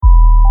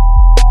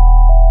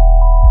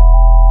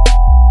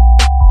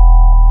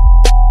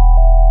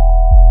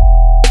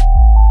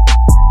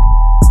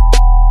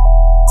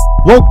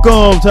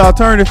Welcome to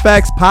Alternative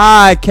Facts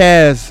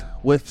Podcast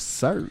with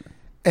Sir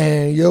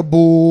and your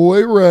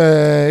boy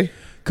Ray.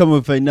 Coming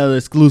with another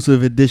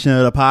exclusive edition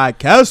of the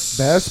podcast.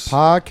 Best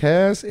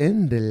podcast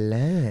in the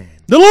land.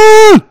 The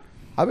line.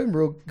 I've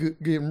been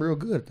getting real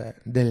good at that.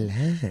 The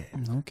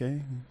land.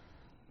 Okay.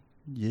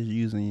 Just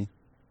using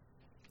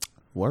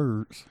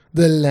words.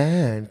 The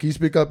land. Can you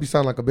speak up? You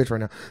sound like a bitch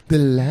right now. The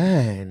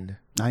land.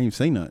 I ain't even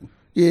say nothing.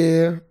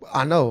 Yeah,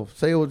 I know.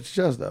 Say it with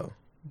your chest though.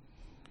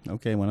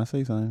 Okay, when I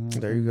say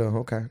something. There you go.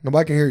 Okay.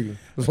 Nobody can hear you.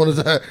 Just want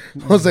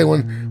to say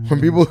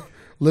when people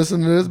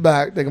listen to this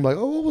back, they can be like,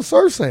 "Oh, what was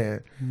Sir saying?"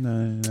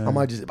 No.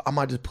 I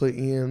might just put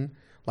in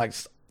like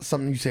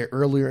something you said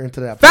earlier into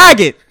that.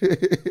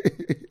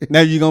 Faggot.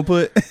 Now you gonna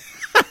put?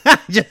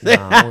 Just nah,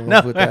 I ain't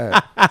gonna put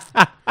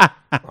that.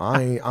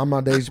 I'm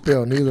not Dave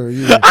Chappelle. Neither are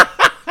you.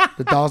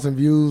 The thoughts and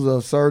views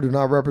of Sir do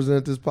not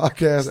represent this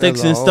podcast.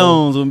 Sticks and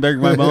stones will break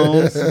my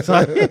bones.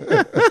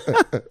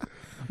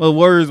 Well,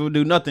 words will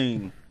do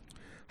nothing.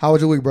 How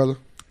was your week, brother?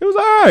 It was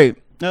all right.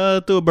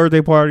 Threw a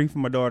birthday party for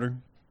my daughter.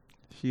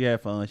 She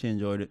had fun. She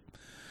enjoyed it.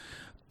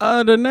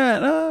 Other than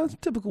that,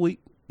 typical week.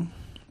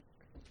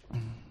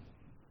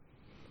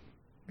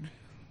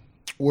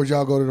 Where'd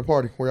y'all go to the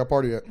party? Where y'all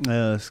party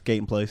at?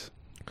 Skating place.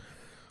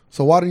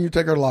 So why didn't you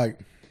take her like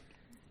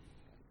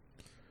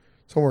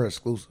somewhere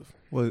exclusive?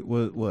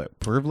 What?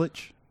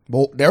 Privilege?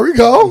 Well, there we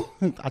go.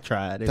 I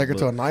tried. Take her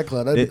to a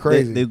nightclub. That'd be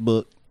crazy. This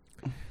book.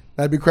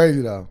 That'd be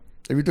crazy though.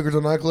 If you took her to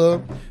a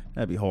nightclub,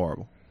 that'd be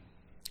horrible.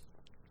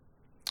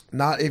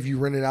 Not if you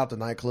rented out the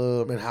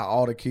nightclub and how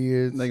all the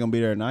kids. They gonna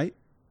be there at night?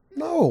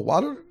 No.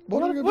 What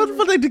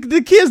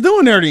the kids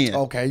doing there then?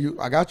 Okay,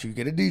 I got you. You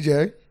get a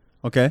DJ.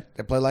 Okay.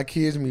 They play like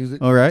kids music.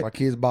 All right. Like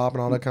kids bop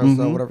and all that kind of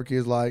stuff. Whatever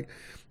kids like.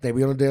 They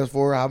be on the dance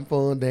floor having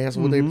fun,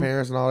 dancing with their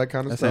parents and all that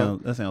kind of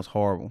stuff. That sounds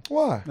horrible.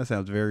 Why? That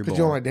sounds very boring. Because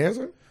you don't like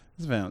dancing?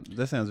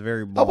 That sounds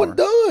very boring. I wasn't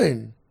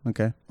done.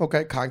 Okay.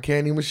 Okay. Cotton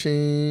candy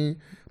machine,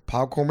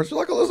 popcorn machine.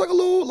 It's like a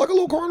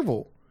little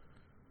carnival.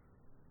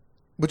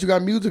 But you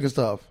got music and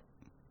stuff.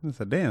 It's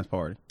a dance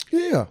party.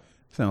 Yeah.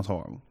 Sounds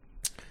horrible.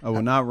 I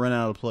will not run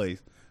out of place,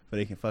 but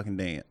they can fucking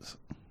dance.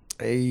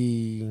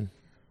 Hey.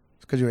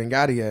 It's because you ain't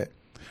got it yet.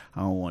 I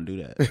don't want to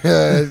do that.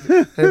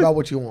 It's about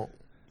what you want.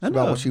 It's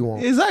about what you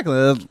want.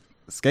 Exactly.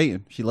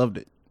 Skating. She loved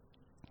it.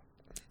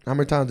 How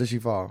many times did she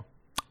fall?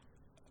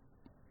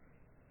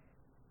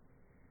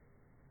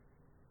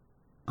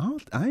 I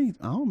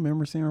don't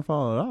remember seeing her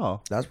fall at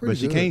all. That's pretty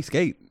good. But she can't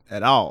skate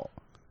at all.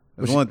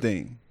 That's one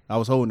thing. I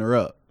was holding her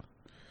up.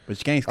 But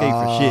she can't skate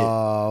for shit.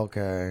 Oh,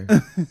 okay.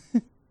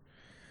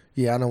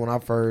 Yeah, I know when I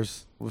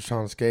first was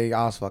trying to skate,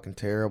 I was fucking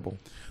terrible.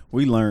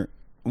 We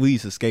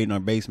used to skate in our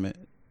basement.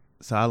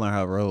 So I learned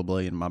how to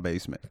rollerblade in my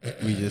basement.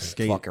 We just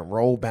skate. Fucking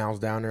roll bounce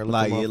down there.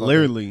 Like it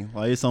literally.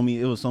 Like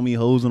it was so many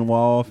holes in the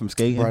wall from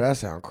skating. Bro, that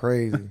sound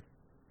crazy.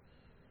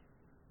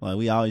 Like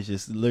we always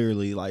just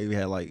literally like we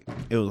had like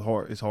it was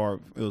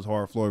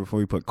hard floor before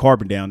we put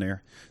carpet down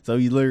there. So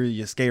you literally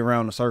just skate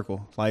around the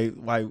circle. Like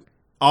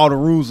all the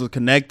rooms are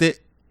connected.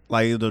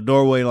 Like the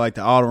doorway, like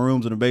to all the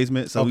rooms in the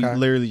basement. So we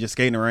literally just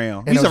skating around.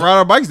 And we used to ride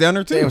our bikes down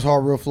there too. It was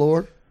hard real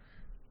floor.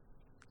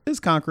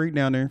 It's concrete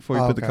down there before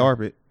you put the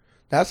carpet.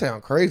 That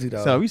sound crazy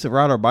though. So we used to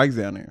ride our bikes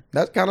down there.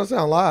 That kind of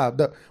sound live.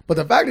 But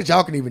the fact that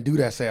y'all can even do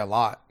that say a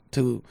lot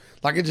too.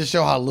 Like it just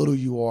show how little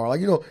you are.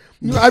 Like you know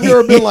have you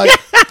ever been like?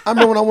 I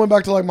remember when I went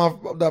back to like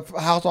the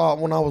house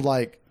when I was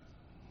like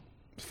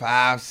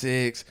 5,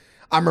 6.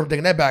 I remember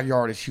thinking that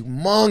backyard is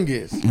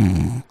humongous.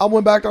 I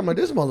went back there, I'm like,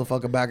 this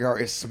motherfucking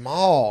backyard is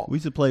small. We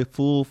used to play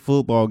full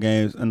football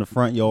games in the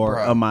front yard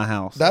of my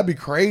house. That'd be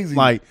crazy.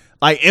 Like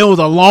it was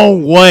a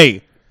long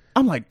way.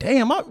 I'm like,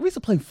 damn, we used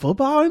to play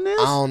football in this?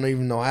 I don't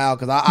even know how,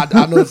 because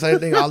I know the same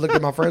thing. I looked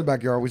at my friend's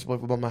backyard, we used to play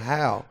football.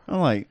 How? I'm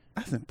like,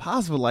 that's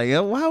impossible. Like,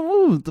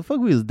 what the fuck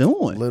we was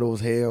doing? Little as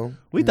hell.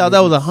 We thought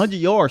that was 100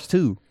 yards,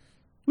 too.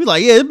 We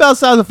like, yeah, it's about the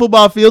size of a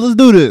football field. Let's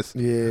do this.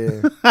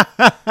 Yeah.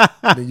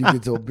 Then you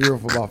get to a bigger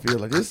football field.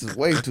 Like, this is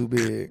way too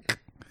big.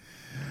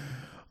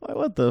 Like,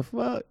 what the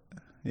fuck?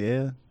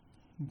 Yeah.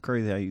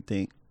 Crazy how you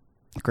think.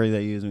 Crazy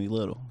how you was when you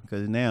little.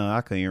 Because now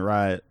I couldn't even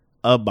ride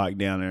a bike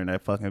down there in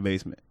that fucking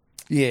basement.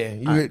 Yeah.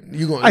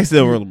 I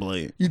still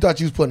rollerblade. You thought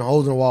you was putting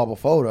holes in the wall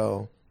before,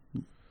 though.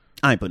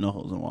 I ain't putting no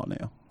holes in the wall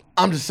now.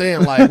 I'm just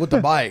saying, like, with the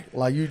bike.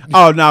 Like you.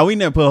 Oh, no, we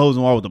never put holes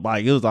in the wall with the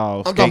bike. It was all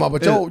I'm talking about,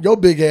 but your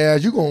big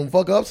ass, you going to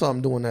fuck up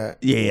something doing that.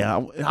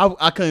 Yeah.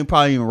 I couldn't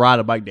probably even ride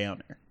a bike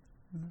down there.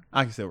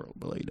 I can still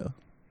rollerblade, though.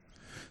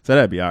 So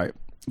that'd be all right.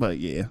 But,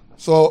 yeah.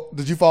 So,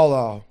 did you fall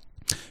off?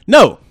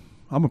 No.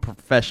 I'm a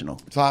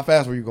professional. So, how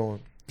fast were you going?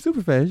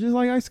 Super fast. Just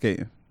like ice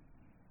skating.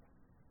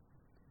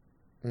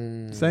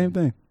 Same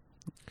thing.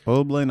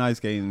 Rollerblade and ice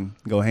skating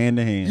go hand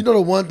in hand. You know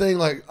the one thing,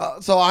 like,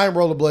 so I ain't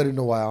rollerbladed in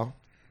a while.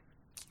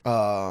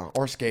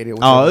 Or skated.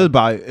 Oh, it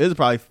was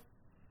probably,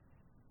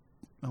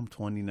 I'm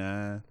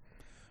 29.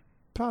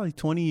 Probably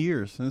 20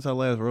 years since I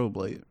last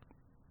rollerbladed.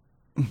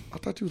 I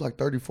thought you was like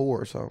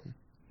 34 or something.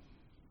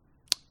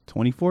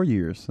 24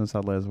 years since I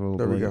last rollerbladed.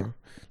 There we go.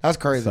 That's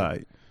crazy.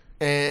 Sight.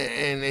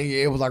 And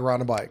it was like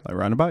riding a bike. Like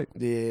riding a bike.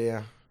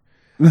 Yeah.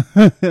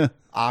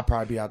 I'd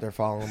probably be out there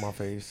falling on my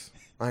face.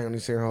 I ain't gonna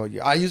sit here and hold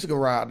you. I used to go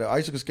ride though. I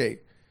used to go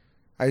skate.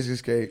 Or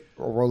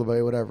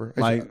rollerblade, whatever.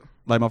 Like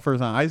my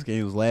first time ice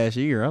skating was last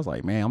year. I was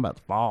like, man, I'm about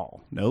to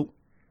fall. Nope.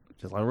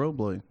 Just like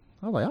rollerblade.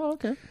 I was like, oh,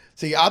 okay.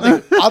 See, I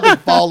think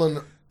falling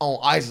on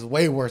ice is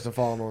way worse than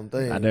falling on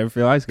things. I never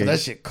feel ice skating. That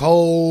shit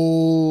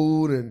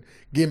cold and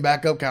getting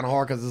back up kind of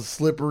hard because it's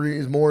slippery.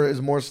 It's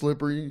more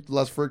slippery,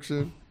 less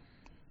friction.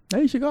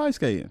 Hey, you should go ice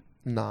skating.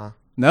 Nah.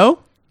 No?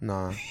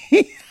 Nah.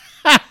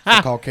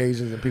 For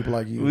Caucasians and people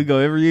like you. We go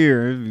every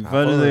year. It'd be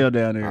fun as hell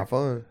down there. Have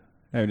fun.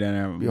 Every down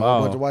there. Be a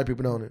whole bunch of white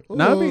people down there.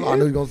 Nah, I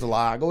knew you going to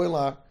lie. Go ahead and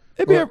lie.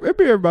 It'd be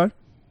everybody.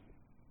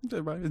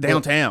 It's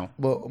downtown.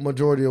 But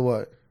majority of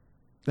what?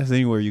 That's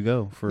anywhere you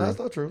go. That's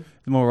not true.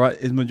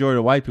 It's majority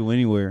of white people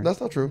anywhere. That's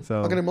not true.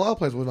 So I can name a lot of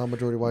places where not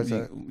majority whites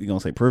at. You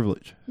gonna say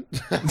privilege?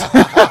 I'm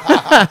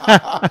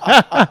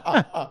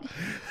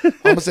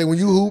gonna say when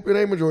you hoop, it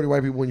ain't majority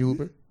white people when you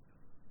hooping.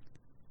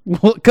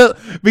 Well,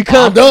 because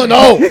I'm done.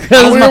 No, I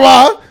don't want to hear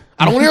why.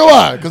 I don't want to hear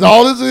why. Because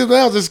all this is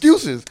now is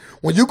excuses.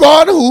 When you go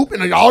out and hoop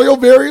in all your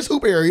various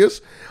hoop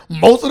areas,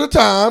 most of the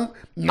time,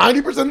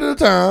 90% of the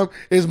time,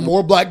 is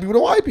more black people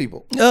than white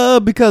people.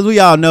 Because we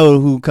all know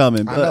who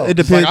coming. I know. It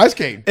depends. It's like ice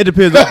skating. It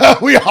depends.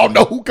 We all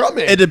know who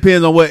coming. It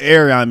depends on what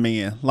area I'm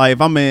in. Like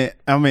if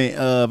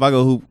if I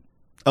go hoop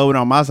over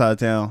on my side of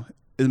town,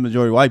 it's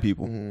majority white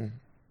people. Mm-hmm.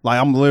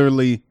 Like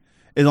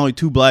it's only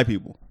 2 black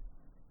people.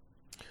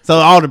 So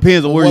it all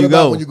depends on where you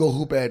go. When you go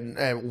hoop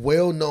at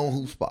well-known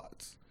hoop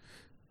spots?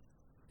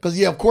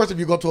 Because of course, if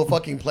you go to a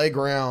fucking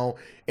playground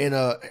in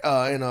a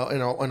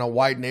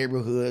white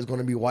neighborhood, it's going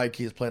to be white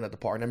kids playing at the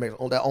park.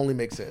 That only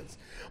makes sense.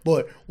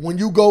 But when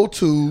you go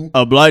to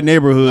a black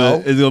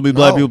neighborhood, it's going to be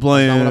black people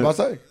playing. That's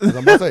not what I'm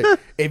about to say.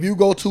 If you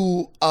go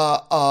to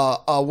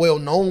a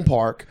well-known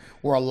park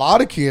where a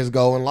lot of kids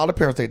go and a lot of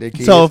parents take their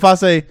kids. So if I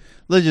say,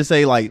 let's just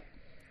say like,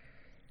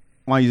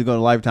 why don't you go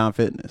to Lifetime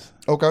Fitness?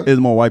 Okay, there's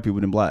more white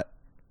people than black.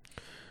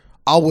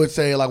 I would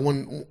say like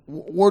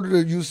where do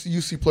the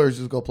UC players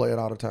just go play it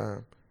all the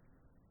time?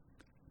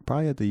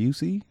 Probably at the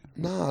UC.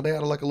 Nah, they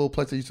had like a little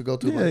place they used to go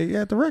to.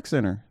 Yeah, at the rec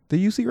center, the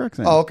UC rec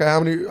center. Oh, okay. How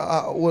many?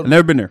 I've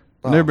never been there.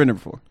 Never been there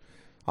before.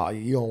 Oh,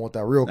 you don't want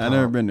that real comp. I've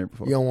never been there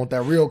before. You don't want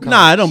that real comp.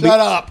 Nah, it don't. Shut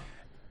up.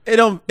 It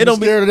don't. Be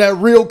scared of that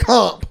real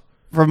comp.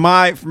 From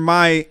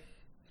my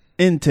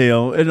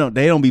intel,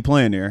 they don't be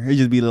playing there. It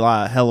just be a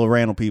lot of hella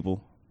random people,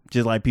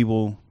 just like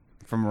people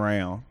from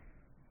around.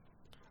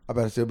 I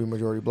bet it still be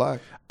majority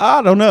black.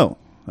 I don't know.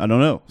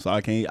 So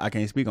I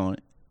can't speak on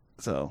it.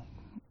 So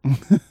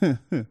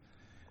it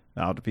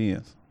all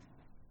depends.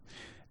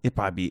 It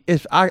probably be.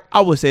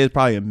 I would say it's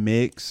probably a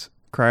mixed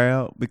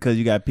crowd because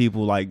you got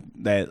people like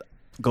that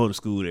go to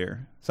school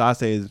there. So I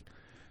say it's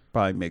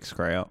probably a mixed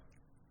crowd.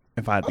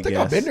 If I had to guess,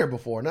 I've been there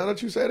before. Now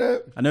that you say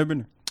that, I never been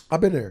there.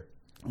 I've been there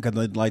because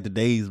like the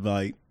days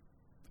like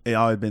it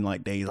always been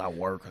like days I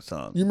work or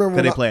something. You remember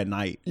because they play at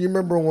night. You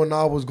remember when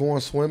I was going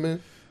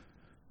swimming?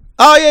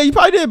 Oh yeah, you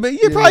probably did, but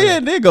you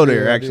probably did go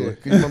there actually.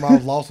 Because you remember I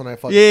was lost on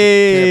that fucking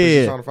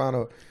campus trying to find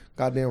a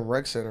goddamn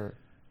rec center.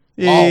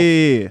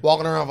 Yeah,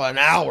 walking around for an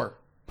hour.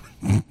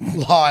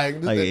 like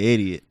an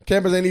idiot.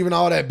 Campus ain't even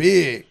all that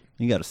big.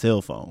 You got a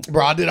cell phone,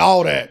 bro. I did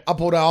all that. I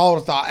pulled out all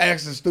the stuff. I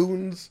asked the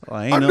students.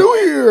 I'm new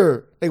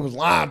here. They was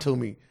lying to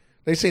me.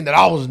 They seen that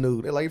I was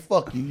new. They're like,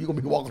 "Fuck you. You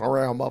gonna be walking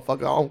around,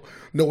 motherfucker. I don't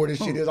know where this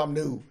shit is. I'm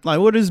new." Like,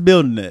 what is this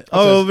building at?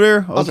 Over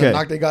there. Okay. I said,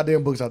 knock their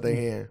goddamn books out their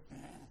hand.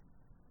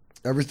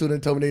 Every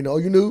student told me they know. Oh,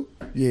 you knew?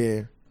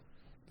 Yeah.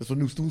 That's what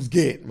new students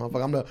get,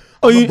 motherfucker.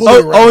 I'm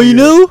you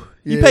knew?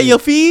 Yeah. You pay your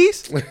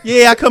fees?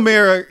 Yeah, I come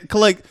here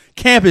collect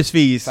campus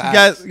fees.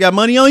 Facts. You got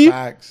money on you?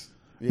 Facts.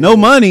 Yeah. No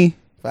money.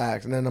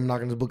 Facts. And then I'm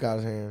knocking this book out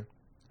of his hand.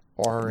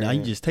 Or her hand.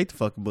 You just take the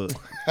fucking book.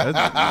 You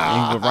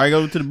go right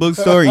over to the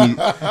bookstore and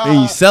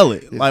you sell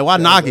it. Like, why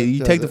knock it?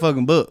 You take the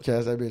fucking book.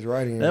 Cash that bitch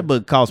right in. That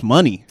book costs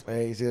money.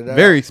 Hey, see that?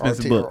 Very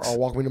expensive books. Or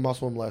walk me to my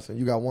swim lesson.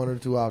 You got one or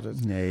two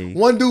options. Hey.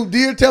 One dude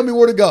did tell me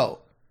where to go.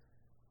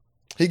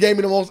 He gave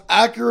me the most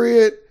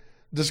accurate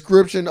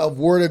description of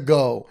where to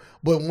go.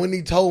 But when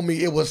he told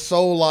me, it was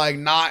so like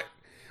not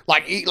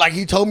like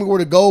he told me where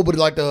to go, but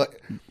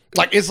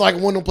it's like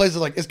one of the places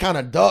like it's kind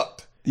of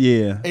ducked.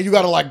 Yeah. And you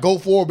got to like go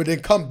forward, but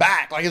then come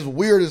back. Like it's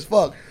weird as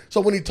fuck. So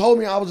when he told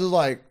me, I was just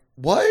like,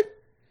 what?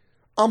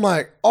 I'm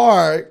like,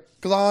 all right.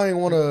 Because I ain't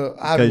want to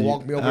have him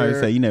walk me over there.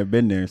 I say you never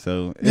been there,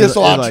 so. Yeah,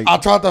 so I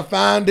tried to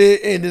find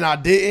it, and then I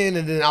didn't.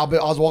 And then I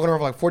was walking around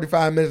for like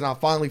 45 minutes, and I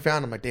finally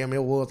found it. I'm like, damn,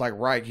 it was like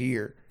right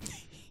here.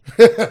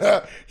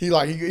 He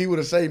would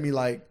have saved me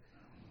like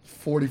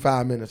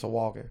 45 minutes of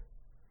walking.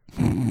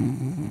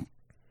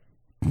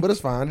 But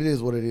it's fine. It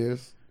is what it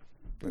is.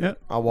 Yeah.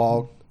 I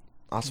walked.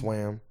 I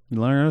swam.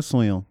 You learn how to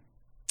swim.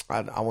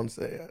 I wouldn't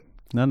say it.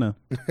 No.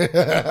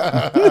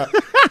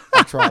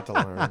 I tried to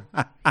learn,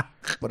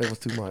 but it was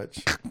too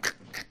much.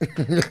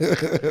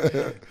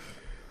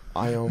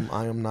 I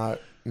am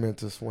not meant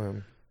to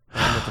swim.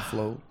 I'm meant to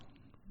float.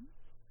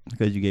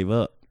 Because you gave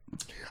up.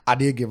 I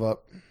did give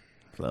up.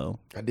 So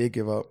I did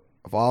give up.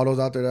 For all those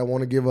out there that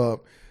want to give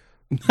up,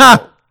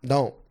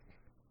 don't.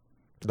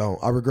 Don't.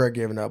 I regret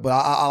giving up. But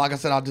I like I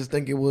said, I just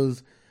think it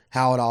was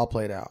how it all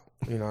played out.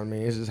 You know what I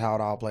mean? It's just how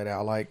it all played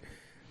out. Like,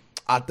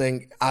 I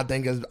think I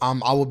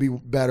would be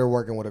better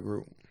working with a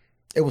group.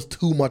 It was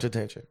too much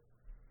attention.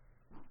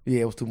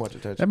 Yeah, it was too much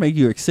attention. That make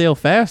you excel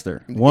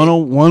faster.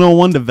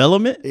 One-on-one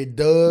development. It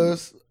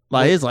does.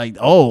 Like it's like,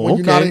 oh, when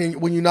okay.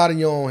 You're not in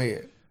your own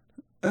head,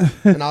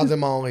 and I was in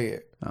my own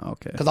head. Oh,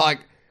 okay. Because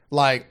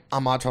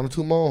I'm not trying to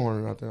toot my own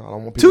horn or nothing. I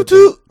don't want people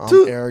to think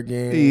I'm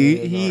arrogant.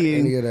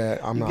 Any of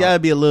that. I'm not. You gotta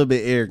be a little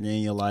bit arrogant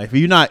in your life.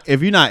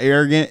 If you're not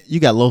arrogant, you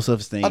got low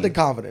self-esteem. I think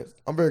confidence.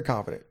 I'm very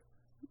confident.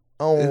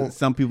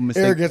 Some people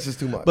mistake arrogance is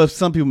too much. But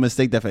some people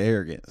mistake that for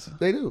arrogance.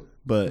 They do.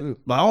 But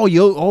like,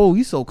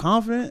 you so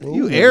confident. Ooh.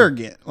 You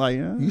arrogant. Like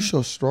you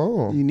so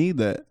strong. You need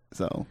that.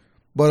 So.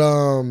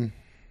 But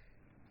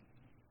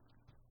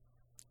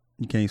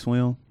you can't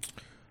swim.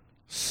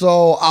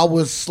 So I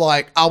was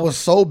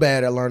so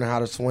bad at learning how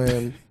to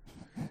swim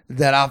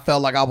that I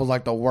felt like I was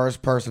like the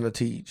worst person to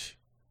teach.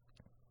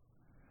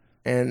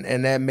 And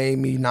that made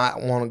me not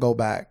want to go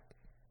back.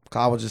 Cause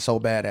I was just so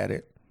bad at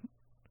it.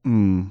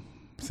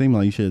 Seemed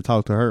like you should have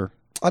talked to her.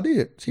 I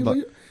did. She was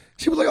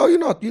like, "Oh, you're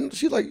not."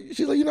 She's like,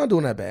 "You're not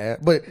doing that bad."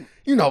 But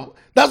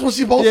that's what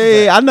she's supposed to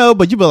say. Yeah, I know.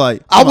 But you be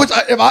like,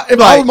 if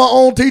I was my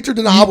own teacher,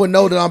 then I would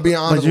know that I'm being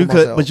honest with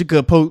myself. But you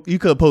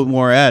could poke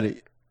more at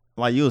it.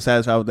 Like you were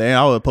satisfied with that. And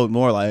I would poke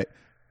more like,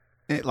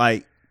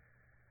 and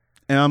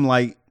I'm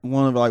like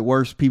one of the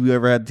worst people you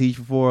ever had to teach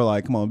before.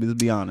 Like, come on, just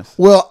be honest.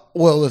 Well,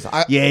 listen.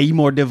 You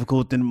more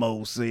difficult than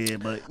most,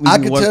 but we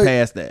can work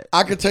past that.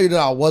 I can tell you that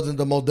I wasn't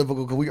the most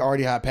difficult because we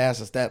already had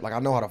passed a step. Like I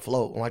know how to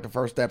float. And like the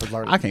first step is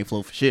learning. I can't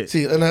float for shit.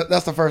 See, and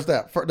that's the first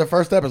step. The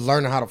first step is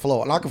learning how to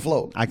float, and I can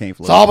float. I can't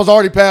float. So I was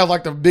already past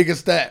like the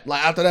biggest step.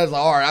 Like after that, it's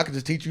like, all right, I can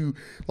just teach you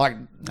like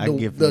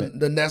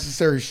the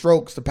necessary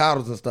strokes, the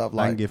paddles and stuff.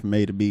 Like I can get from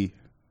A to B.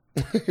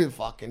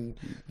 Fucking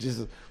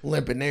just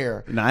limping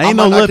there. Nah, ain't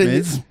no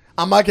limping.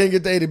 I might can't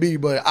get the A to B,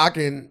 but I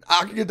can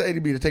get the A to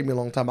B to take me a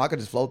long time. I could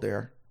just float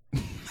there.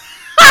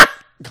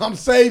 Come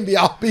save me.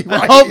 I'll be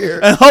right here.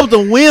 And hope the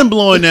wind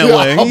blowing that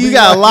way. You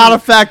got a lot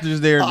of factors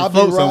there. I'll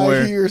be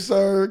right here,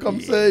 sir. Come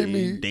save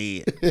me.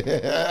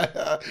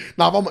 Dead.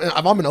 Now,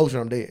 if I'm in the ocean,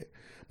 I'm dead.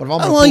 But if I'm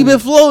how long you been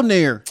floating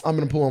there? I'm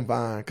in the pool, I'm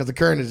fine. Because the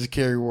current is just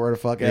carry where the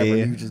fuck ever.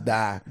 You just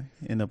die.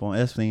 End up on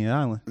Epstein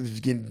Island.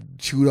 Just getting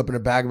chewed up in the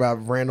back by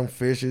random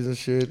fishes and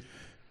shit.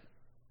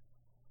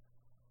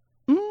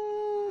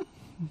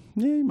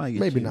 Yeah, you might get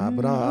maybe not,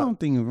 but I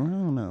don't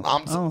know.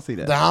 I don't see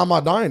that. Then how am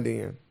I dying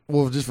then?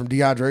 Well, just from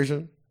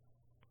dehydration?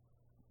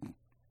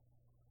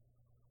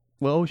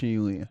 What ocean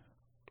you in?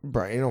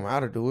 Bro, it don't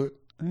matter, do it.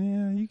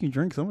 Yeah, you can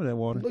drink some of that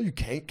water. No, you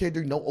can't. Can't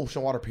drink no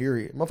ocean water,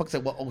 period. Motherfucker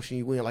said what ocean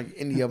you in, like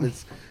any of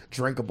it's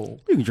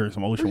drinkable. You can drink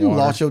some ocean water. You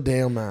lost your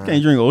damn mind.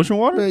 Can't drink ocean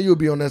water? Man, you'll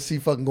be on that sea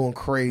fucking going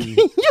crazy.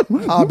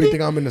 I'll be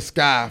thinking I'm in the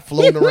sky,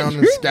 floating around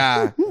in the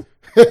sky.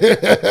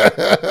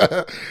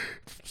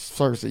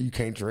 Sir said you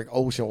can't drink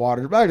ocean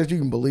water. The fact that you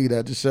can believe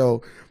that just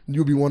show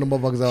you'll be one of the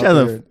motherfuckers out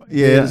there.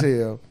 Yeah. As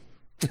hell.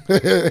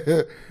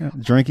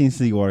 Drinking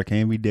seawater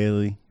can be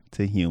deadly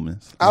to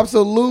humans.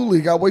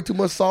 Absolutely. Got way too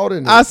much salt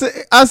in it. I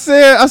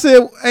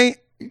said, ain't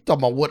you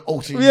talking about what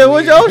ocean? Yeah,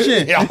 which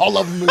ocean? Yeah, all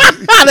of them.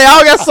 They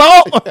all got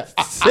salt.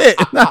 Shit.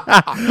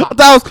 I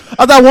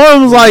thought one of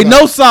them was like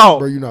no salt.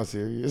 Bro, you're not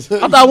serious.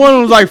 I thought one of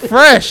them was like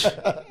fresh.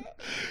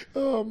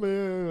 Oh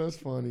man, that's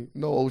funny.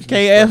 No ocean.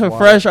 Can't ask for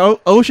fresh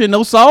ocean,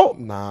 no salt.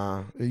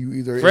 Nah, you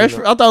either fresh.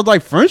 I thought it was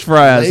like French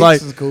fries.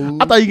 Like is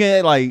cool. I thought you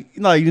can like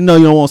you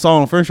don't want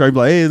salt on French fries. You be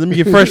like, hey, let me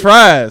get fresh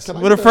fries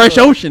with a fresh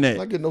ocean at.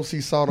 Can I get no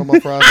sea salt on my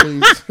fries,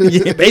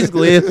 please? Yeah,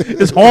 basically,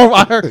 it's horrible.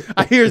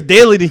 I hear it's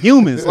deadly to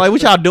humans. Like,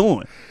 what y'all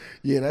doing?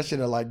 Yeah, that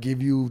shit'll like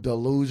give you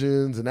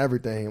delusions and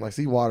everything. Like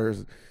seawater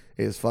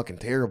is fucking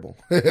terrible.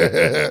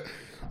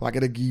 Like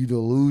it'll give you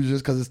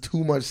delusions because it's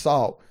too much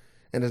salt.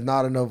 And it's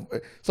not enough.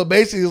 So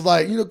basically, it's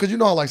like, because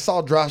how like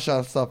salt dries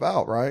stuff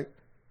out, right?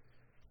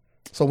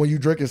 So when you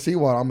drinking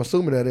seawater, I'm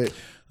assuming that it.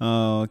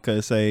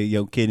 Because say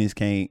your kidneys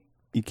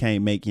you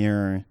can't make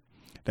urine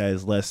that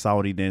is less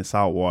salty than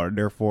salt water.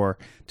 Therefore,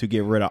 to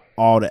get rid of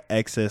all the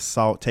excess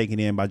salt taken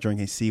in by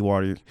drinking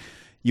seawater,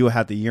 you will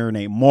have to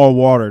urinate more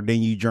water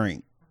than you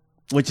drink,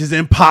 which is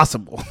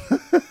impossible.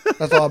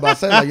 That's all I'm about to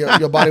say.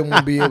 Like your body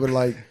won't be able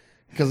to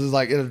because it's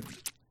like it'll.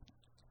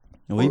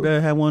 Well, you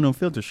better have one of them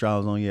filter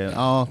straws on you at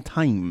all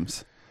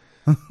times.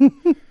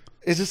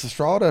 Is this a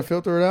straw that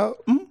filter it out?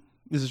 Mm-hmm.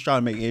 This is a straw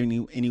to make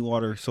any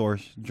water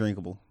source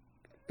drinkable.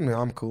 Yeah,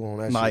 I'm cool on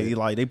that shit.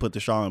 Like they put the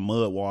straw in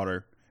mud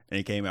water and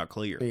it came out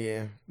clear.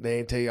 Yeah, they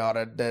ain't tell you all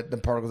that the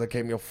particles that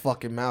came in your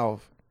fucking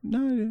mouth.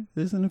 No,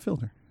 it's in the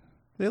filter.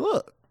 They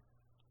look.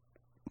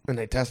 And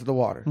they tested the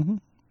water. Mm-hmm.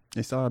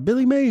 They saw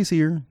Billy Mays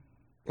here.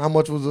 How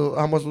much was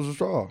a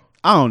straw?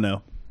 I don't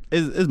know.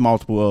 It's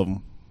multiple of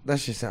them. That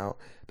shit sound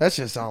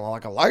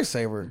like a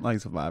lifesaver. Like a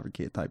Survivor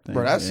Kit type thing.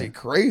 Bro, that shit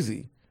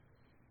crazy.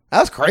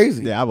 That's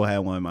crazy. Yeah, I would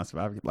have one in my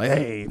Survivor Kit. Like,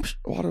 hey.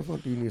 Why the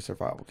fuck do you need a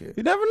survival kit?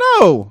 You never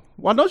know.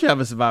 Why don't you have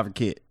a Survivor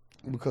Kit?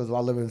 Because I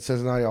live in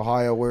Cincinnati,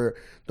 Ohio, where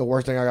the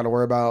worst thing I got to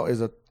worry about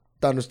is a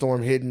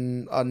thunderstorm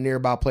hitting a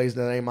nearby place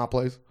that ain't my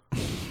place.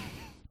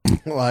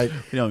 Like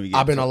We don't even get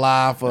I've been to-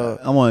 alive for.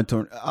 I want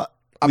to.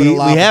 I've been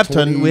alive for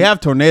 20 we have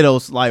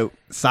tornadoes like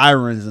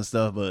sirens and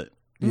stuff, but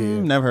Yeah.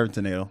 never heard of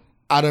tornado.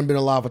 I done been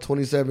alive for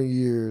 27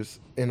 years,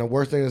 and the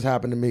worst thing that's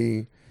happened to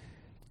me,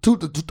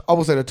 I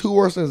would say the two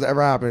worst things that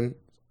ever happened,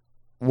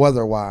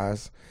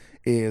 weather-wise,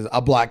 is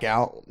a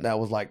blackout that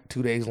was like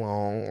 2 days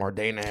long or a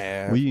day and a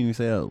half. What you even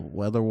say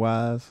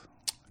weather-wise?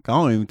 I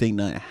don't even think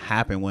nothing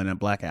happened when a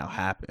blackout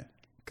happened.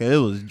 Cause it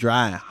was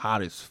dry and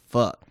hot as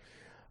fuck.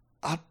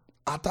 I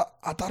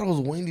thought it was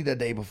windy the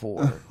day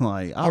before.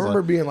 Like I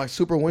remember being like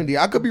super windy.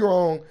 I could be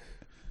wrong.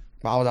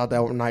 I was out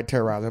that night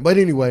terrorizing. But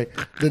anyway,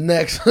 the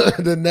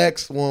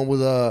next one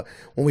was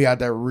when we had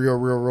that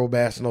real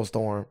bad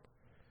snowstorm.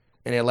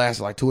 And it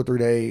lasted like 2 or 3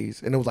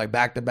 days. And it was like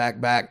back to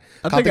back.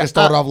 I think it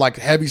started off like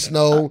heavy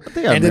snow.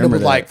 And then it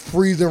was like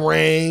freezing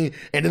rain.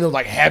 And then it was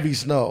like heavy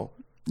snow.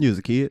 You was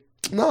a kid?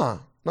 Nah.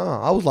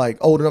 I was like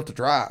old enough to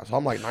drive. So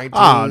I'm like 19.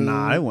 Oh,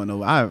 nah. It wasn't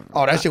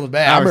That shit was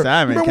bad.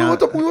 I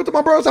remember we went to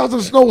my brother's house and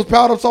the snow was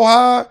piled up so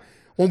high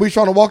when we was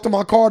trying to walk to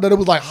my car that it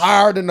was like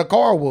higher than the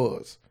car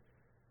was.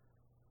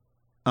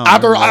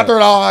 After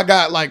it all, I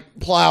got like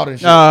plowed and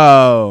shit.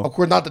 Oh. Of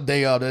course, not the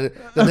day of. The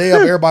day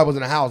of, everybody was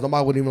in the house.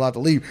 Nobody wasn't even allowed to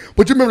leave.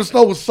 But you remember the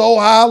snow was so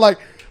high, like,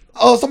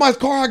 somebody's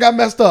car got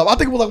messed up. I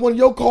think it was like one of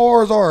your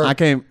cars or. I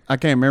can't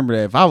remember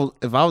that.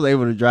 If I was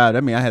able to drive,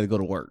 that means I had to go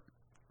to work.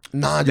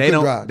 Nah, you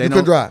couldn't drive. You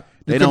couldn't drive.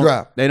 You couldn't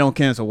drive. They don't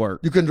cancel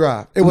work. You couldn't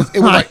drive. It was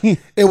like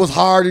it was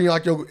hard and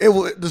like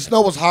the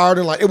snow was hard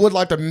and like it was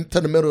like to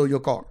the middle of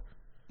your car.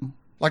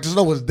 Like the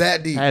snow was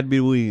that deep. Had to be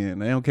the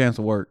weekend. They don't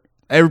cancel work.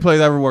 Every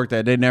place I ever worked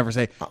at, they never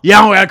say, "Yeah,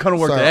 I don't gotta come to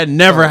work." That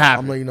never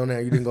happened. I'm letting you know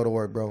that you didn't go to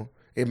work, bro.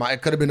 It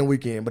could have been the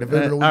weekend, but if it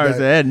was the weekend, I would say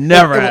that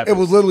never happened. It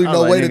was literally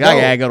no way to go. I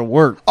gotta go to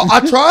work.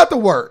 I tried to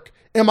work,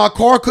 and my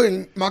car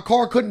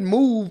couldn't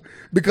move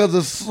because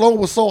the snow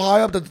was so high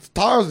up that the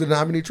tires didn't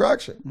have any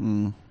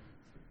traction.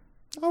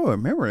 I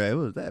remember that. It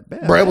was that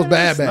bad. Bro, it was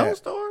bad.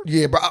 Snowstorm?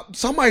 Yeah, bro.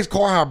 Somebody's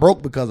car had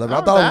broke because of it.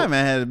 I haven't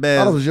had a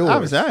bad. I thought it was yours.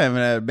 Obviously, I haven't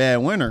had a bad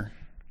winter,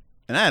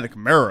 and I had a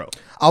Camaro.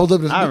 I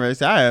haven't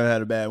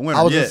had a bad winter.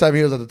 I was in 7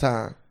 years at the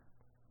time.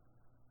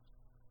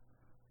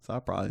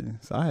 So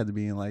I had to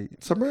be in like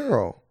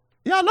Camaro.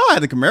 Yeah, I know I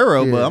had the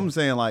Camaro, but I'm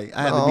saying like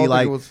I had to be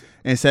like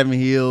in 7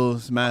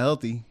 Hills, Mount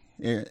Healthy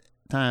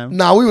time.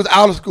 Nah, we was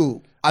out of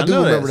school. I do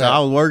remember that. So I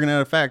was working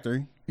at a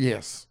factory.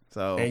 Yes.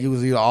 So and you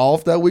was either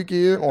off that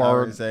weekend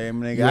or you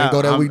didn't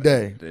go that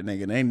weekday. The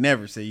nigga, they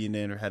never say you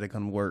never had to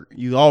come to work.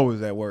 You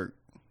always at work.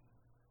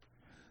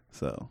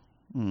 So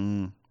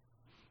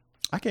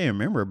I can't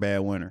remember a bad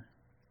winter.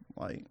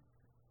 Like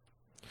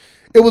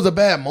it was a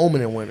bad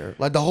moment in winter.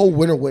 Like the whole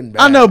winter wasn't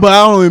bad. I know, but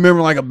I don't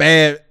remember like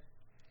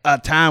a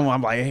time when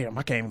I'm like, hey,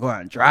 I can't even go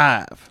out and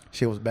drive.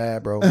 Shit was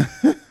bad, bro.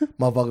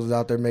 Motherfuckers was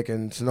out there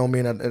making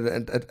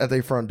snowmen at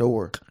their front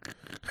door.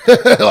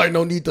 Like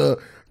no need to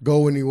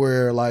go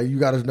anywhere. Like you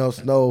got to know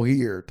snow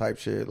here type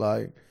shit.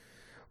 Like,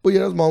 but yeah,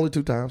 that's my only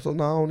 2 times. So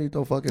no, I don't need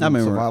no fucking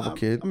survival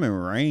kit. I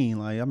remember rain.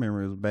 Like I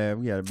remember it was bad.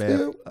 We had a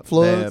bad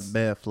floods.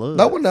 Bad flood.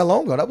 That wasn't that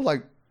long ago. That was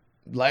like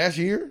last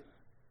year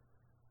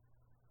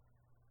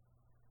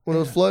when it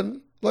was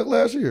flooding. Like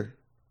last year.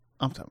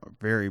 I'm talking about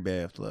very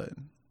bad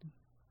flooding.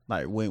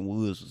 Like Wynn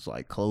Woods was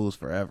like closed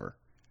forever.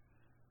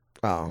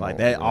 Oh, like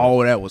that,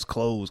 all of that was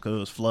closed because it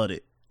was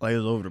flooded. Like it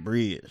was over the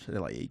bridge.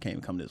 They're like, you can't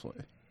even come this way.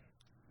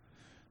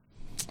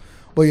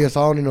 But yes,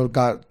 I don't need no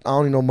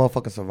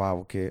motherfucking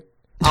survival kit.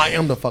 I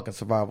am the fucking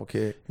survival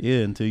kit. Yeah,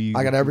 until you.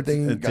 I got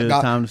everything.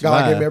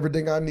 God gave me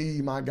everything I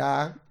need. My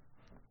guy.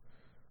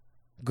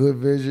 Good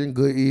vision,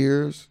 good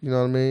ears. You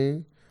know what I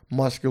mean.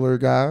 Muscular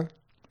guy.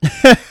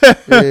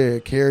 Yeah,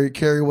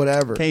 carry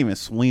whatever. Can't even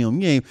swim.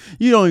 You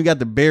don't even got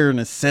the bare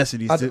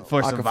necessities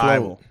for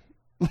survival.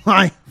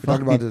 Like,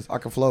 talking about this, I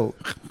can float,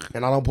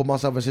 and I don't put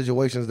myself in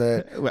situations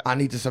that I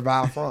need to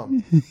survive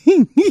from.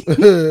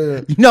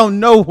 You don't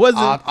know what's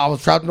I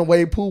was trapped in a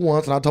wave pool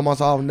once, and I told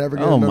myself I'll never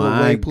get in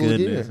another wave pool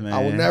again. Man.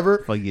 I will never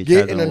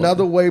get in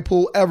another wave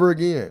pool ever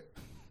again.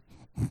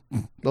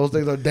 Those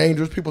things are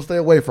dangerous. People stay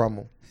away from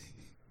them.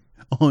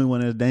 Only one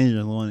that's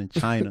dangerous, one in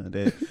China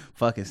that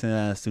fucking sent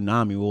out a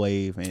tsunami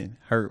wave and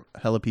hurt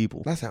hella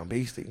people. That sounds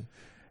beastie.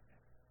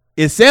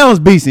 It sounds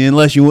beastie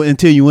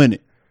until you in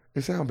it.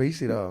 It sounds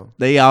beastie though.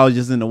 They all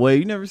just in the wave.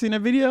 You never seen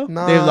that video?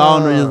 Nah. They was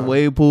all in this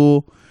wave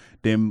pool.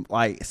 Then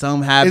like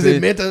something happened. Is it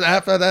meant to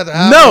after that to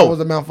happen? No, or was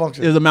it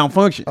malfunction? It was a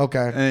malfunction.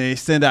 Okay. And they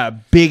sent out a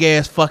big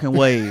ass fucking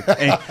wave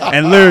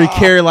and literally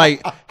carried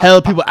like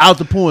hella people out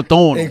the pool and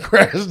throwing them. And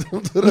crashed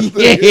them to the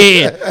thing.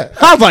 Yeah.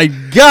 I was like,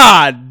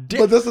 God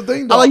damn. But that's the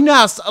thing though. Like,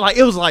 like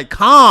it was like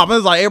calm. It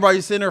was like everybody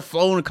sitting there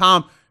floating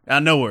calm out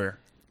of nowhere.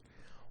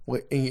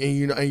 Wait, and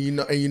you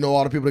know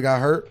all the people that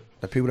got hurt?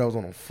 The people that was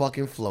on them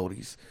fucking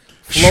floaties.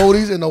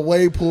 Floaties in the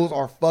wave pools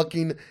are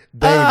fucking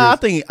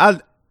dangerous.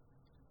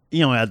 You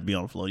don't have to be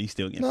on the float. You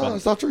still getting No,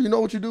 it's not true. You know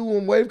what you do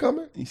when wave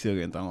coming? You still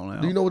getting thrown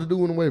out. Do you know what to do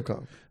when the wave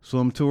comes?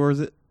 Swim towards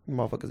it?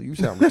 Motherfuckers, you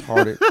sound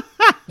retarded.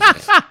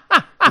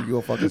 You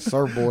a fucking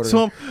surfboarder.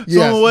 Swim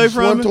away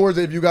from swim it? towards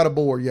it if you got a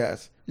board,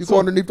 yes. You go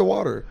underneath the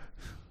water.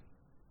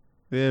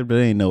 Yeah, but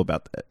they didn't know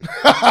about that.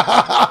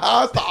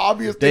 That's the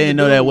obvious thing. They didn't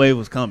know that wave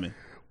was coming.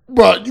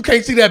 Bro, you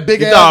can't see that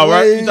big ass You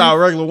wave. thought a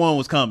regular one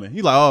was coming.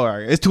 You like, all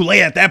right, it's too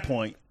late at that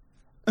point.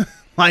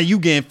 Like you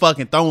getting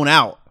fucking thrown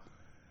out.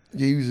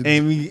 Yeah, you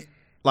And we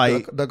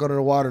like duck under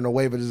the water, and the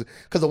wave is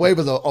because the wave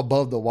is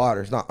above the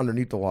water. It's not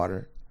underneath the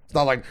water. It's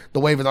not like the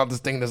wave is not this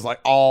thing that's like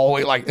all the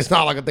way like it's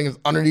not like a thing that's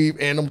underneath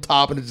and on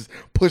top and it just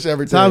push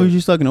everything. how was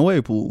you stuck in a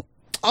wave pool?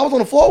 I was on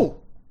the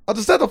float. I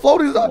just said the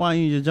float is. Why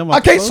you just jump off? I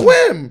can't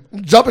swim.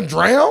 Jump and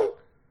drown.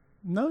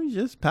 No, you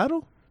just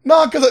paddle.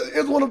 No, because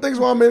it's one of the things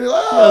where I'm in.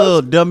 Like, You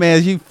little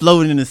dumbass, you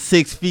floating in the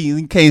 6 feet.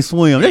 You can't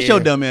swim. That's your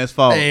dumbass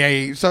fault.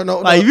 Hey, so no.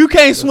 Like if you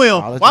can't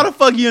swim, why the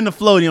fuck you in the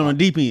floaty on the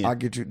deep end? I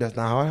get you. That's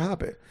not how it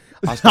happened.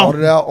 I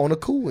started out on the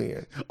cool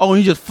end. Oh,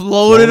 you just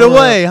floated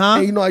away, huh?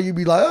 And you know how you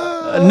be like,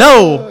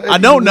 no, I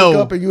don't know. Look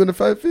up and you in the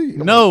 5 feet.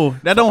 No,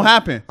 that don't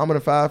happen. I'm in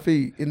the 5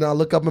 feet, and I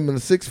look up. I'm in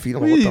the 6 feet.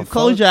 I'm like, You what the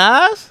close fuck? your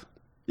eyes.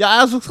 Your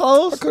eyes was I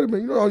closed. could have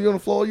been. You know, you on the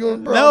floor. You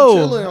on bro, No. I'm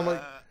chilling. I'm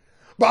like,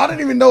 but I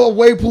didn't even know a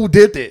wave pool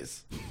did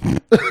this.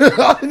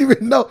 I didn't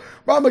even know.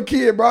 Bro, I'm a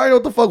kid, bro. I didn't know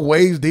what the fuck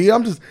waves did.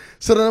 I'm just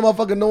sitting there,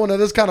 motherfucking knowing that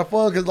it's kind of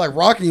fun because it's like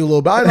rocking you a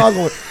little bit. I didn't know I was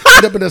going to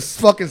end up in this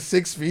fucking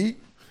 6 feet.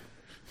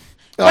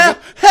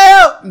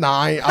 Help!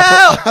 Nah,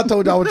 I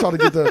told you I was trying to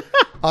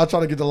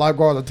get the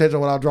lifeguard's attention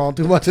without drawing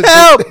too much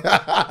attention.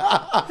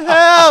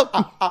 Help!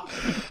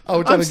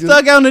 I'm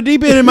stuck out in the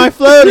deep end in my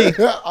floaty.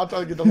 I'm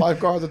trying to get the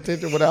lifeguard's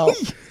attention without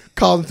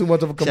causing too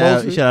much of a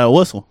commotion. Shout out a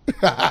whistle.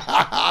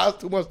 That's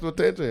too much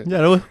attention.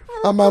 Yeah,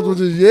 I might as well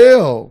just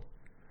yell.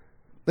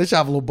 They should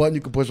have a little button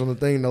you can push on the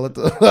thing to let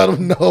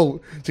them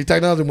know. See,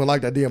 technology went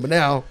like that then, but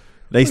now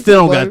they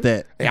still don't got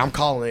that. Hey, I'm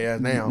calling their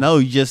ass now. No,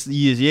 you just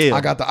yell.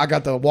 I got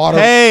the water.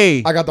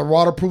 Hey, I got the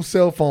waterproof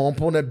cell phone. I'm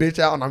pulling that bitch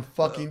out and I'm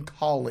fucking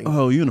calling.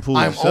 Oh, you in the pool?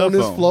 I'm cell on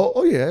this phone. float.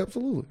 Oh yeah,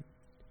 absolutely.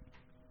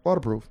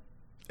 Waterproof.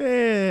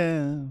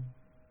 Yeah,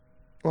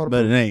 Waterproof.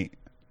 but it ain't.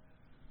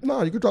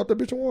 No, you can drop that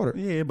bitch in water.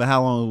 Yeah, but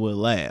how long will it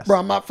last? Bro,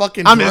 I'm not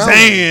fucking. I'm just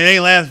drowning. saying it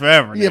ain't last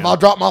forever. Yeah, if I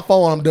drop my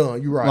phone, I'm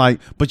done. You right. Like,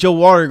 but your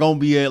water gonna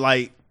be at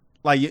like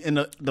in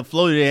the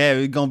floaty they have,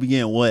 it's gonna be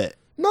getting wet.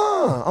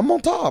 Nah, I'm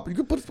on top.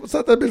 You can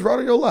set that bitch right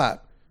on your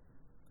lap.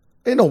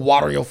 Ain't no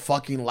water on your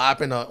fucking lap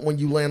when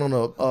you land on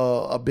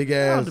a big It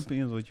ass.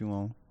 depends what you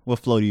on.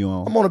 What floaty you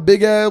on? I'm on a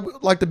big ass,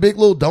 like the big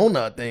little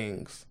donut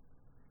things.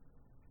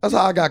 That's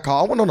how I got caught.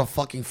 I wasn't on a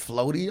fucking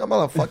floaty. I'm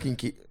not a fucking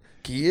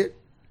kid.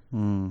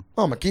 I'm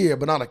a kid,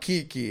 but not a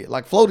kid.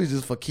 Like floaties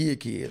is for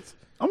kids.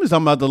 I'm just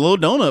talking about the little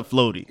donut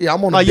floaty. Yeah,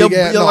 I'm on Like a big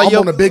ass. No, I'm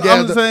on a big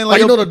ass. I'm saying like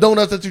you your- know the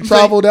donuts that you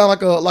travel down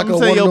like a I'm one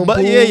saying of your them butt.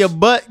 pools? Yeah, your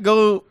butt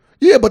go.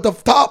 Yeah, but the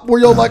top where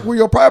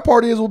your private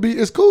part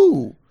is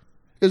cool.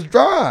 It's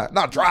dry,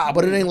 not dry,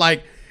 but it ain't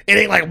like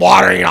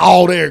water ain't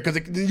all there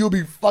because you'll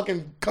be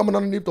fucking coming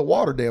underneath the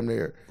water damn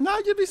near. No,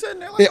 you be sitting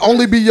there. Like It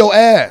only be your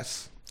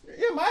ass.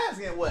 yeah, my ass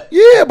getting wet.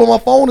 Yeah, but my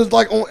phone is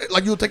like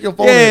you'll take your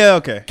phone. Yeah,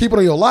 and okay. Keep it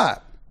on your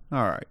lap.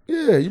 All right.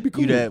 Yeah, you be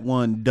cool. You that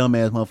one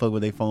dumbass motherfucker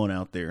with their phone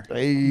out there.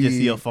 Hey. You just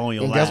see your phone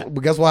in your lap.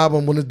 Guess what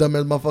happened when this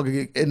dumbass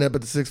motherfucker end up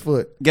at the 6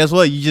 foot? Guess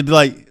what? You just be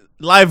like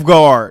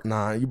lifeguard.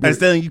 Nah, you be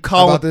Instead of you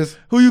calling about this?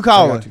 who you I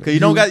calling? got you.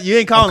 Because you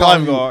ain't calling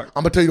lifeguard.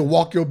 I'm gonna tell you to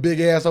walk your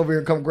big ass over here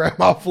and come grab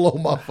my flow,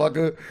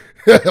 motherfucker.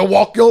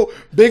 Walk your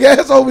big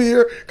ass over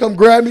here, come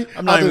grab me.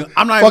 I'm not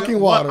even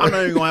water. I'm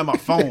not even gonna have my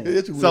phone.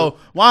 Yes, you will. So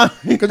why?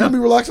 Because you'll be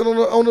relaxing on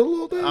the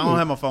little thing. I don't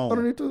have my phone.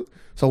 underneath it.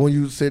 So when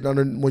you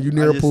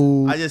near a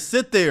pool, I just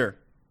sit there.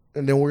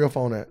 and then where your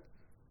phone at?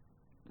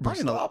 Bro,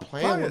 Probably stop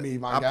playing probably- with me,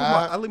 my I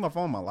guy. leave my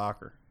phone in my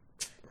locker.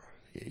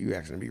 Yeah, you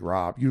actually be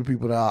robbed. You the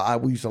people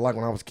that we used to like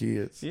when I was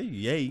kids.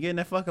 Yeah, you get in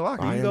that fucking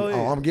locker. I You am, go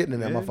ahead. I'm getting in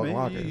that Yeah, motherfucking man,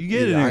 locker. You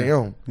get in Yeah, there. I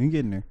am. You get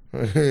in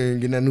there.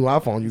 Getting that new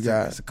iPhone you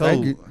got. It's a code.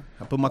 Thank you.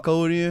 I put my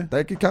code in.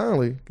 Thank you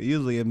kindly.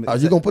 Usually, You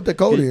gonna put that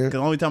code in? Because the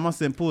only time I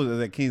sit in pools is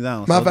at Kings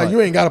Island. Matter of So fact,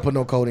 you ain't gotta put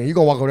no code in. You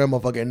gonna walk over that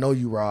motherfucker and know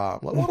you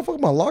robbed. Like, why the fuck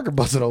my locker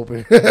busted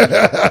open?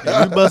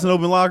 if you busting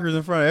open lockers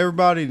in front of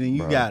everybody, then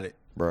you got it.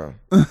 Bro.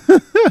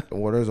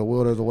 Well, there's a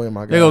will, there's a way,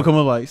 my guy. They gonna come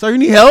up like, sir, you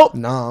need help?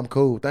 Nah, I'm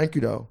cool. Thank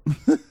you though.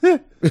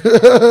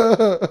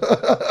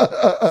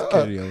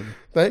 Security over there.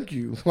 Thank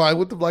you. Like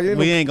what the like?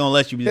 We ain't gonna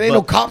let you. There ain't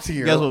no cops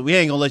here. Guess what? We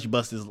ain't gonna let you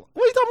bust this. What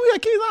are you talking about? We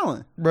at Kings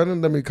Island. Bro,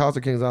 don't let me cost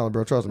of Kings Island,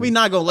 bro. Trust me. We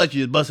not gonna let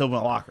you just bust open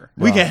a locker.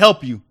 We Bro. can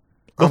help you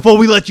before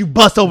we let you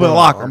bust open a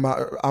locker.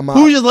 I'm out.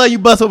 Who just let you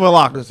bust open a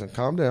locker? Listen,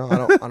 calm down.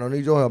 I don't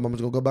need your help. I'm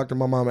just gonna go back to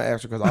my mom and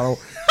ask her because I don't.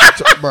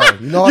 Bro,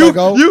 you know how to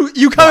go.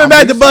 You coming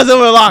back to bust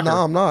open a locker?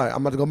 No, I'm not. I'm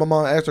about to go to my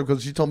mom and ask her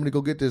because she told me to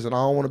go get this, and I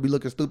don't want to be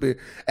looking stupid.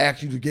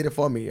 Ask you to get it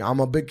for me. I'm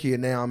a big kid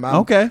now. I'm out.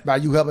 Okay. By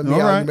you helping me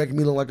All out, right. you making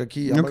me look like a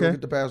kid. I'm Okay. gonna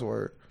get the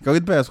password. Go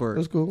get the password.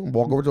 That's cool.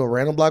 Walk over to a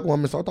random black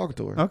woman and start talking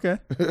to her. Okay.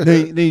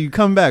 then you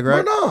come back,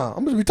 right? Bro, nah,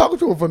 I'm gonna be talking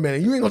to her for a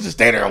minute. You ain't gonna just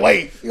stand there and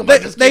wait. You gonna be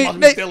like, this kid must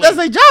be stealing. That's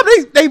their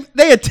job.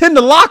 They attend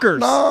the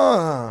lockers.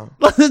 Nah,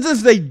 This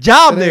is their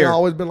job it ain't there.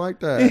 always been like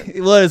that.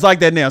 Well, it's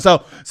like that now.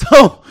 So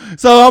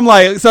I'm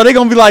like, so they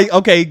gonna be like,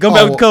 okay, go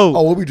back with code.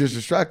 Oh, we just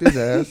distract his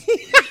ass.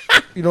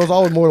 You know, it's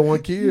always more than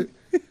one kid.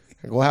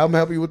 Go have him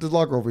help you with this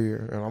locker over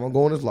here, and I'm gonna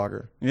go in this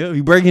locker. Yeah, he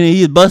breaking it.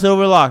 He just busted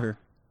over a locker.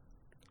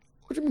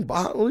 What you mean?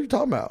 What are you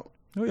talking about?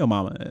 Where your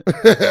mama at?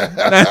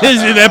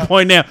 It's at that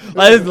point now.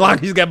 Like, this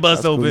locker just got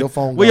bust open. Your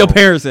phone Where gone. your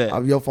parents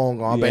at? Your phone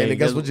gone, Yeah, man. yeah, And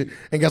guess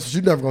what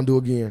you never gonna do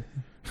again?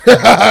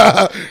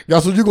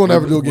 Guess what you gonna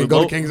never do again?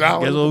 Go to Kings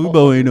Island. Guess what we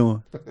both ain't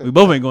doing? We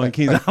both ain't going to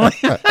Kings Island.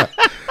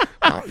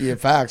 Yeah,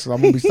 facts.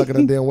 I'm gonna be stuck in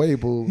a damn wave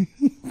pool.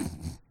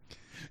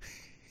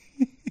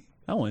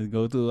 I want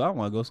to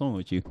go swimming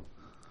with you.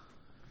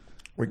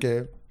 We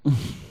can.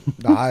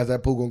 The highest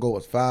that pool gonna go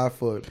is 5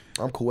 foot.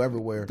 I'm cool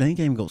everywhere. They ain't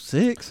even go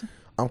 6.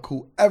 I'm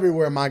cool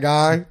everywhere, my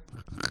guy.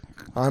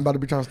 I ain't about to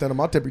be trying to stand on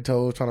my tippy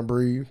toes trying to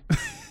breathe.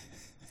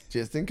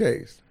 Just in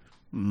case.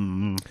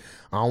 Mm-hmm.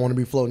 I don't want to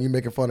be floating. You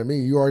making fun of me.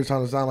 You already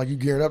trying to sound like you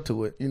gearing up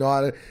to it. You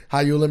know how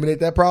you eliminate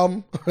that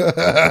problem?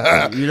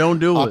 You don't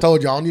do it. I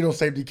told you, I don't need no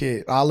safety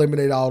kit. I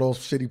eliminate all those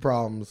shitty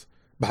problems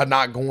by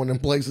not going in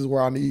places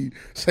where I need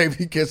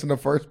safety kits in the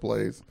first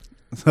place.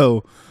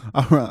 So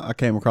I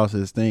came across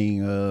this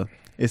thing.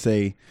 It's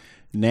a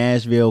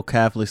Nashville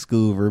Catholic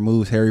school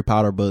removes Harry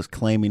Potter books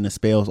claiming the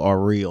spells are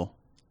real.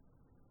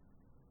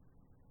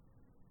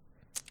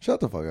 Shut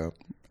the fuck up.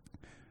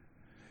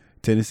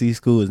 Tennessee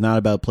school is not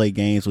about play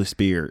games with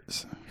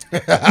spirits.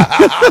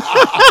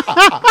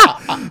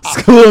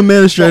 School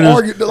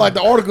administrators,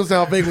 the article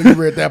sound fake when you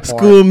read that part.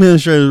 School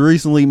administrators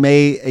recently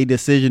made a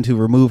decision to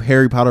remove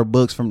Harry Potter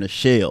books from the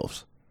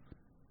shelves.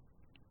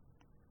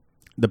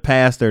 The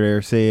pastor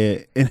there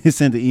said, and he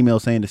sent the email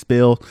saying the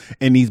spells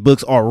and these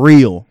books are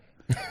real.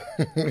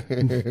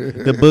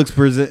 The books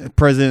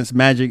presents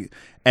magic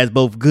as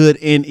both good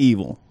and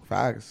evil.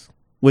 Facts.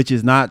 Which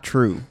is not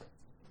true.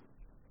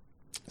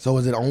 So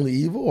is it only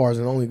evil or is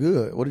it only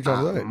good? What are you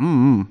trying to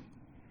say?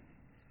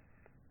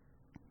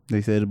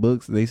 They said the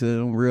books, they said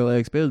them real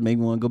ass spells make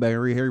me want to go back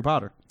and read Harry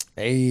Potter.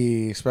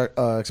 Hey,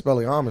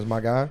 Expelliarmus,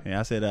 my guy. Yeah,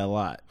 I said that a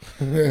lot.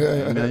 I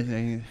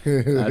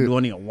do I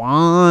need a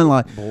wand?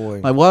 Like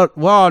what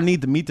I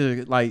need to meet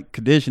the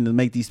condition to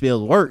make these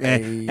spells work?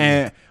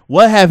 And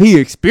what have he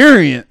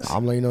experienced?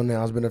 I'm letting you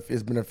know now.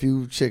 It's been a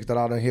few chicks that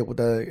I done hit with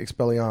the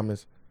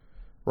Expelliarmus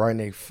right in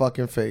their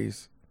fucking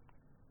face.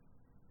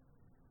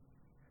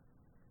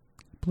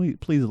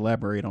 Please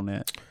elaborate on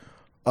that.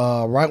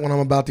 Right when I'm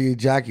about to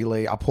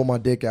ejaculate, I pull my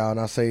dick out and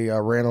I say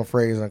a random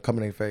phrase and I come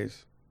in their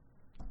face.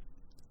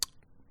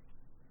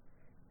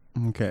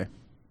 Okay.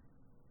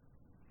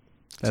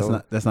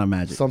 That's not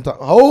magic. Sometimes,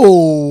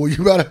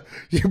 you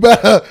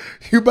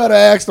better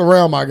ask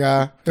around, my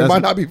guy. It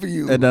might not be for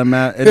you. It doesn't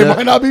matter. It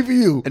might not be for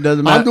you. It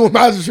doesn't matter. I'm doing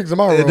magic tricks in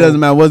my room. It doesn't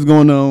matter what's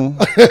going on.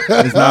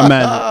 It's not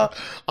magic.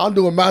 I'm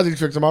doing magic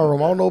tricks in my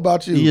room. I don't know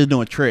about you. You're just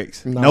doing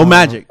tricks. No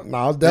magic.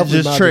 No, it's definitely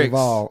just magic tricks.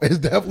 involved. It's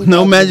definitely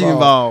no magic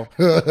involved.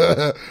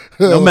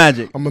 No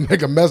magic. I'm gonna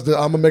make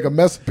a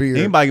mess appear.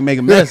 Anybody can make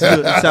a mess. You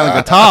sound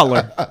like a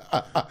toddler.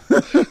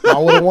 I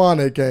would have won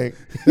that cake.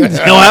 You don't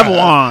have a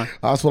wand.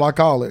 That's what I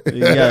call it.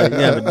 You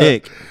have a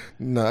dick.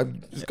 No,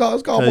 it's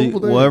called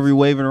multiple things. Whatever you're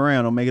waving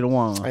around, don't make it a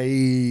wand.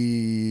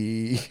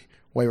 Hey,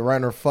 wave right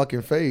in her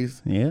fucking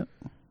face. Yeah.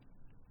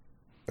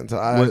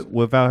 Until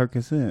without her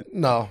consent.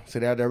 No, see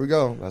that? There we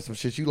go. That's some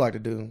shit you like to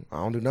do. I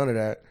don't do none of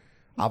that.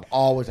 I've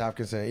always have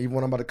consent, even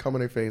when I'm about to come in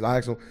their face. I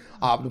ask them.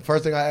 The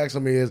first thing I ask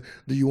them is,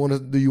 "Do you want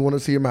to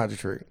see a magic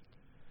trick?"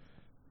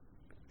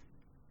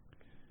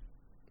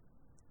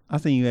 I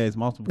think you asked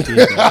multiple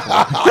kids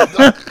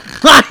that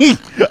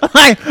before.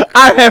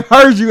 I have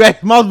heard you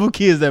ask multiple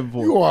kids that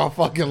before. You are a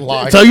fucking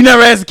liar. So you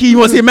never asked a kid you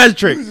want to see a magic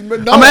trick? No,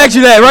 I'm gonna ask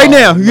you that right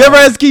now. You ever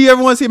asked a kid you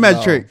ever want to see a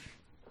magic trick?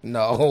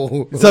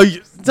 No. So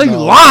you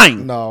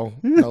lying? No.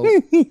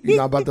 You're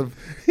not about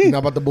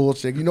the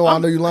bullshit. You know I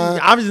know you lying.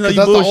 Obviously, that's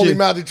bullshit. The only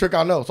magic trick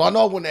I know. So I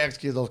know I wouldn't ask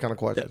kids those kind of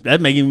questions. That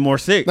make me more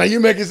sick. Now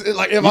you make it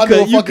like if I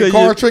know a fucking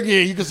card trick, yeah,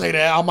 you can say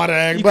that. I might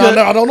have asked, but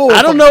I don't know.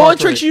 I don't know what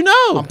tricks you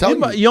know. I'm telling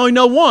you. You only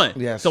know one.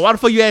 Yes. So why the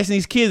fuck you asking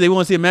these kids they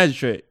want to see a magic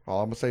trick?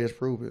 All I'm gonna say is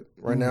prove it.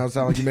 Right now it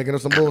sounds like you making up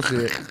some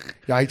bullshit.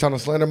 Y'all, he trying to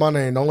slander my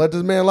name. Don't let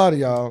this man lie to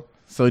y'all.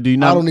 So do you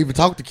not? I don't even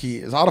talk to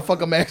kids. How the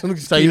fuck I'm asking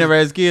these So kids? you never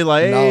asked kids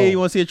like, hey, No. you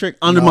want to see a trick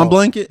under my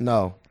blanket?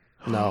 No.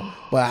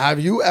 But have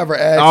you ever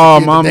asked a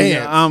kid to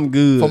dance I'm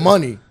good for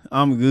money?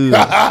 I'm good.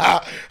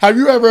 Have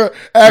you ever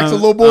asked a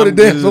little boy to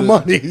dance for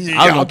money?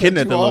 I was gonna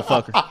kidnap that little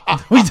fucker.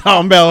 We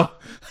talking about?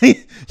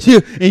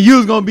 You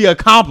was gonna be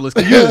accomplice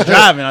because you was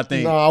driving. I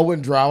think. No, I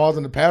wouldn't drive. I was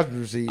in the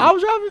passenger seat. I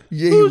was driving.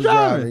 Yeah, Who you was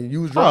driving.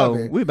 You was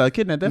driving. Oh, we about to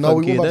kidnap that No, fucking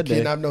we kid weren't that about to day.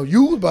 kidnap. No,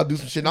 you was about to do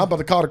some shit. And I was about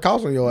to call the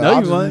cops on your ass. No, I you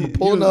just wasn't.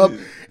 pulling up,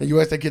 and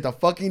you asked that kid to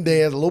fucking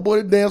dance. A little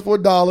boy to dance for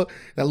 $1.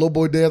 That little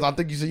boy danced. I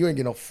think you said you ain't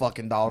get no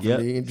fucking dollar from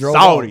me. And drove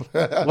Salty.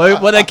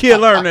 off. What that kid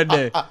learned that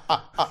day?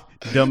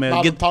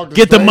 Dumbass,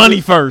 get the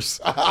money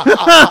first.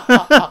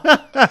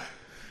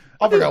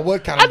 I forgot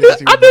what kind of I dance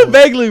do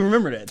vaguely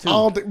remember that too. I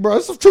don't think, bro,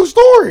 it's a true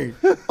story.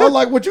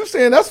 Unlike what you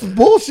saying, that's some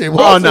bullshit.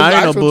 Oh, no,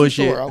 ain't no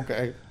bullshit.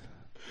 Okay.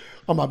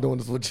 I'm not doing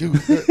this with you.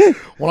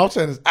 What I'm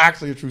saying is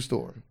actually a true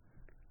story.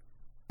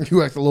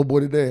 You asked a little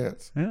boy to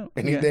dance. Yeah,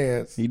 and he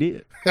danced. He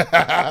did.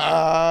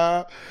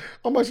 I'm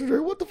like,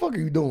 what the fuck are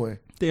you doing?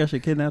 Think I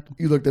should kidnap him?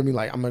 You looked at me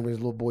like, I'm making this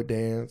little boy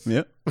dance.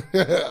 Yep.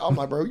 I'm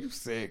like, bro, you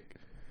sick.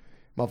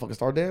 Motherfuckers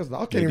start dancing.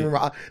 I can't even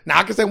remember. Now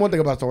I can say one thing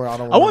about the story. I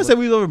don't. I want to say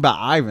we was over by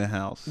Ivan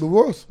house. We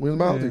was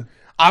mountain.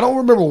 I don't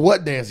remember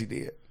what dance he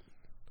did,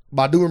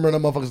 but I do remember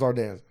that motherfucker start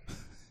dancing.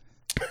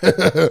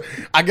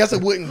 I guess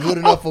it wasn't good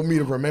enough for me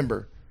to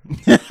remember.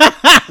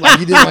 Like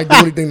he didn't like do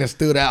anything that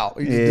stood out.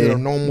 He just did a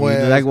normal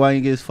ass. That's why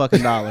he gets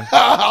fucking $1.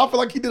 I feel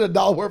like he did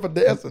 $1 worth of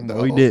dancing though.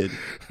 No, he did.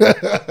 So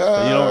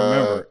you don't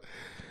remember,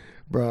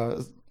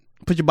 bro.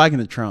 Put your bike in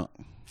the trunk.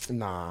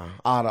 Nah,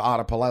 out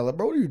of polite. Like,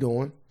 bro, what are you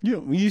doing?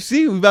 You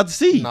see, we about to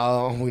see.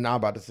 No, we not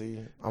about to see.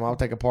 I'm about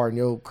to take a part in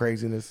your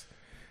craziness.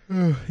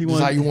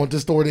 How you want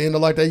this story to end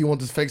up like that? You want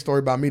this fake story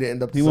about me to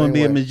end up the same way? You want to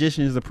be a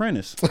magician's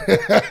apprentice.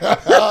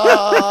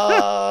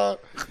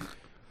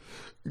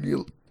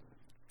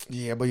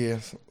 Yeah, but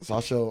yes.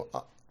 So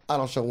I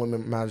don't show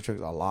women magic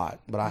tricks a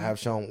lot, but I have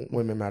shown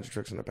women magic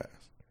tricks in the past.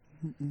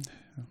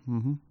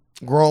 Mm-hmm.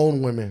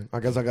 Grown women. I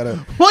guess I gotta.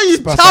 What are you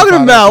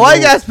talking about? Why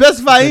you gotta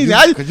specify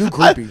anything? Because you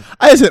creepy.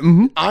 I said,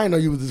 I didn't know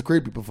you was this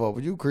creepy before,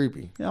 but you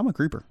creepy. Yeah, I'm a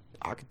creeper.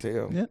 I could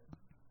tell. Yeah.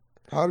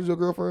 How old is your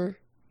girlfriend?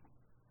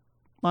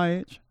 My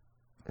age.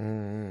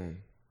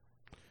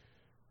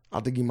 I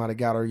think you might have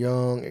got her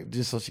young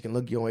just so she can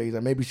look your age.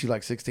 Like maybe she's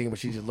like 16, but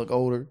she just look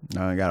older.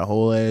 No, I got a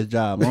whole ass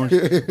job. Long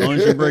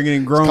as you bringing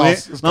in grown,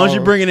 long as you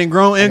bringing in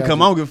grown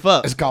income, I don't give a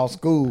fuck. It's called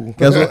school.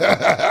 Guess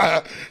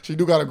what? She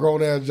do got a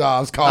grown ass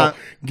job. It's called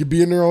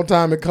be in there on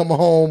time and come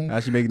home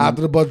after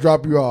the bus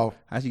drop you off.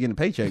 How she getting a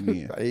paycheck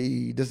then?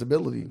 Hey,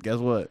 disability. Guess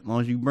what? As long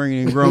as you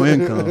bringing in grown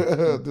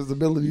income,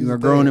 disability. You are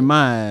grown in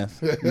my eyes.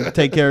 You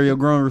take care of your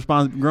grown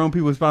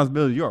people's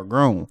responsibilities. You are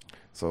grown.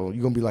 So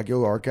you're gonna be like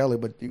yo R. Kelly,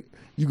 but you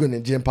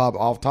gonna gym pop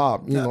off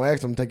top. You ain't gonna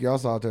ask them to take you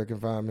outside solitary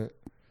confinement.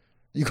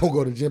 You gonna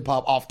go to gym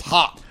pop off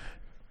top.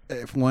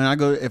 Let's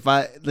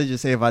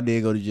just say if I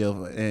did go to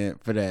jail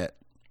for that,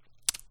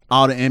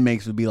 all the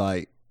inmates would be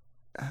like,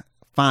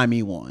 find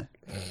me one.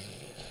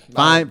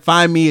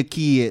 Find me a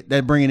kid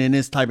that's bringing in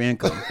this type of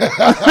income. I'm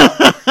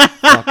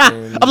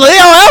like, they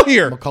all out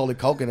here. Macaulay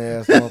Culkin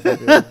ass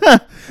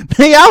motherfucker.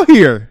 They out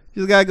here.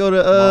 You just gotta go to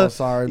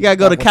you gotta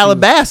go to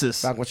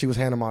Calabasas. Back when she was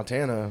Hannah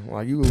Montana,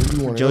 like you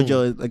want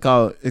JoJo.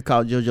 It's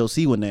called JoJo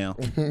Siwa now.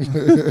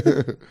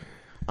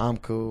 I'm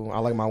cool. I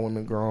like my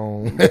women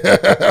grown.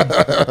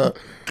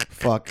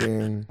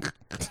 Fucking.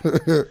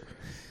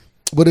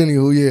 But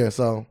anywho, yeah.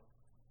 So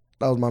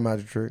that was my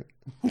magic trick.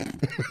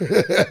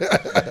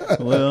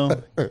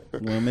 Well,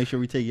 make sure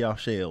we take you off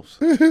shelves.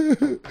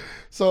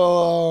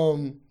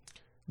 So,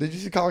 did you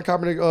see Colin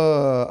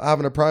Kaepernick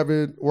having a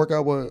private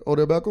workout with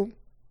Odell Beckham?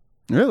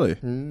 Really?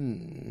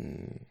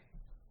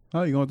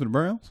 Oh, you going to the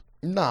Browns?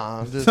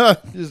 Nah, just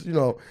because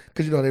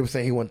they were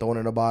saying he wasn't throwing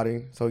in the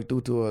body, so he threw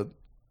to a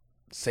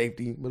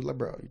safety. But like,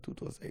 bro, he threw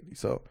to a safety,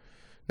 so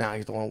now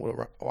he's throwing with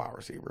a wide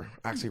receiver,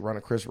 actually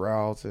running Chris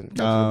routes and catching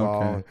the ball.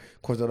 Okay. And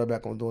of course, Odell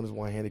Beckham was doing his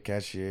one-handed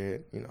catch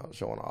shit,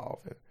 showing off.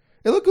 And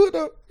it looked good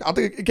though. I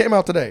think it came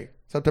out today,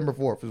 September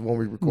 4th is when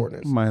we recording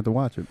this. Might have to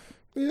watch it.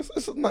 Yeah,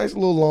 it's a nice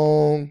little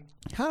long.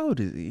 How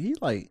old is he? He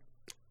like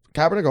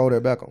Kaepernick or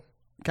Odell Beckham?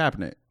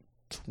 Kaepernick.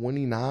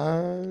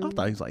 29. I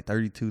thought he was like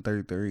 32,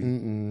 33. I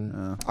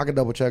can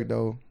double check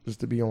though, just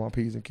to be on my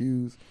P's and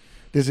Q's.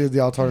 This is the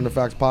Alternative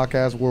Facts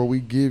Podcast, where we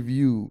give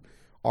you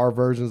our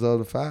versions of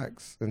the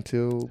facts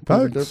until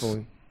proven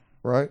differently.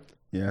 Right?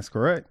 Yeah, that's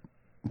correct.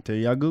 Until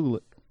y'all Google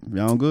it. If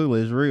y'all don't Google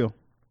it, it's real.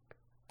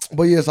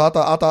 But yeah, so I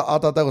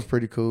thought that was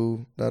pretty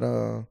cool that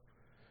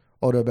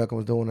Odell Beckham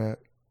was doing that.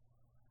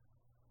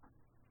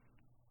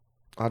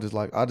 I just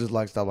like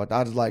stuff like that.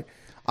 I just like.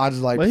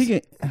 Well, he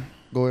can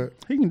go ahead.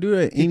 He can do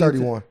that. He's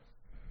 31.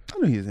 I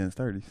knew he was in his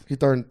 30s. He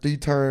turned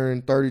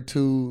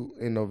 32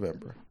 in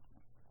November.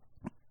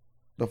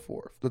 The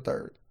 4th, the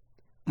 3rd.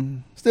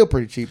 Still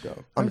pretty cheap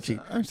though. I'm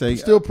saying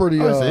still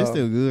pretty. I would say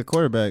still good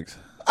quarterbacks.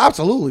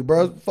 Absolutely,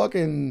 bro.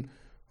 Fucking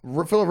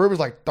Phillip Rivers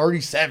like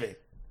 37,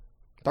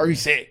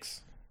 36.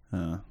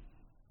 Yeah,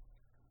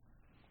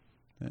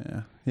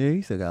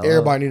 he still got.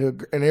 Everybody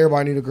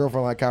need a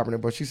girlfriend like Kaepernick,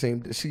 but she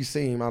seemed.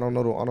 I don't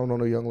know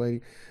the young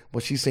lady,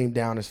 but she seemed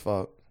down as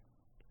fuck.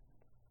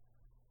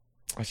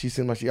 She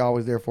seemed like she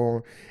always there for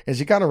him, and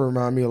she kind of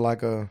reminded me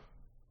of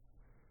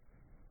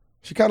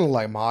she kind of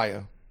like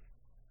Maya,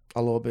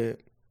 a little bit.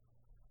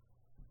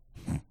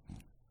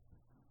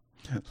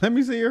 Let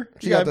me see her.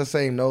 She got the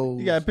same nose.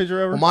 You got a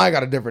picture of her? Well, Maya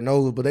got a different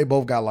nose, but they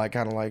both got like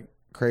kind of like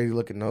crazy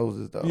looking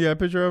noses though. You got a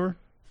picture of her?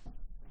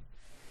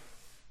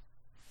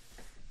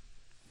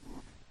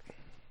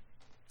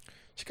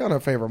 She kind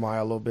of favor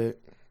Maya a little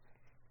bit.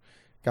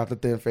 Got the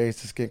thin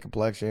face, the skin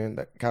complexion,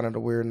 that kind of the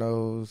weird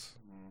nose.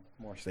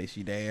 More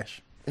Stacey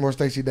Dash.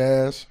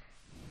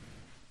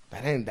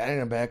 That ain't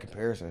a bad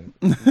comparison.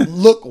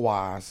 Look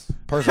wise,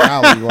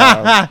 personality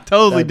wise,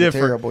 totally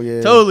different. Terrible,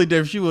 yeah. Totally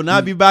different. She will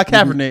not be by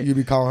Kaepernick. You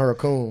be calling her a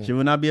coon. She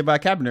will not be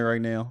about Kaepernick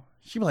right now.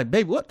 She be like,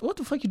 baby, what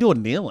the fuck you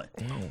doing kneeling?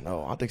 I don't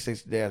know. I think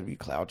Stacey Dash be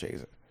cloud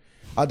chasing.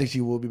 I think she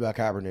will be by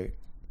Kaepernick.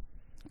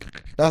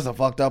 That's the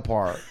fucked up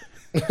part.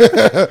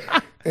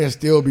 And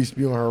still be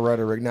spewing her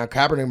rhetoric. Now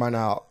Kaepernick might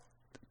not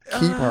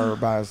keep her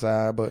by his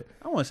side, but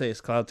I want to say it's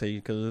clout to you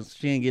because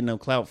she ain't getting no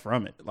clout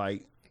from it.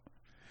 Like,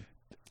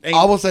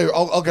 I would say,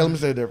 okay, let me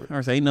say it different.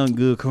 Or say ain't nothing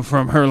good come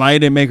from her. Like it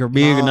didn't make her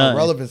big or nothing.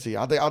 Relevancy.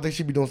 I think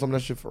she be doing some of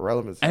that shit for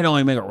relevancy. It don't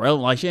even make her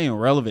relevant. Like she ain't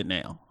relevant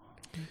now.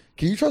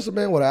 Can you trust a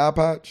man with an eye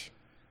patch?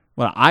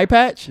 What, an eye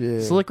patch?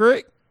 Yeah. Slick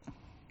Rick?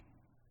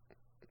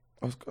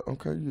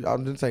 Okay, I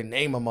didn't say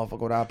name a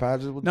motherfucker with eye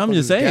patches. No, I'm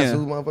just saying. Guess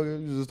who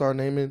motherfucker? You just start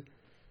naming.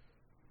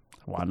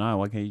 Why not?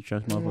 Why can't you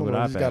trust motherfucker with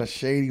eye patch? He's got a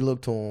shady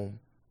look to him.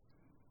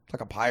 It's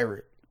like a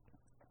pirate.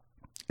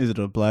 Is it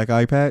a black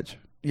eye patch?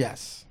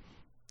 Yes.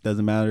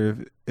 Doesn't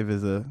matter if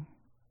it's a.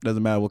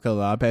 Doesn't matter what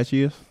color the eye patch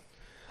he is.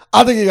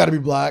 I think it got to be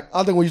black.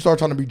 I think when you start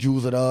trying to be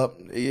Jews it up,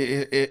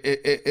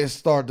 it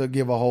start to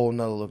give a whole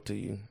nother look to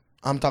you.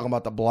 I'm talking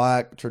about the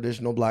black,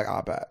 traditional black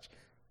eye patch.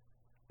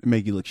 It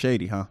make you look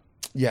shady, huh?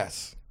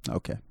 Yes.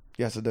 Okay.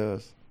 Yes, it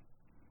does.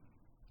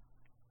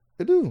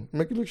 It do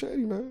make you look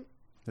shady, man.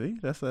 See,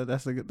 that's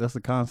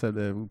the concept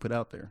that we put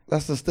out there.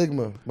 That's the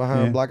stigma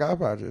behind black eye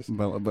patches.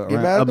 But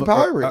get mad at the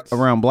pirates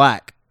around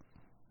black.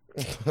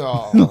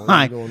 Oh,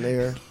 like, going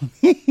there.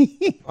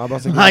 I'm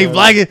about to say,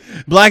 like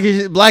black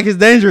is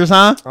dangerous,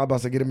 huh? I'm about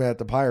to get him at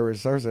the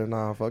pirates. Sir said,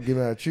 "Nah, fuck, get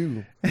mad at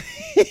you."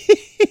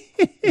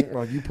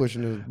 Like you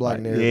pushing this black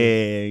narrative.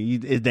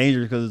 Yeah, it's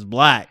dangerous because it's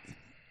black.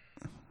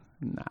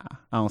 Nah,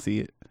 I don't see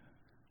it.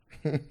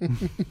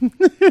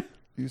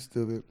 You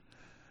stupid.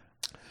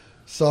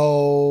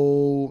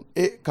 So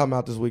it come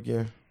out this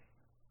weekend.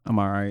 I'm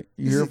all right.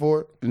 You here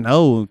for it?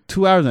 No,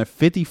 2 hours and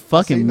 50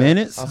 fucking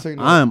minutes.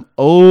 I'm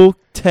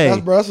okay.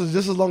 That's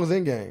just as long as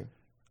Endgame.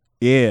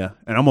 Yeah,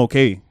 and I'm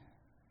okay.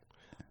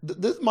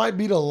 This might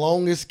be the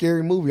longest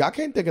scary movie. I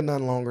can't think of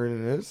nothing longer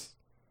than this.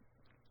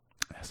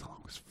 That's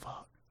long as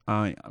fuck.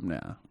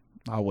 Nah.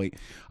 I'll wait.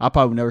 I'll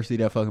probably never see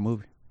that fucking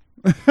movie.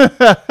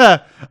 I'm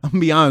gonna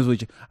be honest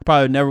with you. I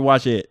probably never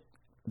watch it.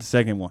 The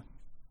second one.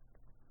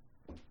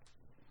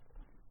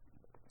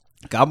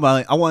 I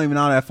wasn't even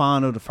all that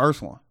fond of the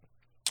first one.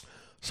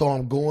 So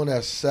I'm going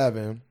at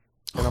 7, and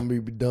I'm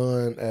gonna be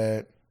done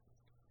at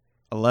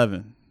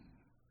 11.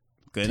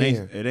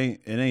 It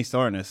ain't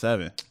starting at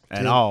 7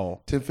 at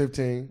all.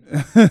 10:15.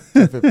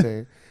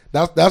 10:15.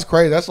 That's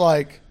crazy. That's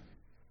like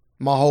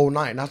my whole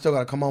night, and I still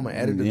gotta come home and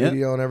edit the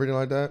video and everything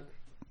like that.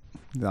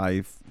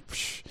 Like,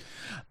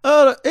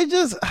 it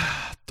just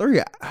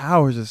 3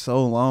 hours is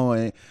so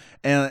long,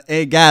 and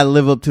it gotta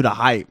live up to the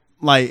hype.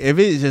 Like, if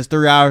it's just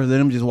 3 hours of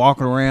them just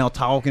walking around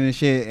talking and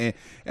shit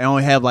and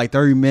only have like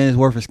 30 minutes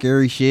worth of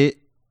scary shit,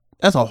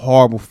 that's a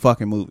horrible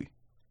fucking movie.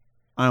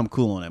 I'm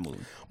cool on that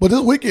movie. But this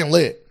weekend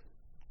lit.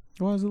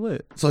 Why is it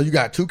lit? So you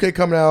got 2K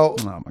coming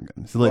out. Oh my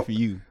goodness. It's lit for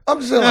you.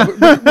 I'm just saying,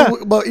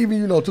 but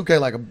even 2K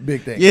like a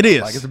big thing. It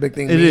is. Like it's a big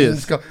thing. It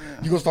is. You're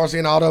going to start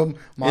seeing all them.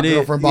 My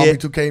girlfriend bought me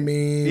 2K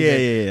memes.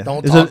 Yeah.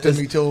 Don't talk to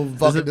me till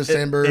fucking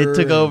December. It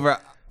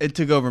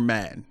took over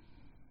Madden.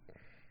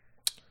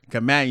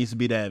 Cause Madden used to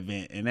be that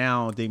event, and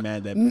now I don't think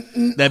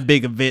Madden that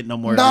big event no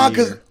more. Nah,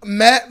 because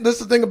Madden.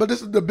 This is the thing, but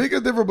this is the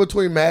biggest difference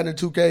between Madden and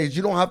 2K is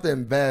you don't have to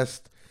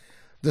invest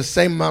the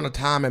same amount of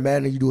time in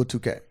Madden you do at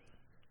 2K.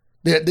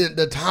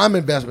 The time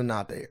investment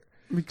not there.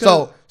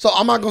 So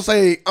I'm not gonna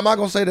say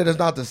that it's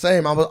not the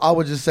same. I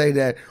would just say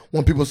that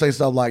when people say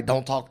stuff like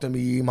 "Don't talk to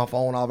me, my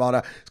phone," all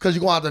that, it's because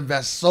you're gonna have to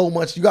invest so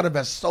much. You got to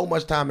invest so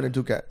much time in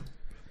 2K.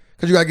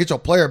 Because you gotta get your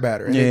player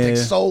better, and it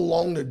takes so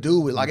long to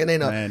do it. Like it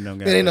ain't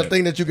a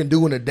thing that you can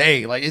do in a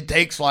day. Like it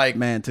takes like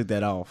man took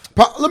that off.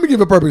 Let me give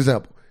you a perfect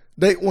example.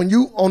 When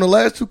you on the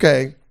last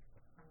 2K,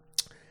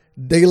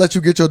 they let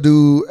you get your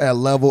dude at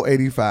level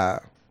 85.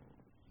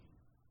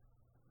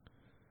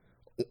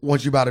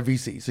 Once you buy the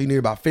VC, so you need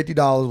about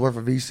 $50 worth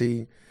of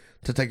VC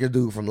to take your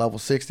dude from level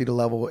 60 to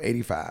level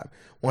 85.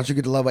 Once you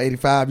get to level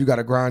 85, you got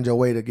to grind your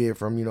way to get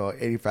from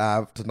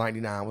 85 to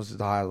 99, which is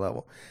the highest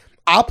level.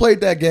 I played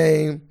that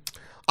game.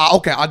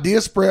 I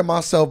did spread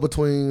myself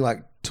between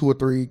like 2 or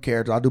 3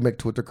 characters. I do make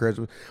 2 or 3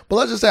 characters. But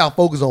let's just say I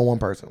focus on one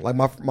person. Like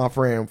my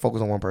friend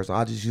focused on one person.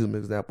 I just use him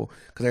as an example.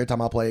 Because every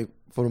time I play,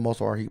 for the most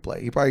part, he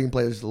played. He probably even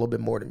played just a little bit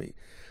more than me.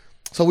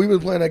 So we've been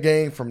playing that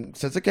game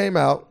since it came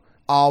out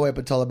all the way up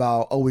until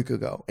about a week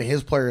ago. And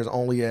his player is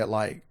only at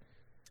like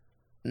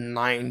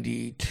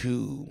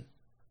 92.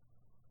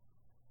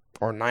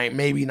 Or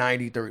maybe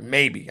 93.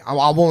 Maybe. I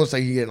want to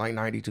say he at like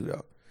 92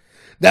 though.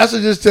 That's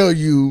to just tell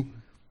you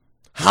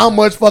how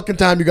much fucking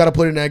time you got to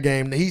put in that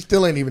game. He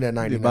still ain't even at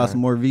 99. About some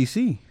more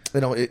VC.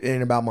 It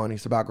ain't about money.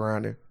 It's about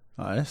grinding.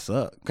 Oh, that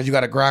sucks. Because you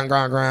got to grind,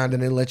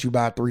 and then let you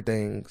buy 3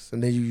 things.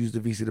 And then you use the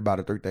VC to buy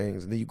the 3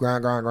 things. And then you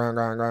grind.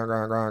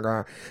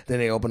 Then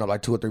they open up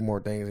like 2 or 3 more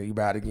things and you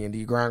buy it again.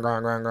 Then you grind.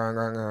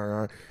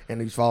 And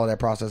then you follow that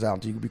process out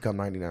until you become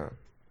 99.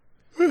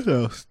 That's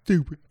so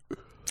stupid.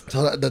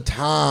 So the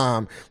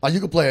time, like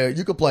you could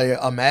play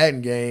a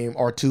Madden game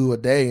or 2 a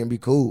day and be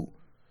cool.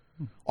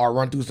 Or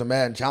run through some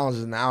Madden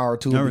challenges in an hour or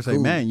 2. Never say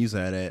Madden use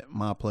that at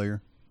my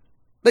player.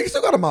 They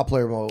still got a my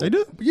player mode. They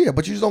do? Yeah,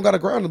 but you just don't got to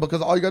grind them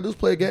because all you got to do is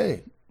play a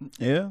game.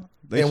 Yeah.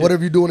 And what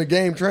if you do in a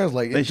game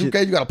translate? In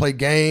 2K, you got to play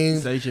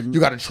games. You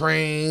got to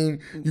train.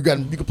 You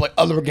can play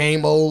other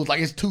game modes.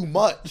 Like, it's too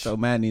much. So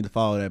Madden need to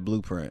follow that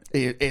blueprint.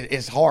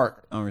 It's hard.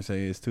 I'm gonna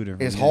say it's two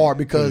different. It's hard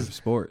because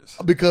sports.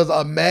 Because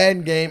a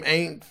Madden game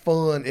ain't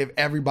fun if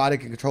everybody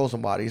can control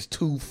somebody. It's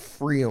too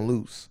free and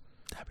loose.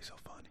 That'd be so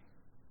funny.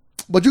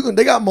 But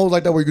they got modes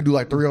like that where you can do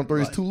like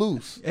 3-on-3. It's too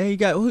loose. Hey, you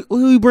got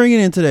who you bringing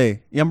in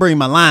today? Yeah, I'm bringing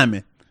my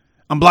lineman.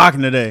 I'm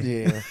blocking today.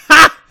 Yeah.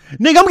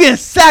 Nigga, I'm getting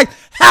sacked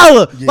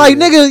hella. Yeah. Like,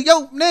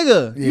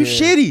 nigga, you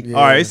shitty. Yeah.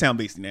 All right, it sound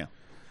beastie now.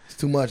 It's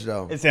too much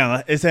though. It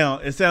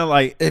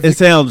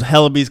sounds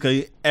hella beastie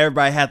because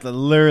everybody have to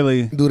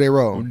literally do their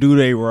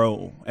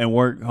role and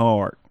work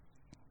hard.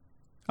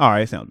 All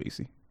right, it sounds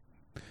beastie.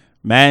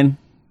 Man,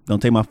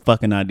 don't take my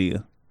fucking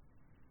idea.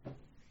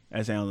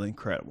 That sounds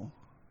incredible.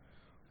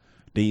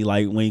 Then you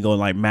like when you go in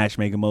like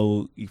matchmaking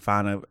mode, you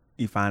find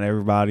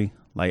everybody,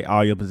 like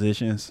all your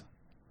positions.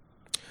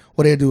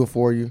 Well, they do it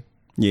for you.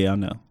 Yeah, I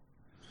know.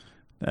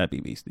 That'd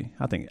be beastie.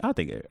 I think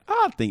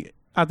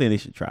they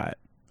should try it.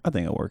 I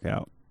think it'll work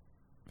out.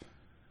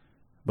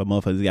 But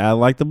motherfuckers gotta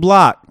like the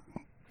block.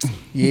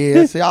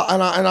 Yeah, see,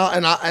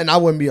 I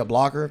wouldn't be a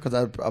blocker because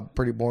that's a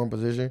pretty boring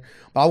position.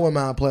 But I wouldn't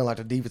mind playing like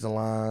the defensive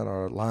line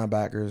or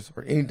linebackers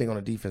or anything on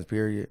the defense.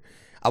 Period.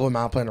 I wouldn't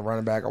mind playing the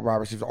running back or wide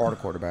receiver or the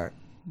quarterback.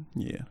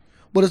 Yeah,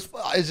 but it's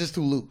just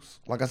too loose.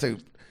 Like I say,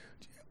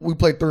 we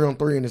play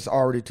 3-on-3 and it's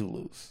already too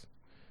loose.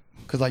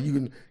 Cause like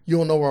you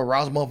don't know where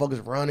routes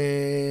motherfuckers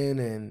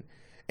running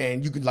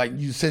and you can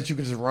since you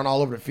can just run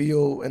all over the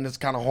field and it's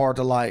kind of hard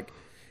to like.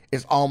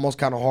 It's almost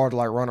kind of hard to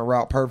like run a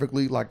route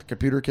perfectly like the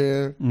computer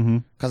can. Mm-hmm.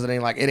 Cause it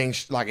ain't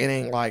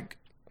like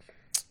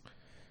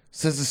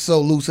since it's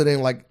so loose it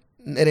ain't like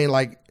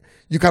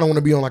you kind of want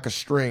to be on like a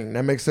string.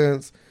 That makes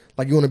sense.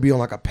 Like you want to be on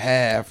like a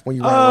path when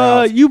you run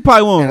routes. You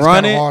probably won't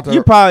run it.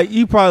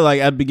 You probably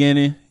like at the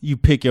beginning you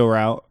pick your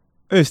route.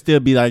 It'll still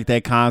be like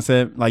that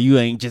concept. Like you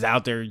ain't just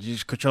out there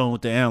just controlling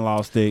with the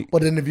analog stick.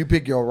 But then if you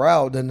pick your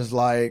route, then it's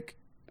like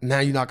now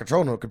you're not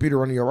controlling the computer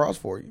running your routes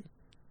for you.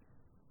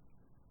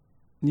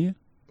 Yeah.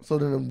 So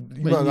then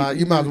you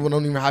might as well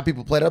don't even have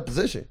people play that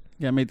position.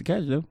 You gotta make the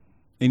catch though,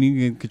 and you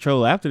can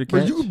control after the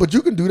catch. But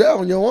you can do that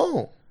on your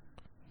own.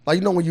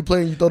 Like when you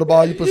play and you throw the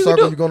ball, you put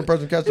circle, you go on the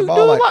person catch the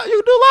ball. You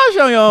can do a lot of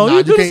shit on your own. Nah,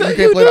 you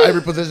can't play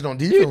every position on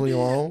defense on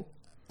your own.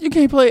 You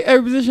can't play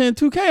every position in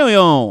 2K on your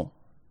own.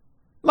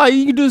 Like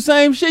you can do the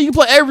same shit. You can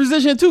play every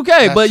position in 2K,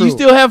 That's but true. you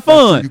still have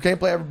fun. You can't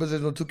play every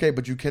position on 2K,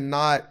 but you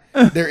cannot.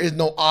 There is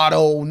no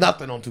auto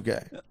nothing on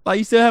 2K. Like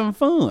you still having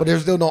fun, but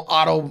there's still no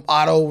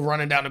auto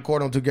running down the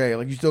court on 2K.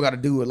 Like you still got to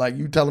do it. Like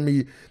you telling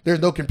me there's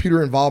no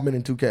computer involvement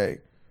in 2K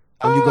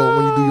when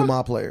you do your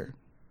my player.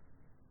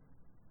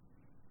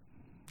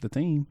 The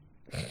team.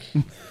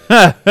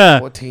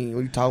 What team? What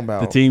are you talking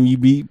about? The team you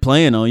be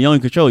playing on. You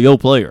only control your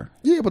player.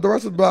 Yeah, but the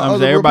rest of the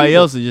everybody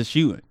else is just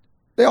shooting.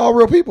 They all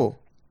real people.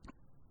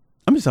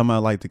 I'm just talking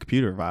about like the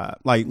computer vibe.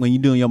 Like when you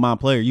doing your mind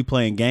player, you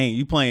playing games.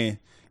 You playing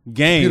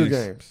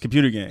games.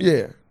 Computer games.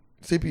 Yeah.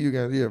 CPU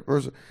games.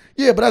 Yeah.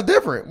 Yeah, but that's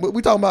different.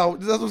 We talking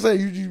about, that's what I'm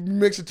saying. You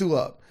mix the two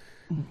up.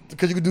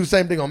 Because you can do the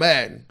same thing on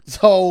Madden.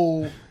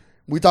 So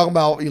we talking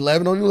about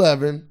 11 on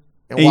 11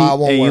 and why it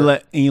won't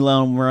work. You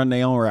let them run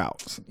their own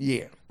routes.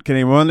 Yeah. Can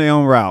they run their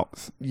own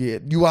routes? Yeah.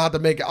 You will have to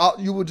make it,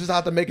 you will just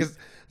have to make it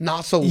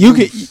not so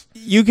loose.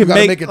 You can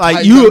make it like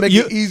tight. You make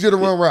it easier to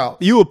run route.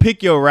 You will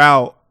pick your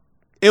route.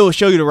 It will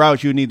show you the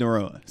route you need to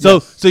run.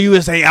 So you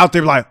would say out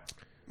there like,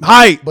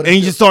 height, and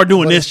you just start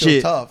doing this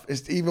shit. Tough.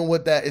 It's even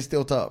with that, it's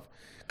still tough.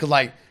 Cause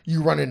like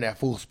you running at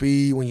full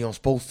speed when you're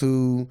supposed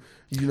to.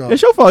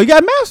 It's your fault. You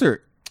got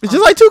mastered. It's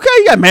just like 2K.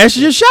 You got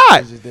mastered your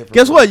shot.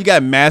 Guess what? You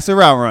got mastered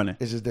route running.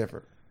 It's just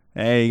different.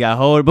 Hey, you got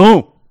hold it.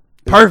 Boom.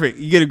 Perfect.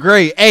 You get a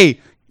grade.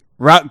 Hey,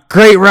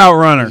 great route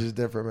runner. It's just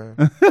different,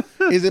 man.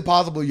 Is it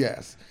possible?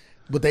 Yes.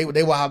 But they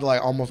will have to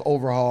like almost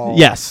overhaul.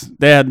 Yes,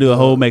 they had to do a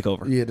whole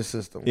makeover. Yeah, the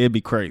system. It'd be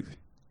crazy.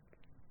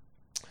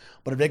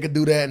 But if they could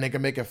do that and they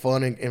can make it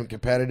fun and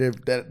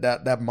competitive,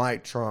 that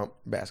might trump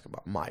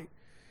basketball. Might.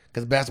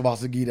 Because basketball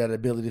still give you that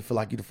ability to feel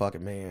like you the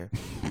fucking man.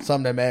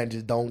 Something that Madden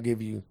just don't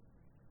give you.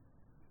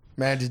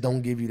 Madden just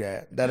don't give you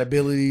that. That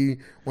ability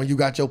when you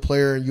got your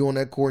player and you on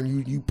that court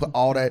and you put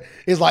all that.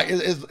 It's like,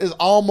 it's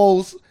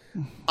almost,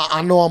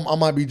 I know I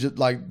might be just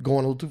like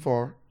going a little too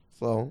far.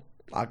 So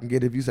I can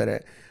get it if you say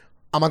that.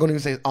 I'm not going to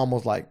even say it's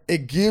almost like.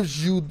 It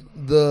gives you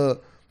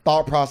the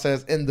thought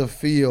process and the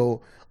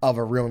feel of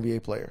a real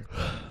NBA player.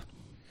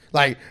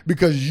 Like,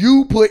 because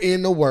you put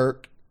in the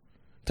work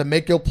to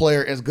make your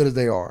player as good as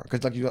they are.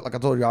 Because like I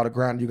told you, all the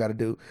grind you got to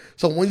do.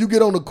 So when you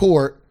get on the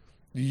court,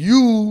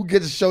 you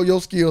get to show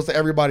your skills to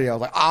everybody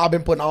else. Like, I've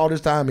been putting all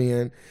this time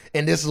in,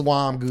 and this is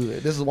why I'm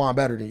good. This is why I'm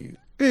better than you.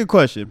 Good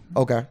question.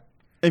 Okay.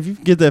 If you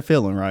get that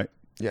feeling, right?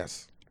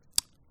 Yes.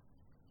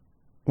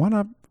 Why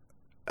not?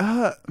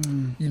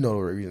 You know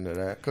the reason to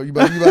that. You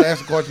better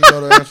ask a question. You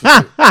know the answer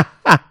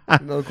to.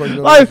 You know the question.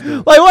 You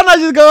know like why not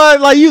just go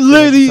out? Like you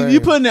literally you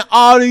putting in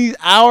all these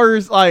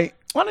hours. Like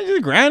why not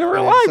just grind in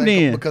real life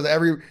then?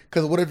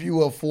 Because what if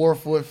you a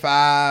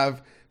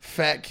 4'5"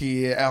 fat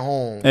kid at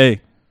home?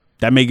 Hey,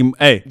 That make him.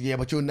 Hey, Yeah,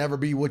 but you'll never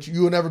be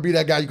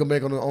that guy you can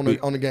make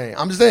on the game.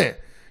 I'm just saying,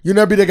 you'll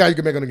never be that guy you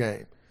can make on the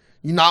game.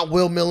 You're not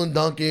Will Millen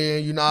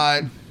dunking. You're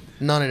not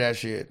none of that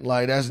shit.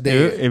 Like that's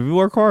dead. if you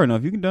work hard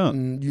enough, you can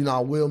dunk. You're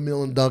not Will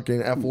Millen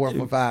dunking at 4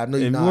 for 5. No,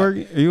 you're If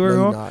not. you work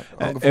No, hard. you're not.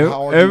 I don't give a fuck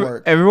how hard you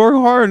work. If you work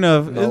hard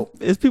enough, Nope.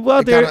 it's people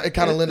out there. It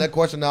kind of lent that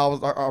question that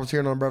I was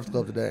hearing on the Breakfast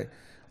Club today.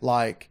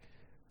 Like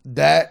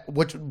that,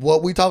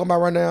 what we talking about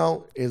right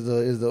now is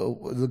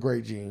the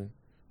great gene,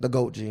 the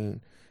GOAT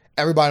gene.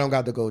 Everybody don't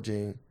got the GOAT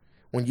gene.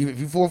 If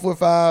you 4 foot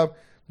 5,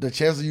 the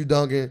chance of you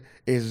dunking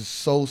is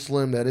so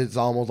slim that it's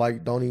almost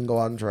like don't even go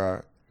out and try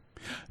it.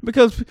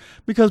 Because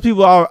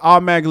people are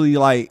automatically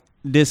like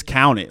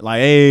discount it. Like,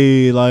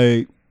 hey,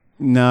 like,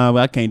 nah, but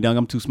I can't dunk.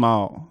 I'm too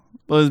small.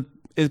 But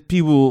it's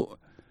people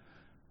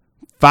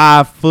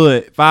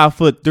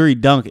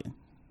 5'3" dunking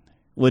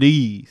with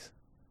ease.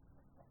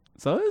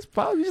 So it's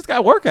probably you just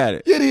gotta work at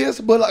it. It is,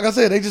 but like I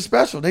said, they just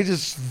special. They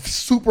just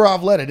super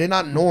athletic. They're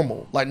not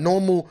normal. Like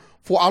normal.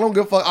 I don't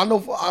give a fuck. I know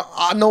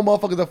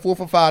motherfuckers that 4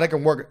 for 5. They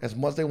can work as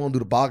much as they want to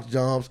do the box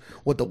jumps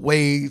with the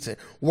weights and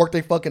work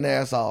their fucking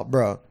ass off,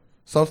 bro.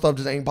 Some stuff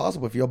just ain't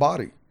possible for your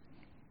body.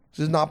 It's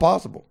just not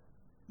possible.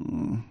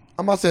 I'm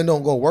not saying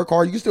don't go work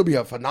hard. You can still be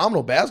a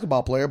phenomenal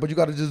basketball player, but you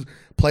got to just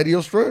play to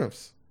your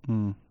strengths.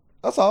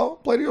 That's all.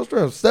 Play to your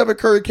strengths. Stephen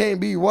Curry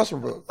can't be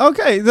Westbrook.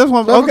 Okay, that's what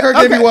I'm Stephen Curry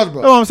can't be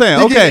Westbrook. That's what I'm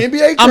saying. Okay,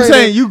 NBA I'm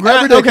saying you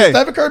grab. Okay,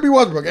 Stephen Curry be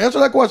Westbrook. Answer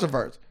that question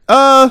first.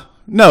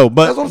 No,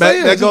 but That's what I'm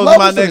saying. that goes Just to my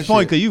levels to next this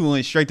point shit. because you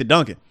went straight to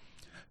dunking.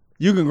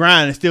 You can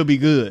grind and still be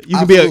good. You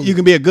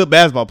can be a good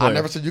basketball player. I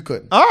never said you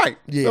couldn't. All right.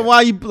 Yeah. So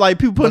why you like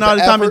people putting all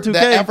the time into 2K? The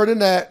effort in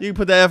that. You can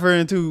put the effort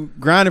into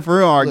grinding for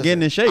real or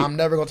getting in shape. I'm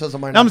never gonna tell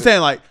somebody. I'm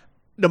saying like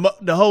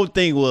the whole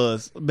thing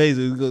was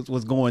basically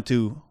was going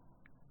to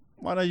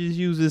why don't you just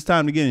use this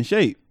time to get in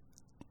shape?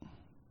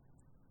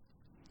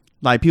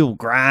 Like people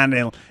grind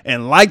and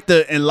what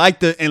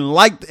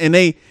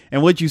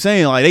you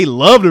saying like they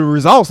love the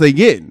results they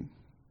getting.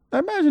 I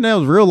imagine that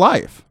was real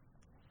life.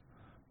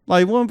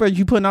 Like one person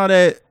you putting all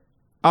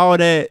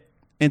that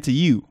into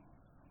you.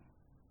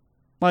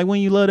 Like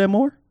when you love that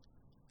more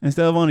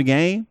instead of on the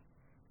game.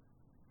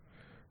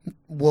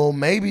 Well,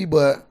 maybe,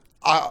 but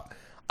I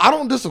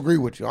don't disagree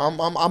with you. I'm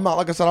not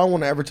like I said. I don't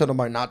want to ever tell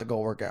nobody not to go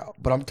work out,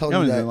 but I'm telling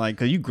you that like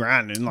because you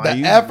grinding like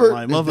the effort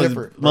like, is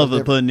different.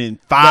 Motherfuckers putting in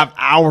 5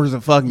 hours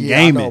of fucking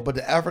Yeah, gaming. I know, but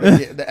the effort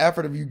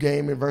of you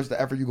gaming versus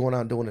the effort you going out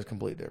and doing is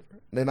completely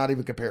different. They're not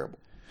even comparable.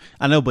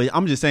 I know, but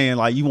I'm just saying,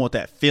 like, you want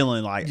that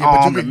feeling, like, Yeah,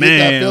 but oh, you can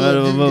man.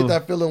 you can get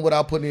that feeling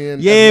without putting in.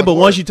 Yeah, but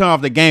once you turn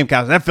off the game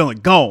couch, that feeling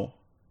gone.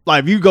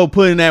 Like, if you go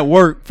put in that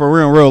work for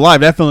real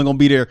life, that feeling going to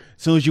be there as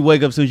soon as you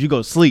wake up, as soon as you go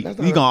to sleep. You're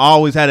going to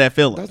always have that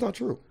feeling. That's not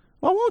true.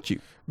 Why won't you?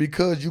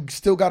 Because you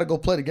still got to go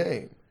play the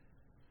game.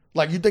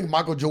 Like, you think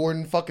Michael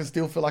Jordan fucking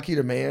still feel like he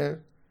the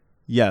man?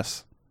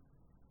 Yes.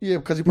 Yeah,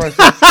 because he probably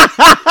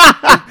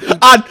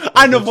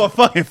I know for a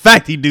fucking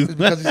fact he do. It's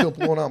because he's still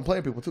going out and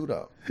playing people too,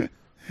 though.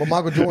 But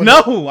Michael Jordan.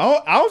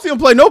 No, I don't see him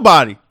play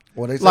nobody.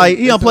 Well, they say, like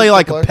he don't play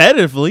like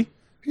competitively.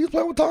 He's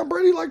playing with Tom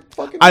Brady like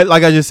fucking.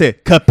 Like I just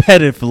said,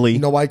 competitively. You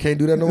know why he can't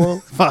do that no more?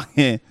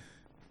 Fucking.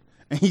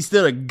 And he's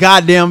still a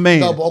goddamn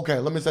man. No, but okay,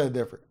 let me say it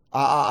different.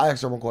 I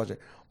asked her one question.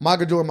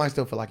 Michael Jordan might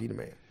still feel like he the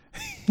man.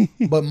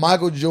 But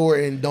Michael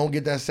Jordan don't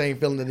get that same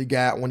feeling that he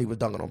got when he was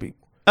dunking on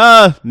people.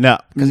 No.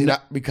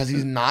 Because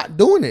he's not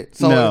doing it.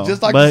 So no, it's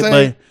just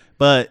like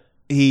but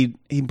he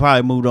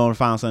probably moved on and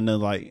found something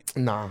like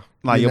nah.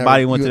 Like your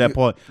body went to that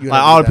point.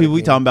 Like all the people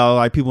we talking about,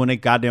 like people in their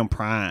goddamn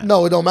prime.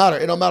 No, it don't matter.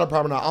 It don't matter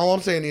prime or not. All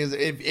I'm saying is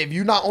if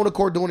you're not on the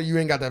court doing it, you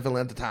ain't got that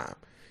feeling at the time.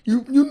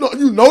 You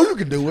know you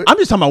can do it. I'm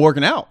just talking about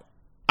working out.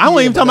 I don't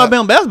even talking about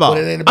playing basketball.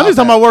 I'm just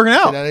talking about working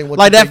out. That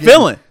like that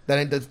feeling.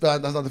 That's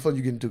not the feeling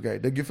you get in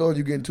 2K. The feeling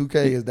you get in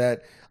 2K is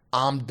that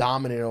I'm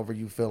dominant over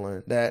you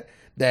feeling. That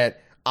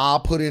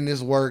I'll put in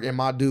this work and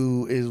my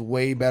dude is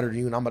way better than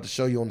you and I'm about to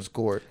show you on the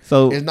court.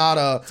 So it's not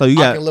I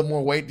can lift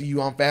more weight than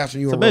you, I'm faster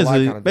than you. So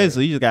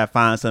basically you just gotta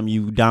find something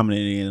you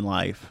dominate in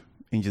life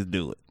and just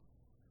do it.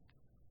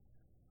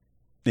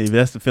 If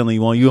that's the feeling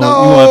you want, you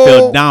want to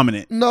feel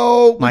dominant.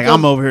 No, like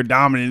I'm over here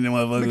dominating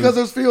motherfuckers. Because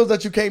there's fields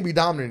that you can't be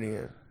dominant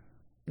in.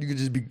 You can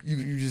just be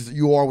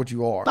you are what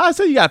you are. I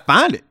say you gotta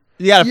find it.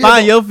 You gotta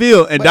find your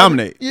field and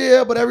dominate.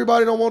 But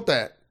everybody don't want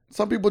that.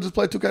 Some people just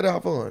play 2K to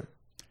have fun.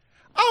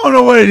 I don't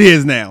know what it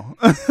is now.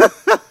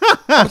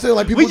 I'm saying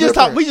like people we just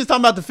talking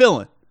about the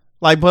feeling.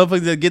 Like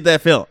motherfuckers that get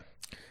that feeling.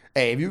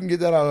 Hey, if you can get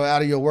that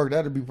out of your work,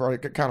 that'd be probably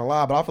kind of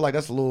loud. But I feel like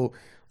that's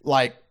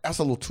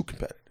a little too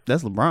competitive.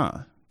 That's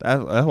LeBron.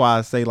 That's why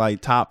I say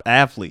like top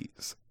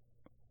athletes.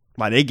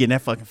 Like they getting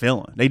that fucking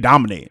feeling. They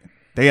dominating.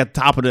 They at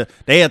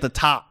the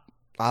top.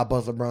 I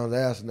bust LeBron's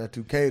ass in that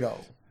 2K though.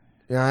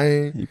 Yeah, I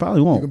ain't. You probably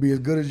won't. You can be as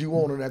good as you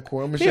want on that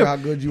court. I'm gonna show how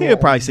good you are. He'll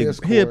probably sick his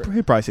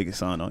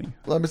son on you.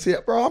 Let me see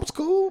it, bro. I'm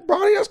cool,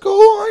 Bronny. That's cool.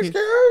 I ain't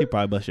scared. He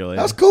probably bust your ass.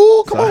 That's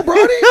cool. Come on,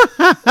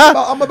 Bronny.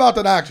 I'm about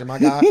that action, my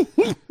guy.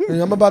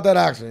 I'm about that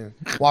action.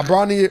 While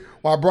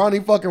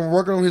Bronny fucking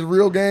working on his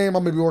real game,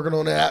 I'm gonna be working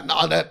on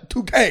that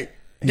 2K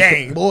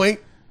game, boy.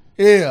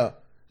 Yeah,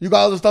 you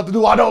got other stuff to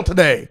do. I don't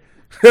today.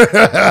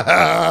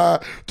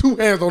 2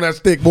 hands on that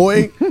stick,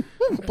 boy.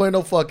 Don't play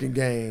no fucking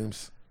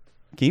games.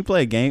 Can you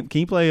play a game?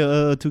 Can you play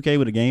a 2K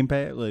with a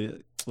gamepad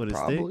with a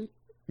Probably. stick?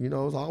 You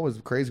know, there's always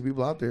crazy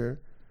people out there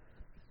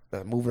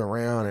that moving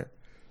around and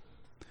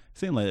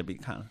Seems like it'd be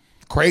kind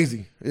of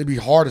crazy. It'd be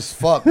hard as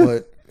fuck,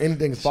 but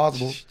anything is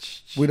possible.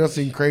 We done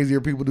seen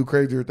crazier people do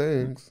crazier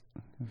things.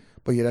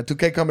 But yeah, that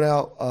 2K coming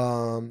out.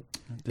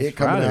 It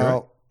coming Friday, out.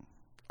 Right?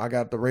 I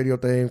got the radio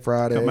thing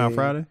Friday. Come out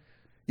Friday.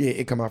 Yeah,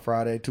 it come out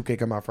Friday. 2K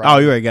come out Friday. Oh,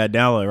 you already got it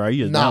downloaded, right?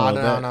 You just No.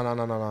 downloaded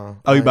that. No.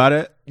 Oh, you bought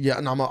it? Yeah,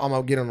 no, I'm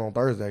gonna get it on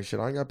Thursday. Shit,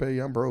 I ain't got to pay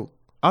you. I'm broke.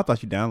 I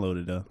thought you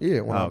downloaded though.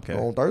 Yeah, okay.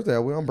 On Thursday,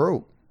 I'm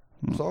broke.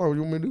 I'm sorry, what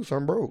you want me to do? So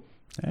I'm broke.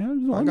 Yeah,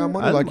 I got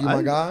money like you,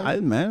 my guy.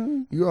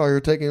 Man, You out here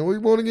taking, what you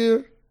want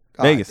again?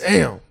 God, Vegas.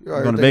 Damn. You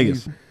out going to here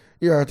Vegas.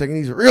 You out here taking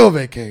these real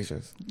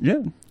vacations.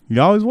 Yeah,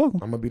 you're always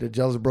welcome. I'm going to be the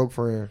jealous broke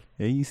friend.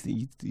 Yeah, you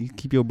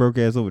keep your broke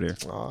ass over there.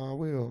 I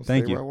will.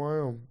 Thank Stay you. Right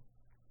where I am.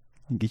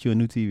 Get you a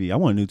new TV. I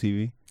want a new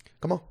TV.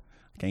 Come on.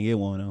 Can't get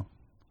one though,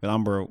 but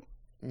I'm broke.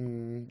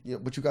 Yeah,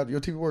 but you got your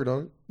TV work,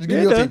 don't it? Just Yeah, give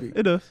me your it does. TV.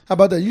 It does. How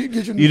about that? You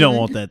get your new You TV. don't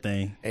want that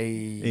thing.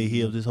 Hey. It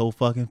heals this whole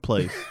fucking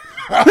place.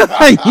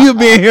 You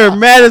been here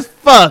mad as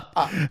fuck.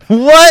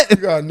 What? You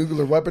got a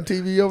nuclear weapon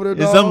TV over there,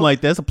 dog? It's something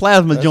like that. It's a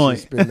plasma That joint.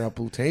 shit spitting out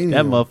plutonium.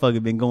 That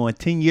motherfucker been going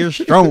 10 years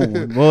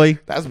strong, boy.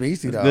 That's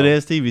beastie, though. Good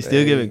ass TV.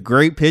 Still give it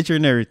great picture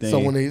and everything. So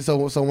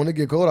when it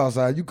get cold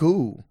outside, you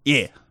cool.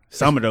 Yeah.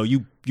 Summer though,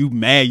 you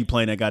mad you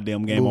playing that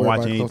goddamn game or Move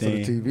watching everybody closer to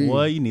anything. the TV.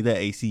 What? You need that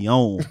AC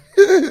on.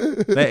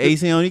 That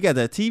AC on. You got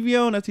that TV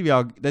on. That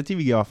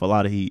TV get off a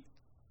lot of heat.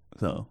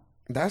 So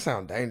That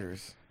sounds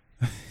dangerous.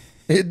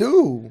 It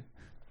do.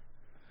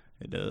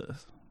 it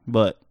does.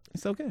 But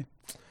it's okay.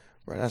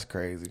 Bro, that's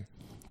crazy.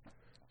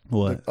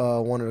 What?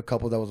 One of the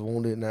couples that was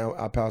wounded now,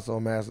 I passed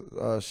on mass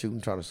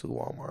shooting trying to sue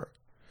Walmart.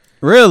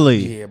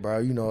 Really? Yeah, bro.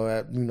 You know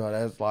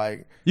that's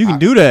like You can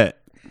do that.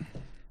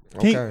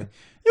 okay.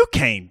 You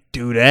can't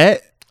do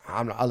that.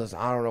 Listen,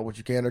 I don't know what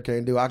you can or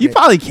can't do. You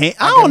probably can't.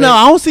 I don't know.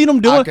 I don't see them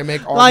doing. I can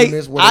make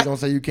arguments where they don't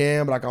say you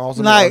can, but I can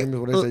also make arguments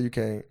where they say you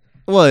can't.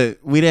 What?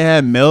 We didn't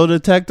have metal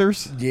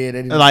detectors. Yeah,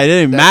 they didn't. Like it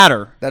didn't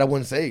matter. That it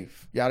wasn't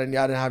safe. Y'all didn't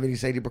have any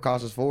safety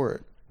precautions for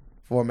it.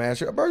 For a mass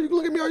shooting. Bro, you can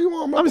look at me all you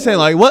want. I'm just saying,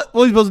 like, what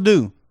are you supposed to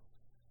do?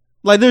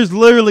 Like, there's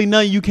literally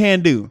nothing you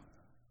can do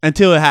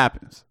until it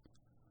happens.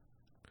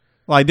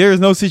 Like, there is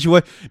no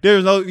situation.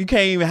 You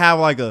can't even have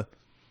like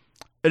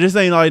this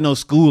ain't like no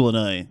school or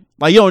nothing.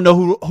 Like, you don't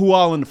know who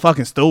all in the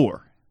fucking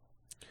store.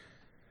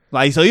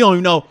 Like, so you don't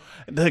even know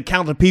the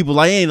count of people.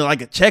 Like, it ain't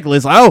like a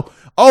checklist. Like,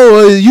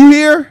 you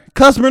here?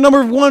 Customer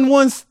number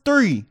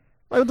 113.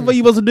 Like, what the fuck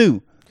you supposed to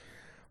do?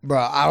 Bro,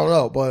 I don't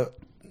know, but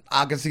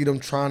I can see them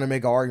trying to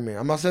make an argument.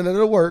 I'm not saying that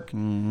it'll work.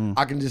 Mm-hmm.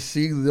 I can just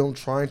see them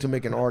trying to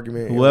make an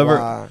argument. Whoever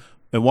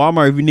at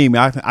Walmart, if you need me,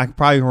 I can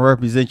probably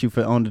represent you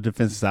on the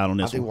defensive side on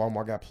I this think one.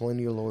 Walmart got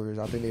plenty of lawyers.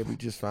 I think they'll be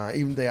just fine.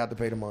 Even if they have to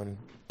pay the money,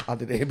 I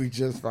think they'll be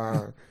just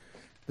fine.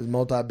 This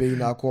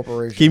multi-billion-dollar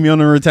corporation. Keep me on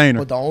the retainer.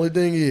 But the only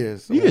thing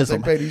is, You once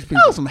did they pay these that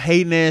people. was some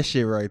hating ass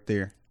shit right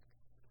there.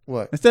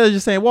 What? Instead of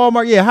just saying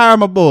Walmart, yeah, hire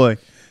my boy.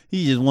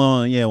 He just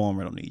won. Yeah,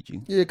 Walmart don't need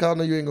you. Yeah, cause I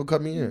know you ain't gonna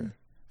cut me in.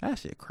 That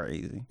shit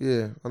crazy.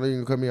 Yeah, I know you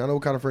ain't gonna cut me in. I know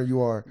what kind of friend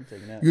you are.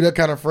 You that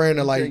kind of friend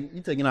that like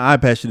you taking an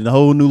iPad shit to a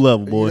whole new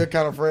level, boy. You that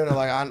kind of friend that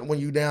like when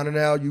you down and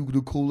out, you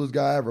the coolest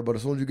guy ever. But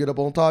as soon as you get up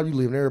on top, you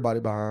leaving everybody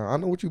behind. I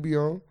know what you be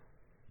on.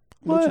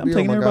 What?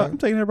 I'm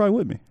taking everybody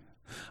with me.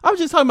 I was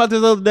just talking about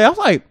this the other day. I was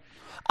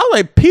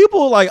like,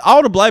 people like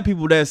all the black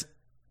people that's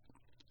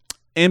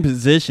in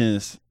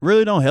positions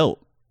really don't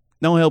help.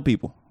 Don't help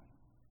people.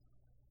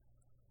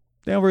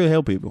 They don't really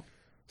help people.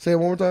 Say it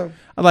one more time.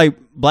 I like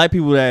black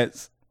people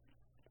that's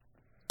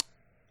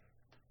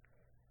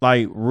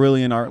like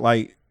really in our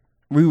like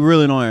we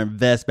really don't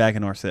invest back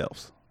in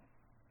ourselves.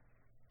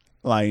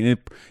 Like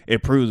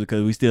it proves it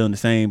because we still in the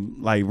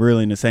same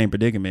really in the same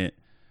predicament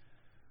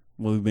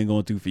what we've been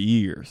going through for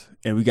years,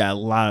 and we got a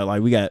lot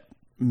of we got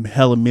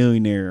hella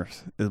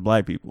millionaires as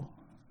black people.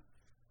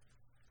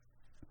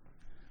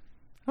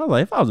 I was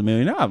like, if I was a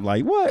millionaire, I'd be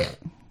like, what?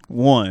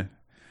 One,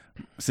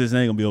 since it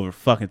ain't gonna be over the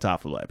fucking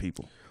top for black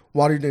people.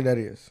 Why do you think that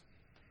is?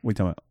 What you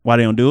talking about? Why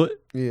they don't do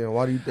it? Yeah,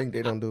 why do you think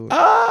they don't do it?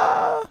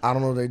 I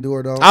don't know if they do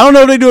or don't. I don't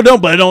know if they do or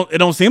don't, but it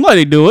don't seem like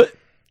they do it.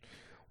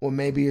 Well,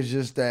 maybe it's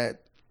just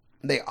that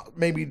they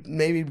maybe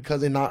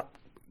because they're not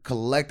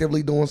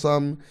collectively doing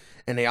something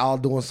and they all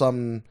doing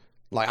something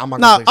like I'm not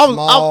gonna say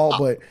small,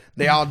 but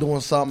they all doing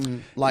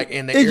something like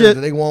in the area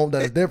that they want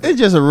that is different.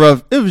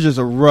 It was just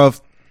a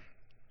rough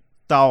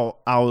thought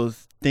I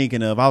was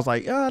thinking of. I was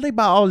like, they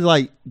buy all these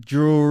like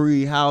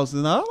jewelry houses,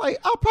 and I was like,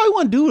 I probably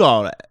wouldn't do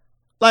all that.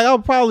 Like I'll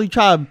probably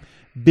try to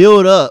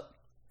build up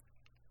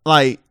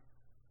like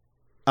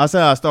I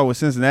said I start with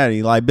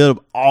Cincinnati, like build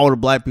up all the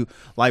black people.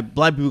 Like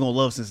black people gonna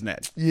love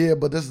Cincinnati. Yeah,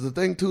 but this is the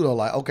thing too though.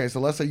 Like, okay, so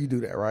let's say you do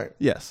that, right?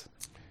 Yes.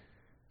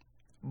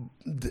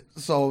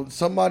 So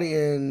somebody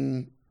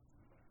in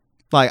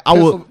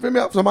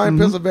somebody in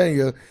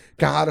Pennsylvania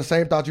can have the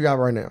same thought you got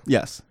right now.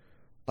 Yes.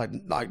 Like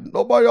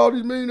nobody, all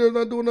these millionaires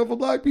not doing enough for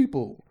black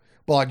people.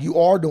 But like you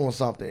are doing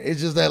something.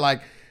 It's just that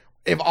like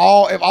if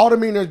all the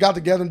millionaires got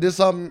together and did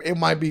something,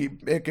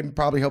 it can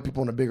probably help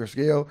people on a bigger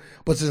scale.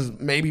 But since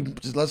maybe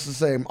let's just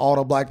say all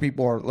the black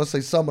people, or let's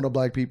say some of the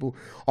black people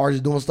are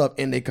just doing stuff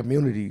in their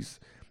communities,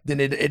 then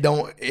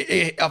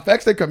it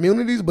affects their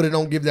communities, but it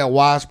don't give that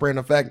widespread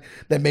effect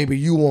that maybe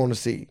you want to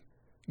see.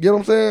 You know what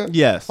I'm saying?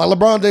 Yes. Like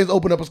LeBron James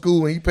opened up a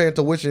school and he paying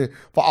tuition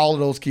for all of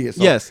those kids.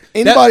 So yes.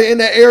 Anybody in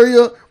that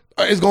area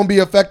is going to be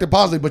affected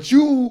positively, but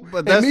you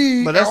and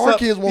me and our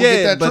kids won't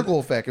get that trickle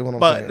effect. Is what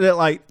I'm saying. But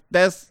like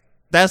that's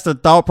the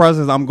thought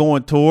process I'm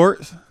going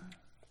towards.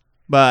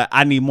 But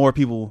I need more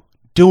people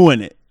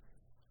doing it.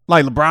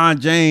 Like LeBron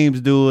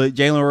James do it.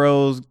 Jalen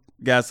Rose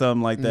got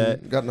something like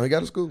that. He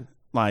got a school.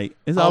 Like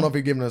I don't know if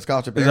he's giving a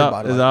scholarship to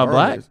everybody. Is it all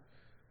black?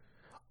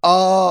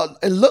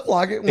 It looked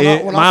like it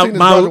when I seen his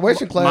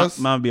graduation class.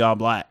 Mine be all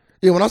black.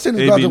 Yeah, when I seen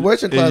his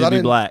graduation class, I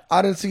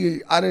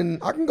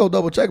can go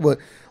double check, but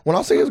when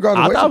I seen his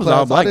graduation class,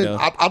 all black,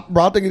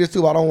 I think it is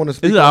too. I don't want to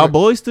speak. Is it all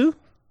boys too?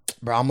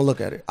 Bro, I'm gonna look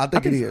at it. I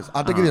think it is,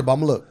 but I'm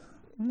gonna look.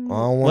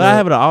 I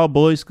have it at all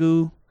boys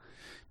school.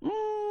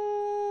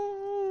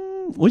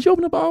 Would you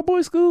open up an all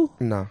boys school?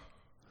 No.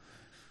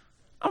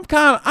 I'm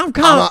kind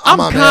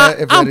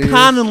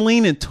of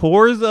leaning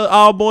towards the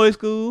all boys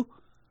school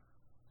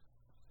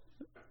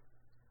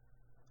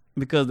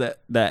because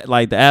that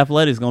like the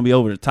athletics gonna be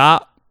over the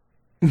top.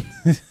 But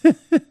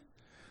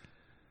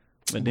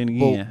then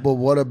again, but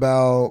what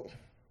about?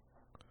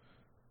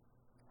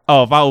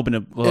 Oh, if I open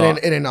it, it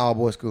ain't an all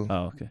boys school.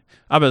 Oh, okay.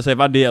 I better say if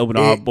I did open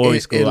an all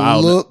boys school,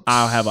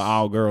 I'll have an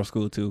all girl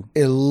school too.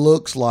 It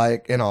looks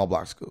like an all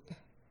black school.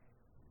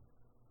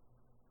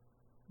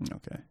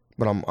 Okay.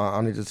 But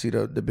I need to see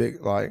the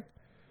big like.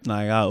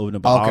 Like I open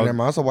up. Okay, never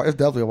mind. It's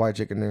definitely a white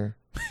chick in there.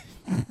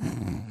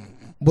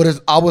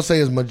 But I would say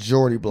it's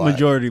majority black.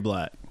 Majority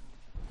black.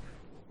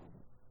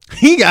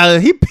 He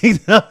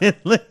picked up and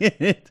looked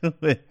into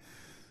it.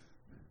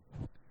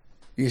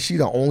 Yeah, she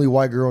the only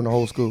white girl in the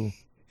whole school.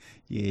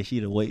 Yeah, she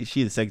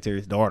the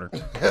secretary's daughter.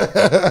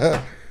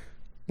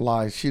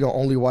 Like she the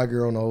only white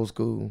girl in the whole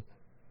school.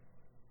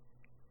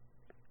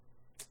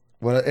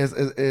 Well, it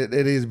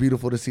is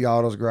beautiful to see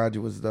all those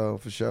graduates though,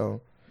 for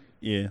sure.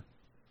 Yeah.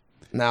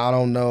 Now I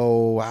don't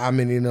know how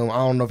many of them. I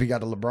don't know if he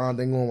got the LeBron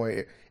thing on.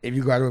 Where if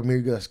you graduate with me,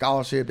 you get a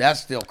scholarship. That's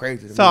still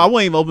crazy. To me. I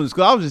wouldn't even open the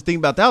school. I was just thinking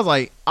about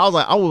that. I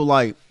would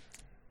like.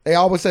 They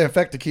always say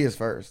affect the kids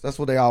first. That's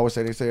what they always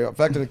say. They say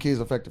affecting the kids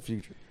affect the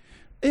future.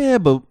 Yeah,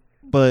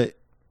 but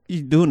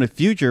you doing the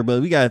future,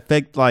 but we got to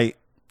affect like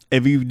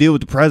if you deal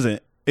with the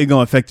present, it's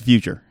gonna affect the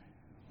future.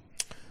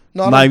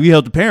 No, like if you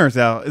help the parents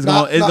out, it's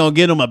gonna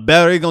get them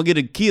it's gonna get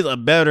the kids a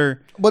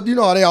better. But you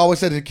know how they always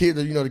say the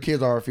kids, the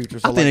kids are our future.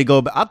 So I think they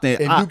go. I think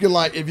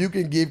if you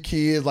can give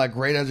kids like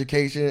great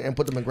education and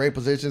put them in great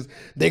positions,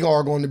 they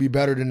are going to be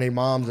better than their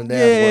moms and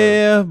dads were.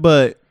 Yeah,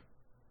 but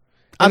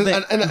and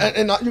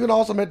you can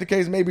also make the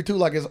case maybe too,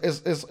 like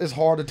it's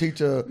hard to teach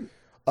a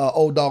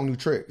old dog new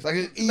tricks. Like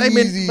it's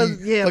easy for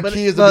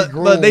kids to be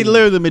groomed. But they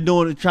literally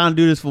been trying to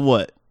do this for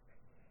what?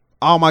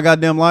 All my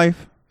goddamn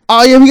life.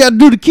 Oh yeah, we got to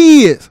do the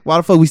kids. Why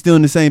the fuck we still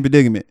in the same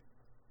predicament?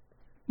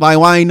 Like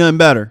why ain't nothing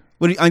better?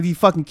 Aren't these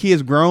fucking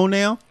kids grown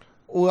now?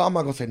 Well, I'm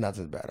not gonna say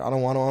nothing's better. I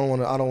don't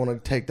want to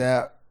take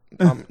that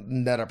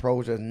that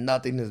approach as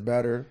nothing is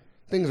better.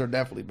 Things are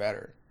definitely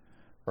better,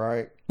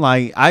 right?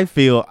 Like I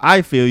feel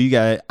you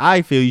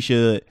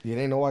should. Yeah, there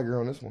ain't no white girl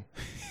on this one.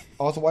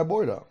 Also, white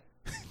boy though.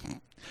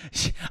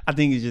 I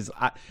think it's just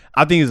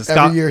I think it's a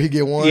every year he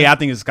get one. Yeah, I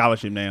think it's a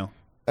scholarship now.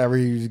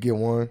 Every year you get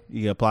one.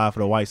 You apply for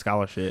the white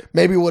scholarship.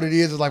 Maybe what it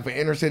is like for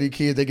inner city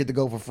kids, they get to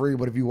go for free,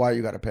 but if you white,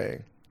 you got to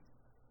pay.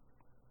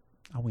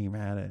 I wouldn't even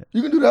mad at it.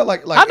 You can do that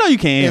like I know you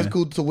can. In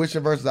school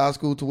tuition versus out of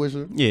school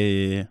tuition.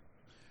 Yeah.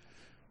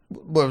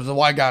 But it's a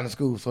white guy in the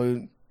school,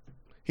 so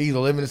he either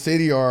live in the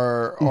city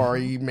or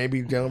he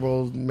maybe Jalen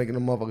Rose making the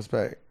motherfuckers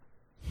pay.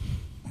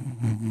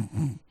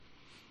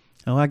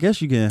 Oh, I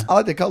guess you can. I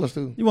like the colors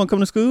too. You want to come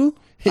to school?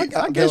 I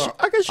guess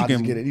you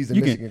can get it. These are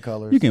Michigan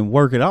colors. You can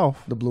work it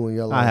off. The blue and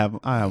yellow. I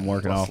have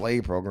work it off.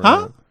 Slave program.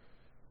 Huh?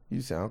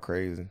 You sound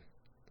crazy.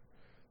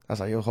 That's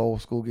how your whole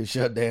school get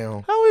shut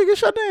down. How will you get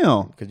shut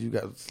down? Because you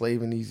got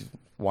slaving these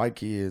white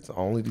kids.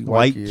 Only these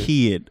white kids.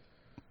 Kid.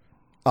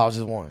 Oh,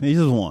 just one. He's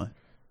just one.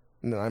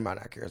 No, I might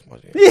not care as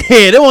much.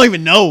 Yeah, they won't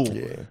even know.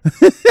 Yeah.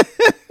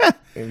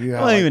 They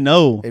don't even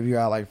know. If you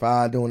got like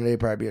 5 doing it, they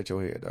probably be at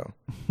your head though.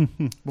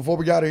 Before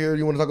we got out of here,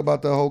 you want to talk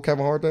about the whole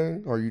Kevin Hart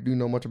thing, or you do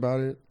know much about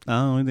it? I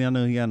don't think I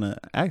know he got in an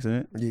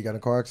accident. Yeah, he got in a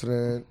car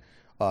accident.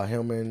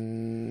 Him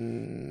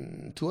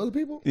and 2 other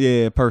people.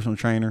 Yeah, personal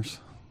trainers.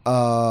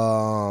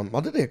 I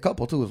think they a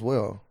couple too as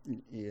well.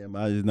 Yeah,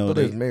 but I just know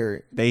they was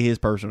married. They his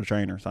personal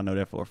trainers. I know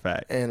that for a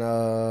fact.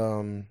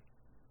 And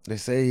they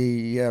say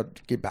he had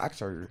to get back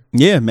surgery.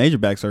 Yeah, major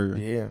back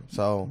surgery. Yeah,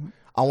 so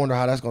I wonder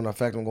how that's going to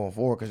affect him going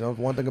forward. Because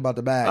one thing about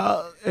the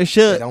back, it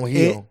should. They don't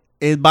heal.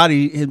 His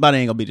body ain't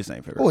gonna be the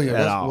same for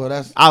at all.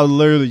 I was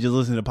literally just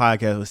listening to the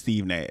podcast with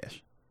Steve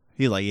Nash.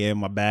 He's like, yeah,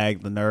 my back,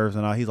 the nerves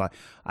and all. He's like,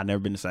 I've never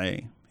been the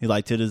same. He's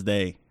like, to this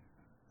day,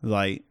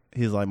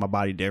 he's like my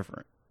body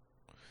different.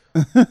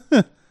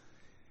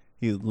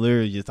 He was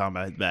literally just talking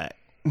about his back.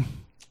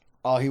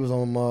 Oh, he was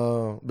on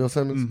Bill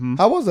Simmons. Mm-hmm.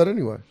 How was that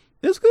anyway?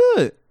 It's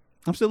good.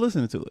 I'm still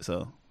listening to it.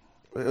 So,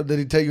 did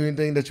he tell you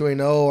anything that you ain't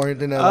know or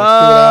anything that like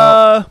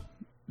stood out?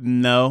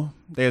 No.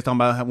 They was talking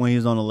about when he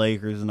was on the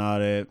Lakers and all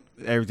that.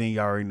 Everything you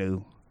already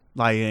knew.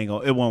 Like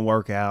it won't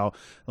work out.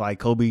 Like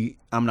Kobe,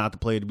 I'm not the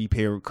player to be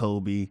paired with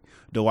Kobe.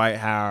 Dwight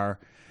Howard,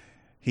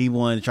 he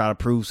wanted to try to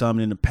prove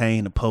something in the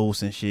paint, the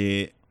post and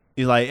shit.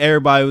 He's like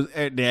everybody was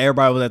at the end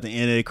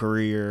of their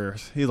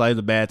careers. He's like it was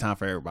a bad time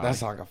for everybody.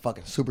 That's like a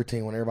fucking super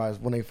team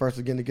when they first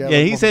getting together.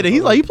 Yeah, he said that.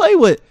 He's like he played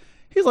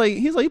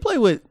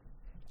with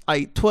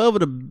like 12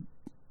 of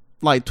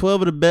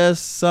the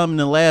best some in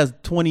the last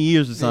 20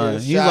 years or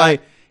something. Yeah,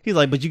 he's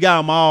like, but you got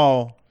them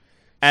all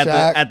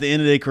at the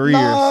end of their careers.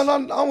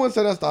 No, I wouldn't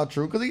say that's not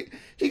true because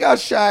he got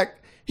Shaq.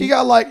 He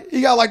got like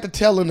the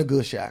tail end of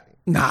good Shaq.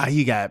 Nah,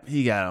 he got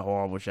a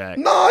horrible Shaq.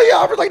 No, he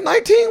averaged like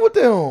 19 with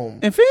them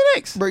in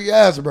Phoenix. Bro,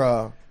 yes,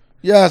 bro.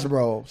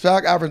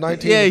 Shaq averaged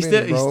 19. Yeah,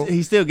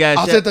 he still got.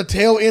 I Shaq. said the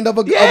tail end of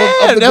a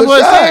yeah. Of That's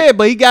what I said.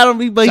 But he got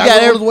him. But he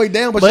got his way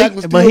down. But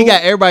he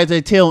got everybody to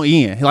the tail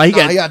end. Like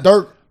he got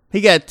Dirk. He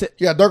got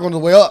Dirk on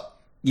his way up.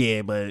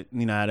 Yeah, but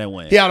you know how that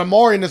went. He had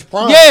Amari in his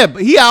prime. Yeah,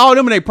 but he got all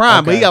them in their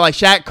prime. Okay. But he got like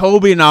Shaq,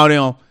 Kobe, and all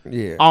them.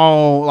 Yeah.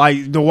 All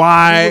like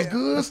Dwight. He was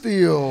good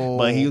still.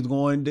 But he was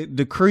going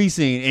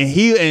decreasing. And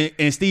he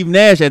and Steve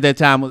Nash at that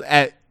time was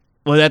at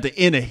the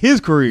end of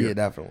his career. Yeah,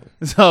 definitely.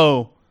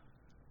 So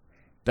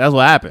that's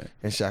what happened.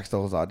 And Shaq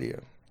stole his idea.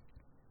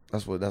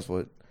 That's what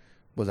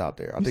was out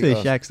there. You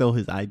said Shaq stole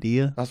his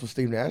idea? That's what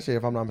Steve Nash said,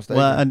 if I'm not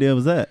mistaken. What idea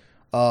was that?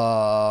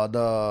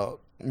 The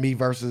me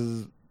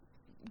versus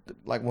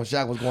like when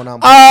Shaq was going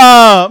out.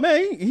 Oh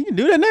man, he can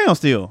do that now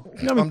still.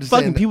 You know how many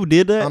fucking people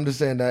did that? I'm just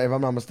saying that if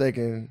I'm not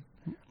mistaken,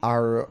 I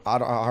don't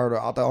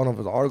know if it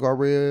was an article I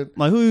read.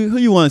 Like who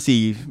you want to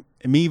see?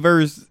 Me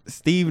versus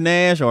Steve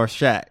Nash or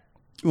Shaq?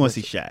 You want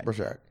to see Shaq? For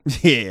Shaq.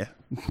 Yeah.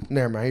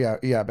 Never mind.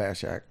 He got bad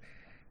Shaq.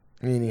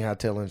 He didn't even have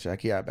telling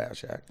Shaq. He had bad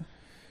Shaq.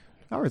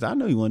 I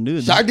know you want to do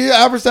it. Shaq did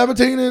average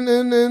 17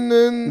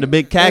 and the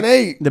big cactus.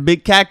 8. The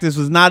big cactus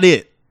was not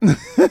it. Yeah,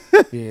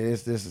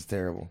 this is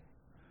terrible.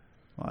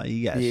 Oh,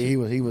 you got he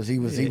was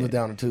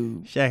down the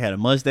tube. Shaq had a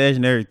mustache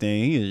and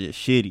everything. He was just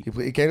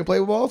shitty. He came to play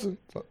with Boston.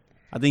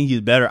 I think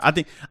he's better. I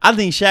think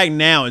Shaq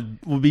now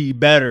would be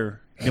better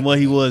than what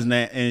he was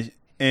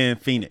in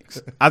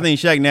Phoenix. I think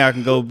Shaq now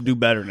can go do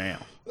better now.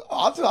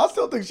 I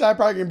still think Shaq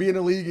probably can be in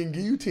the league and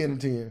give you 10 of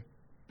 10.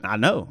 I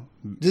know.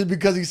 Just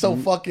because he's so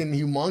fucking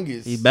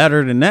humongous. He's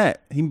better than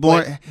that. He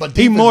more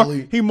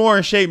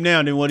in shape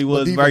now than what he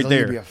was right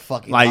there. Be a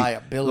fucking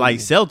liability. Like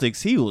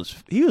Celtics, he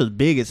was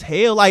big as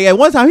hell. Like at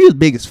one time he was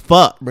big as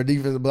fuck. But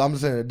I'm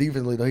just saying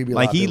defensively though, he'd be a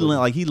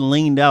liability. He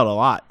leaned out a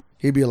lot.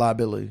 He'd be a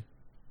liability.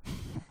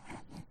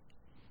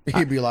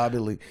 He'd be a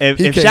liability. If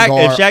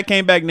Shaq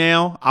came back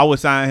now, I would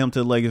sign him to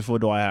the Lakers for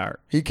Dwight Howard.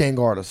 He can't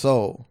guard a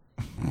soul.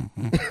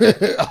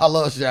 I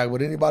love Shaq,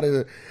 but anybody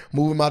that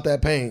move him out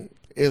that paint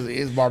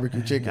is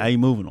barbecue chicken. How you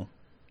moving him?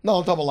 No,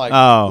 I'm talking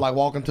about like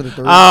walking to the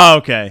three. Oh,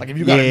 okay. Like if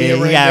you got a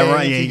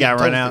mid-range he got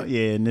run out.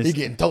 Yeah, and he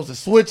getting toasted.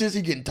 Switches,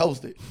 he getting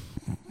toasted.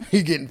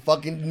 He getting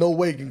fucking no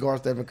way he can guard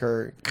Stephen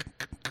Curry.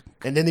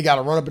 And then he got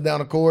to run up and down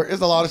the court.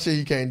 It's a lot of shit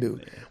he can't do.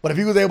 But if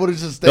he was able to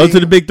just go to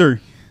the big three,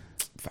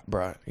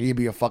 bruh, he'd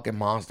be a fucking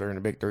monster in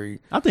the big three.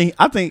 I think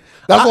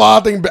that's why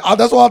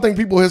I think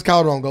people his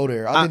caliber don't go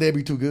there. I think they'd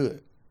be too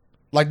good.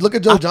 Like look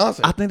at Joe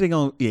Johnson. I think they're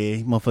gonna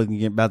he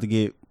motherfucking about to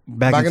get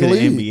back into the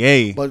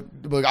NBA. But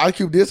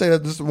IQ did say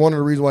that this is one of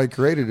the reasons why he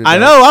created it. I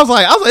know. I was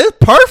like, it's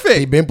perfect.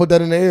 He been put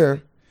that in the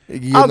air.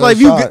 I was like,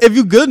 if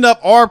you good enough,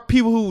 or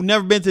people who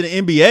never been to the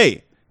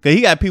NBA, because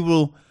he got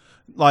people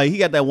like he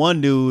got that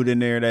one dude in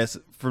there that's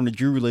from the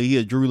Drew League. He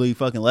a Drew League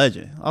fucking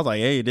legend. I was like,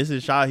 hey, this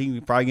is a shot he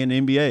can probably get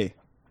in the NBA.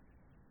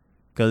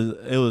 Because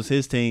it was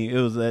his team.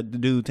 It was that the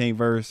dude team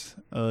versus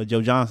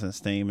Joe Johnson's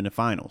team in the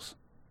finals.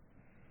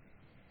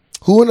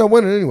 Who ended up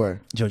winning anyway?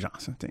 Joe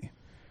Johnson's team.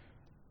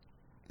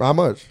 How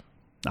much?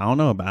 I don't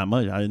know about how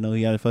much. I didn't know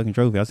he had a fucking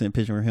trophy. I seen a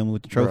picture of him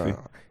with the trophy.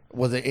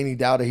 Was there any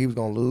doubt that he was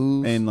gonna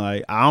lose? And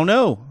like I don't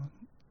know.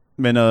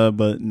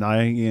 But now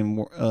he getting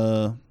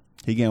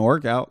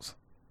workouts.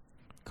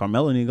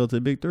 Carmelo need to go to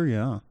the big three,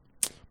 huh?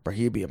 But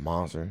he'd be a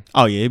monster.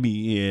 Oh yeah, it'd be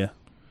yeah.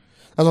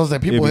 That's what I'm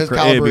saying. People his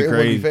caliber, it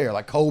wouldn't be fair.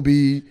 Like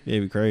Kobe.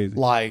 It'd be crazy.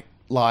 Like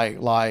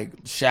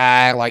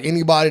Shaq, like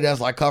anybody that's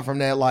like cut from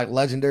that like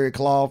legendary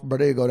cloth, but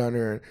they go down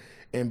there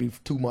and be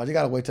too much. You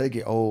gotta wait till they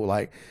get old.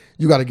 Like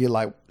you gotta get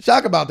like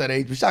Shaq about that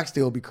age, but Shaq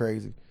still be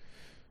crazy.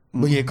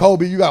 But yeah,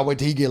 Kobe, you gotta wait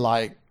till he get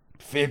like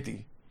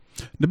 50.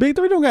 The big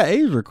three don't got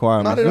age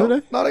requirements, do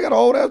they? No, they got an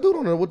old ass dude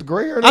on there with the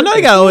gray hair. I know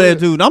they got an old ass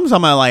dude. I'm talking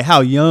about like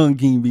how young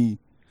can he be.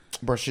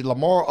 Bro, shit,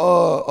 Lamar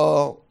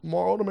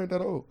Odom ain't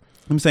that old.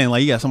 I'm saying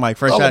like you got somebody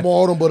fresh out.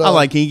 But I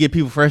like, can you get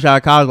people fresh out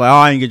of college? Like,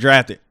 I ain't get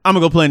drafted. I'm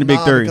gonna go play in the big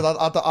three. Because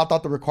I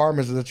thought the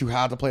requirements is that you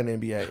had to play in the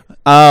NBA.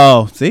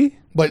 Oh, see.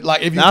 But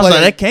like if you I was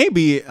play, like, that can't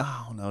be.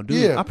 I don't know, dude.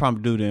 Yeah. I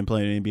probably do didn't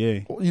play in the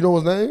NBA. You know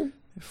his name?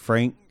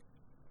 Frank.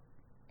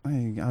 I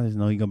just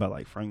know he go by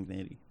like Frank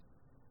Nitty.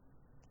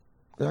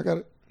 Yeah, I got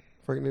it.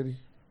 Frank Nitty.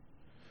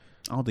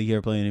 I don't think he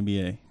ever played in the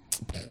NBA.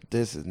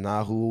 This is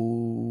not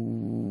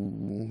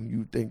who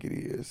you think it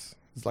is.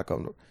 It's like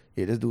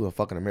this dude a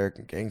fucking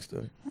American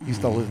gangster. He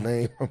stole his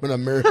name from an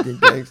American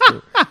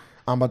gangster.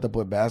 I'm about to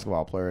put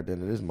basketball player at the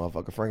end of this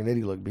motherfucker. Frank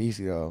Nitty look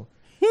beastie though.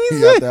 He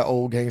got that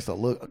old gangster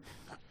look.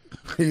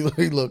 He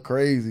look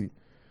crazy.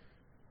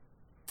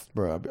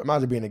 Bro,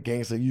 imagine being a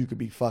gangster. You could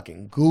be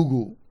fucking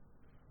Google.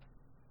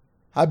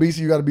 How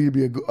beastie you got to be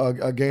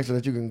a gangster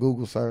that you can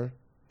Google, sir?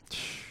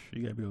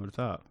 You got to be over the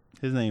top.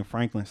 His name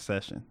Franklin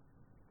Session.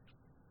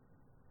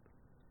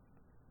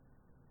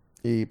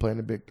 He playing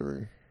the big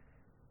three.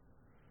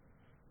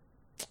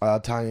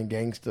 Italian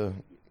gangster.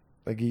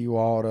 They give you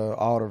all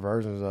the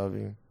versions of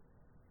him.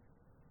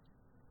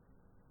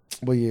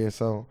 But yeah,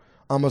 so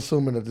I'm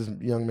assuming that this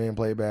young man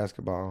played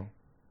basketball.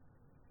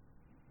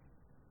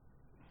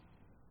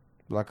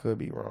 But I could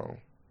be wrong.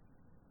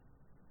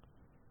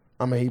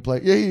 I mean, he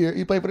played. Yeah,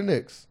 he played for the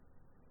Knicks.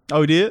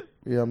 Oh, he did?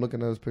 Yeah, I'm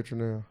looking at his picture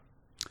now.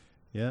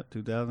 Yep,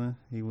 2000.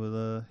 He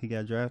was. He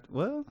got drafted.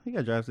 Well, he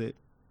got drafted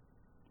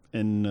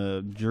in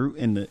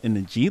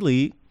the G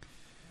League.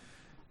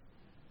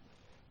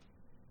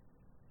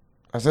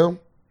 That's him?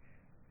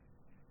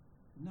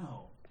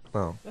 No.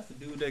 Oh. That's the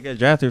dude that got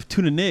drafted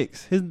to the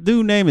Knicks. His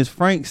dude name is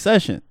Frank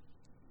Session.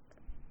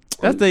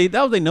 That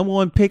was their number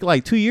one pick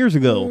like 2 years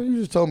ago. You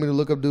just told me to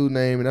look up dude's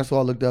name, and that's what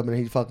I looked up, and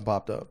he fucking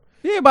popped up.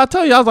 Yeah, but I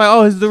told you, I was like,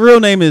 oh, the real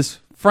name is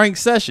Frank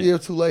Session. Yeah,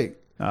 too late.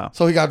 Oh.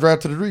 So he got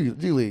drafted to the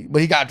G League,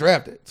 but he got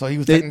drafted. So he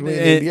was technically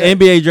in the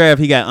NBA. NBA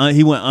draft,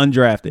 he went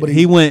undrafted. But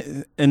he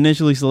went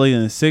initially selected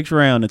in the 6th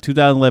round of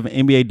 2011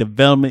 NBA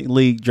Development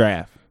League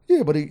draft.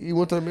 Yeah, but he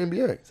went to the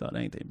NBA. So that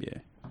ain't the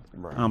NBA.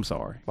 Right. I'm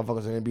sorry.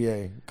 Motherfuckers in the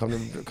NBA.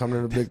 Come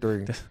to the big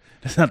three.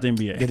 That's not the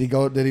NBA. Did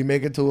he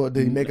make it on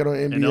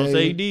NBA? And don't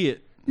say he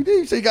did. He did.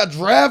 He said he got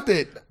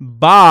drafted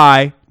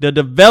by the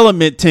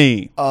development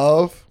team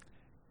of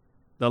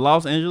the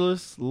Los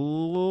Angeles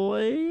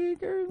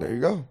Lakers. There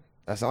you go.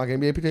 That sounds like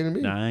NBA team to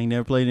me. Nah, I ain't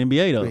never played in the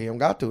NBA though. But he don't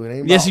got to. It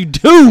ain't. Yes, about, you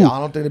do. Yeah, I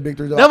don't think the big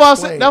three. That's why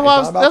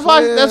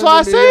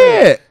I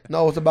said.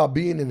 No, it's about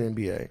being in the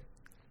NBA.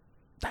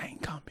 That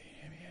ain't gonna be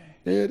in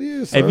the NBA. Yeah, it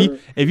is. Sir.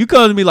 If you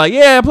come to me like,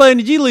 yeah, I play in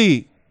the G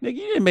League, nigga,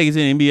 you didn't make it to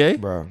the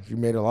NBA, bro. You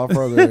made it a lot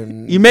further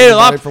than you made it a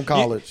lot from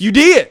college. You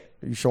did.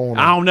 You showing them.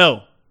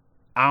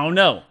 I don't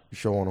know. You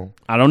showing them.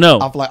 I don't know.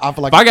 I feel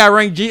like if I got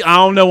ranked G, I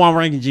don't know why I'm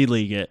ranking G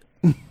League yet.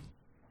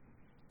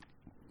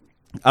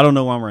 I don't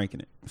know why I'm ranking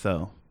it.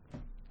 So,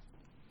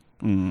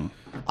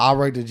 I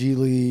rank the G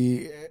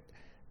League.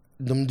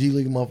 Them G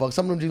League motherfuckers.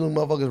 Some of them G League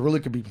motherfuckers really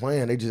could be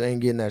playing. They just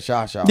ain't getting that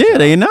shot. Yeah,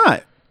 they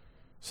not.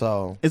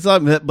 So it's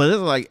like, but it's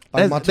like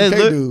my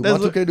 2K dude. My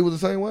 2K dude was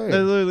the same way.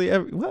 That's literally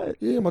what?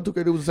 Yeah, my 2K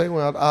dude was the same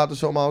way. I had to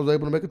show him I was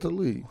able to make it to the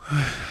league.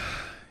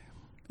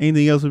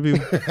 Anything else with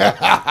people?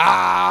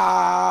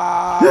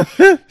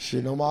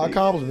 Shit, no my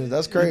accomplishments.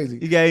 That's crazy.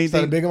 You got anything?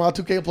 Started bigging my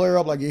 2K player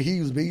up like he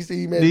was beastie.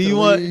 He made You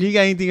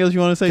got anything else you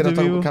want to say to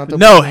people?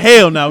 No,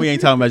 hell no. We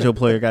ain't talking about your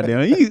player.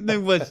 Goddamn, you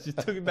just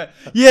took it back.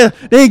 Yeah,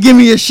 they ain't give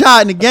me a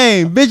shot in the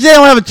game, bitch. They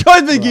don't have a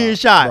choice but to give you a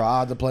shot. Bro, I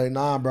had to play.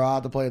 Bro, I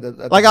had to play.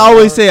 Like I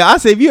always say,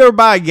 if you ever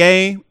buy a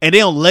game and they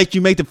don't let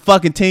you make the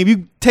fucking team,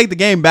 you take the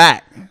game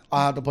back.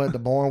 I had to play at the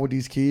barn with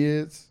these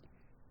kids.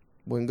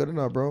 Wasn't good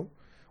enough, bro.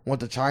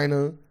 Went to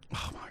China.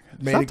 Oh my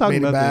god. Made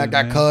it back.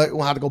 Got cut.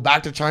 Had to go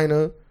back to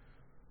China.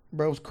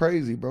 Bro, it was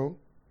crazy, bro.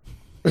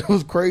 It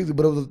was crazy,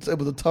 but it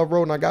was a tough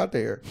road, and I got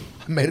there.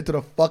 I made it to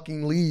the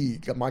fucking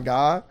league. My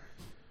guy,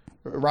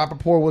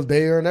 Rappaport was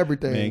there and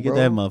everything. Man, get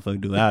that motherfucker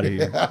dude out of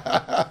here.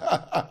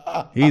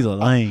 He's a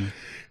lame.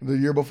 The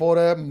year before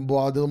that,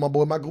 boy, I did with my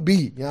boy Michael B.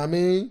 You know what I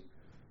mean?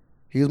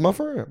 He was my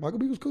friend. Michael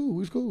B was cool. He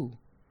was cool.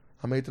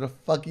 I made it to the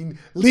fucking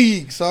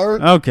league, sir.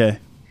 Okay.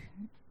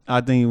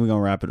 I think we're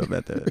gonna wrap it up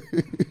at that.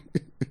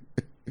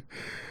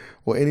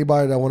 Well,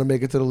 anybody that want to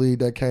make it to the league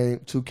that came,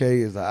 2K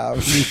is the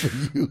avenue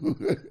for you.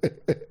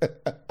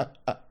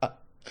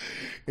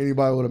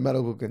 Anybody with a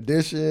medical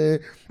condition,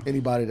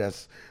 anybody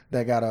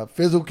that got a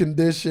physical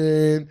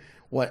condition,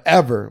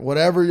 whatever,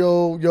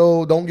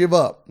 yo, don't give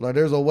up. Like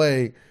there's a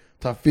way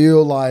to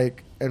feel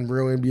like a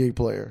real NBA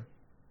player,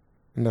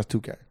 and that's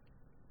 2K.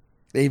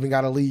 They even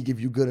got a league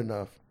if you're good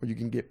enough, where you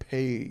can get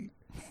paid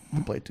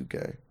to play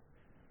 2K.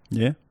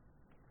 Yeah,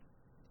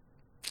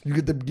 you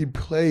get to get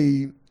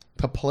paid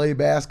to play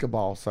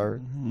basketball,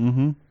 sir.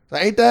 Mm-hmm. So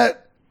ain't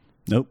that?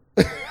 Nope.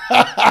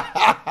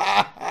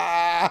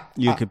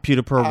 You're a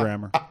computer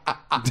programmer.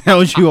 That's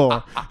what you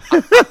are.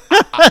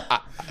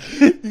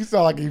 You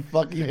sound like a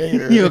fucking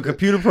hater. You're a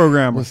computer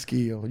programmer. With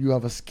skill. You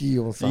have a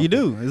skill or something. You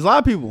do. There's a lot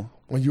of people.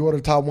 When you are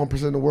the top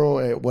 1% in the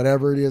world at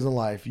whatever it is in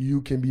life,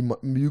 you can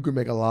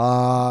make a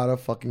lot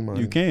of fucking money.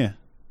 You can.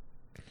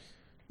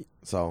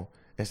 So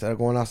instead of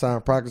going outside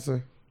and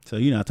practicing. So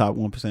you're not top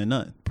 1%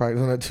 nothing.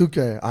 Practicing at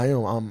 2K. I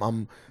am.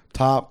 I'm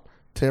top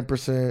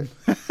 10%.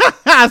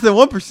 I said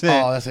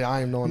 1%. Oh, that's it.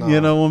 I ain't knowing. You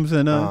know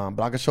 1% nothing.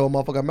 But I can show a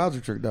motherfucker a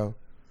magic trick though.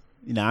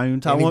 You know, I ain't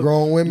even top Any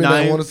grown women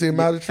that want to see a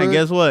magic trick. And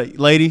guess what,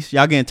 ladies?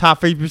 Y'all getting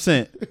top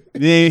 50%.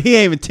 He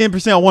ain't even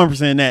 10% or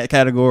 1% in that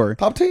category.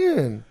 Top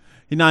 10.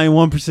 He's not even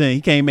 1%. He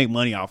can't make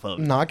money off of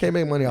it. No, I can't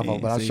make money off of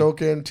it, but I sure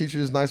can teach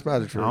you this nice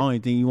magic trick. I don't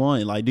even think you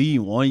want it. Like, do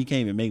you want it? You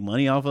can't even make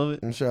money off of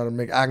it? I'm sure how to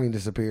make acne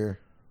disappear.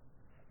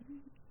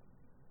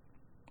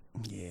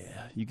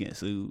 Yeah, you get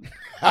sued.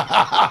 No,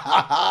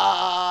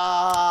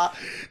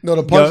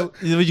 the punch.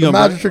 What you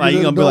gonna bring? Like,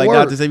 you gonna be like,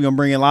 Dr. Say you gonna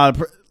bring in a lot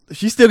of.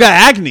 She still got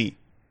acne.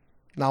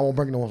 No, I won't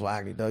bring the ones with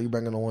acne, though. You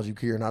bring in the ones you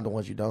cure, not the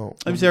ones you don't.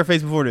 Let me see her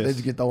face before this. They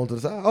just get thrown to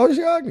the side. Oh,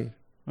 she got acne.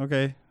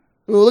 Okay.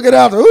 Ooh, look at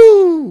that.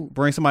 Ooh.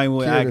 Bring somebody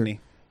with acne.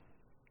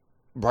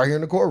 Right here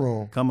in the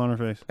courtroom. Come on her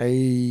face.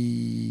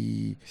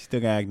 Hey. She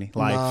still got acne.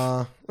 Life.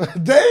 Nah.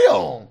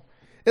 Damn.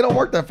 It don't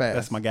work that fast.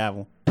 That's my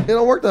gavel. It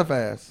don't work that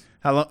fast.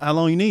 How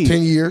long you need?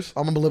 10 years.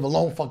 I'm going to live a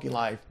long fucking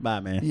life.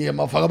 Bye, man. Yeah,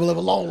 motherfucker. I'm going to live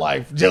a long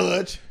life.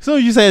 Judge. As soon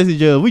as you say this,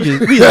 Judge, we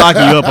lock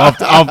you up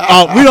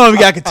off. We don't even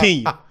got to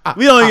continue.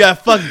 We don't even got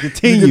to fucking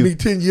continue. You give me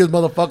 10 years,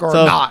 motherfucker, or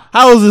not.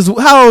 How old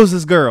is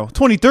this girl?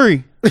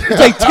 23. It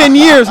take 10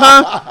 years,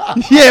 huh?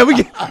 Yeah,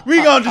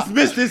 we gonna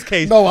dismiss this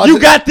case. No, you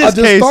got this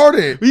case.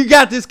 Started. You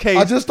got this case.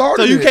 I just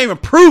started. So you can't even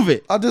prove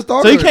it. I just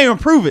started. So you can't even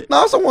prove it.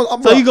 No, so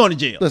you going to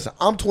jail. Listen,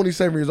 I'm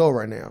 27 years old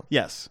right now.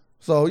 Yes.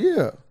 So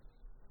yeah.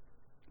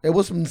 It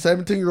was some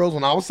 17-year-olds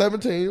when I was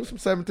 17. It was some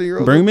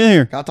 17-year-olds. Bring me in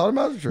here. Got taught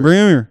about the truth. Bring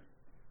him here.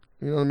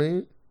 You know what I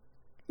mean?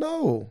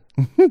 No.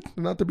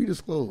 Not to be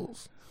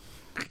disclosed.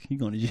 You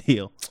going to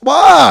jail.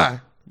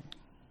 Why?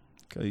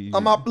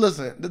 I'm not,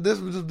 listen,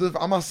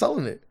 I'm not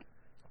selling it.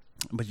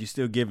 But you're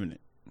still giving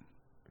it.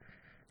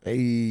 Hey.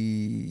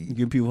 You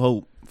give people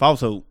hope.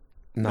 False hope.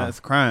 No. That's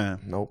a crime.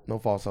 Nope. No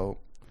false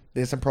hope.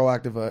 There's some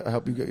proactive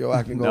help you get your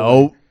acting going.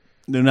 Nope.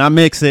 Do not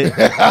mix it.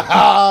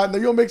 No,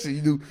 you don't mix it.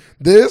 You do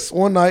this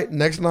one night,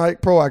 next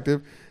night,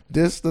 proactive.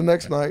 This the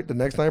next night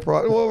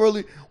proactive. Well,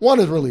 really, one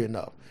is really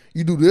enough.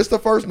 You do this the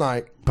first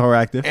night,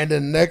 proactive, and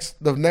then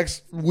the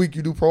next week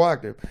you do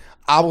proactive.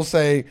 I will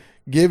say,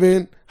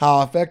 given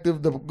how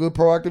effective the good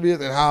proactive is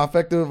and how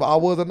effective I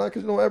was at night,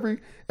 because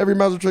every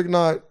magic trick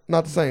not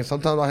the same.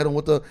 Sometimes I hit them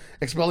with the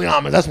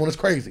Expelliarmus. That's when it's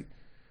crazy.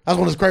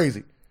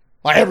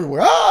 Like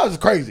everywhere. It's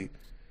crazy.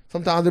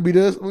 Sometimes it be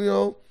this,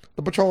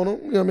 the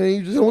Patronum. You know what I mean?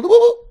 You just don't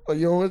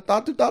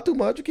it's not too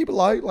much. You keep it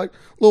light, like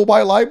little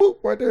white light boop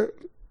right there,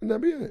 and that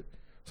be it.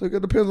 So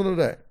it depends on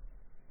the day.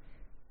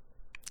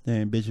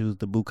 Damn, bitch, it was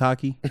the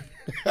bukkake.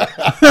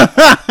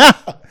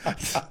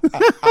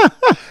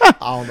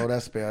 I don't know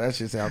that spell. That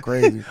shit sound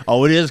crazy.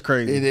 Oh, it is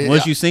crazy.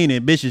 Once you seen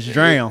it, bitches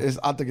drown.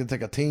 I think it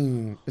take a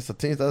team. It's a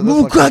team.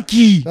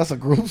 Bukkake. That's a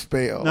group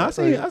spell. No,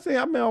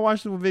 I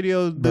watched the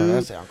videos. Dude,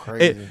 that sound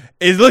crazy.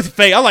 It looks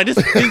fake. I'm like, this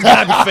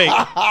gotta be fake.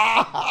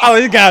 Oh,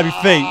 it gotta be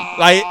fake.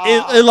 Like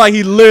it like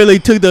he literally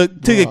took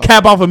a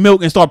cap off of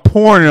milk and started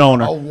pouring it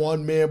on her. A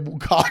one-man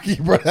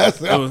bukkake, bro.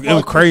 It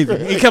was crazy.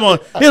 He come on.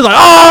 He was like,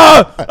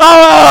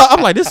 oh.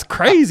 I'm like, this is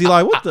crazy.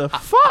 Like, what the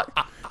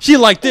fuck? She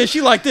like this.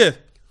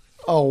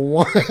 Oh,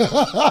 one.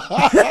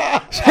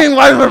 She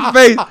wiped her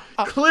face,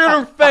 cleared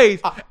her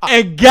face,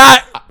 and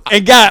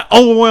got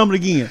overwhelmed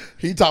again.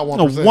 He top 1%.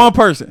 No, one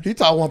person. He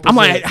top 1%. I'm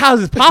like, how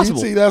is this possible?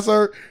 You see that,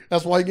 sir?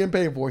 That's why he getting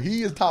paid for.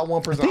 He is top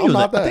 1%.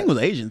 I think it was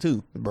Asian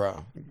too,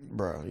 bro.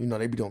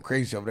 They be doing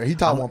crazy over there. He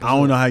top 1%. I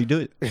don't know how you do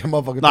it.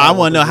 Motherfucker. No, I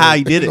want to know how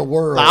he did it. The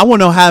world. I want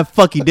to know how the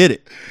fuck he did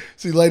it.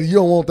 See, lady, you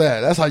don't want that.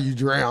 That's how you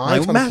drown. I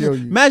ain't trying to kill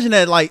you. Imagine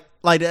that, like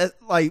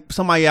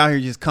somebody out here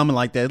just coming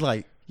like that. It's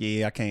like,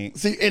 yeah, I can't.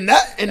 See, and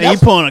you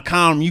pulling a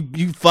condom,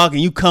 you fucking,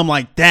 you come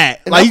like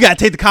that. Like, you gotta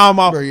take the condom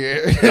off. Bro,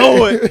 yeah.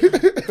 Throw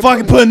it.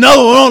 Fucking put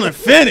another one on and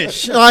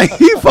finish. Like,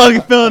 you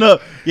fucking filling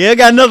up. Yeah, I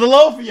got another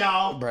load for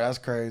y'all. Bro, that's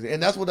crazy.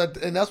 And that's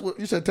what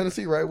you said,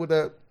 Tennessee, right? With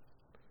that.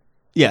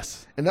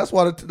 Yes. And that's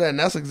why and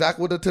that's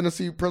exactly what the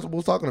Tennessee principal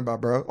was talking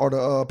about, bro. Or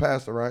the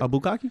pastor, right? A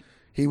bukkake?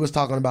 He was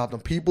talking about the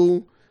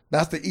people.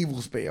 That's the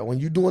evil spell. When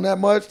you doing that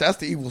much, that's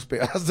the evil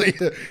spell.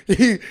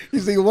 He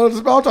see one of the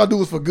spells I'm trying to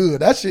do is for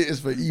good. That shit is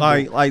for evil.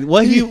 Like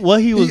what he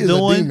was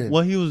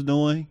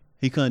doing,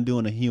 he couldn't do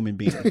in a human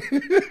being.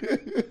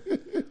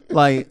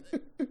 Like,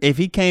 if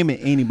he came at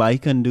anybody, he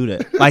couldn't do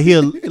that. Like,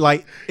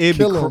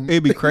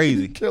 it'd be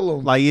crazy. Kill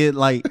him.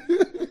 Like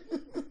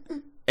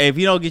if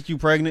he don't get you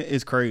pregnant,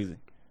 it's crazy.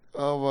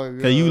 Oh my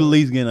god. Cause you at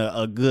least get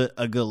a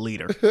good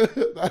leader.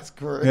 That's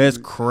crazy. That's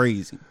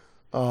crazy.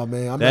 Oh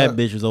man,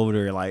 bitch was over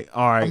there like,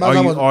 all right,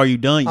 are you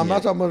done yet? I'm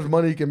not talking how much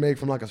money he can make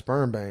from like a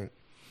sperm bank.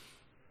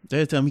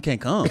 They tell him he can't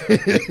come.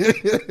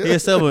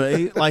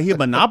 He'll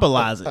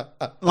monopolize it.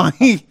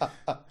 He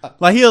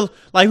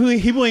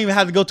won't even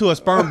have to go to a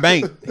sperm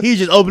bank. He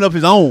just open up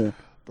his own.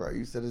 Bro,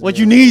 you said what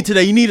you need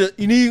today? You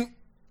need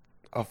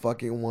a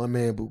fucking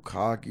one-man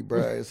bukkake, bro.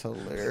 It's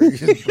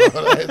hilarious,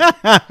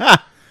 bro.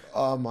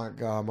 Oh my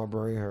god, my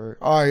brain hurt.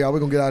 All right, y'all, we're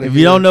gonna get out of here. If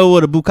you don't know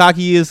what a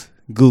bukkake is,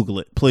 Google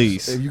it,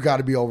 please. If you got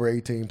to be over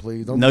 18,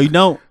 please. No, you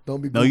don't. Don't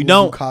be. No, you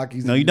don't.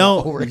 No, you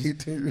don't. Over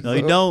 18. No,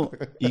 you don't.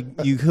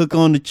 You hook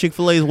on the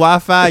Chick-fil-A's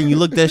Wi-Fi and you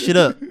look that shit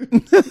up.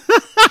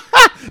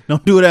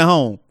 Don't do it at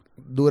home.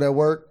 Do it at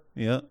work.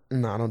 Yeah.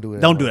 No, don't do it.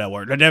 Don't do that at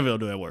work. Definitely don't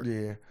do that at work.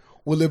 Yeah.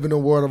 We live in a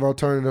world of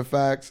alternative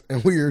facts,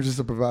 and we are just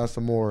to provide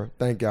some more.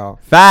 Thank y'all.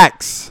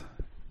 Facts.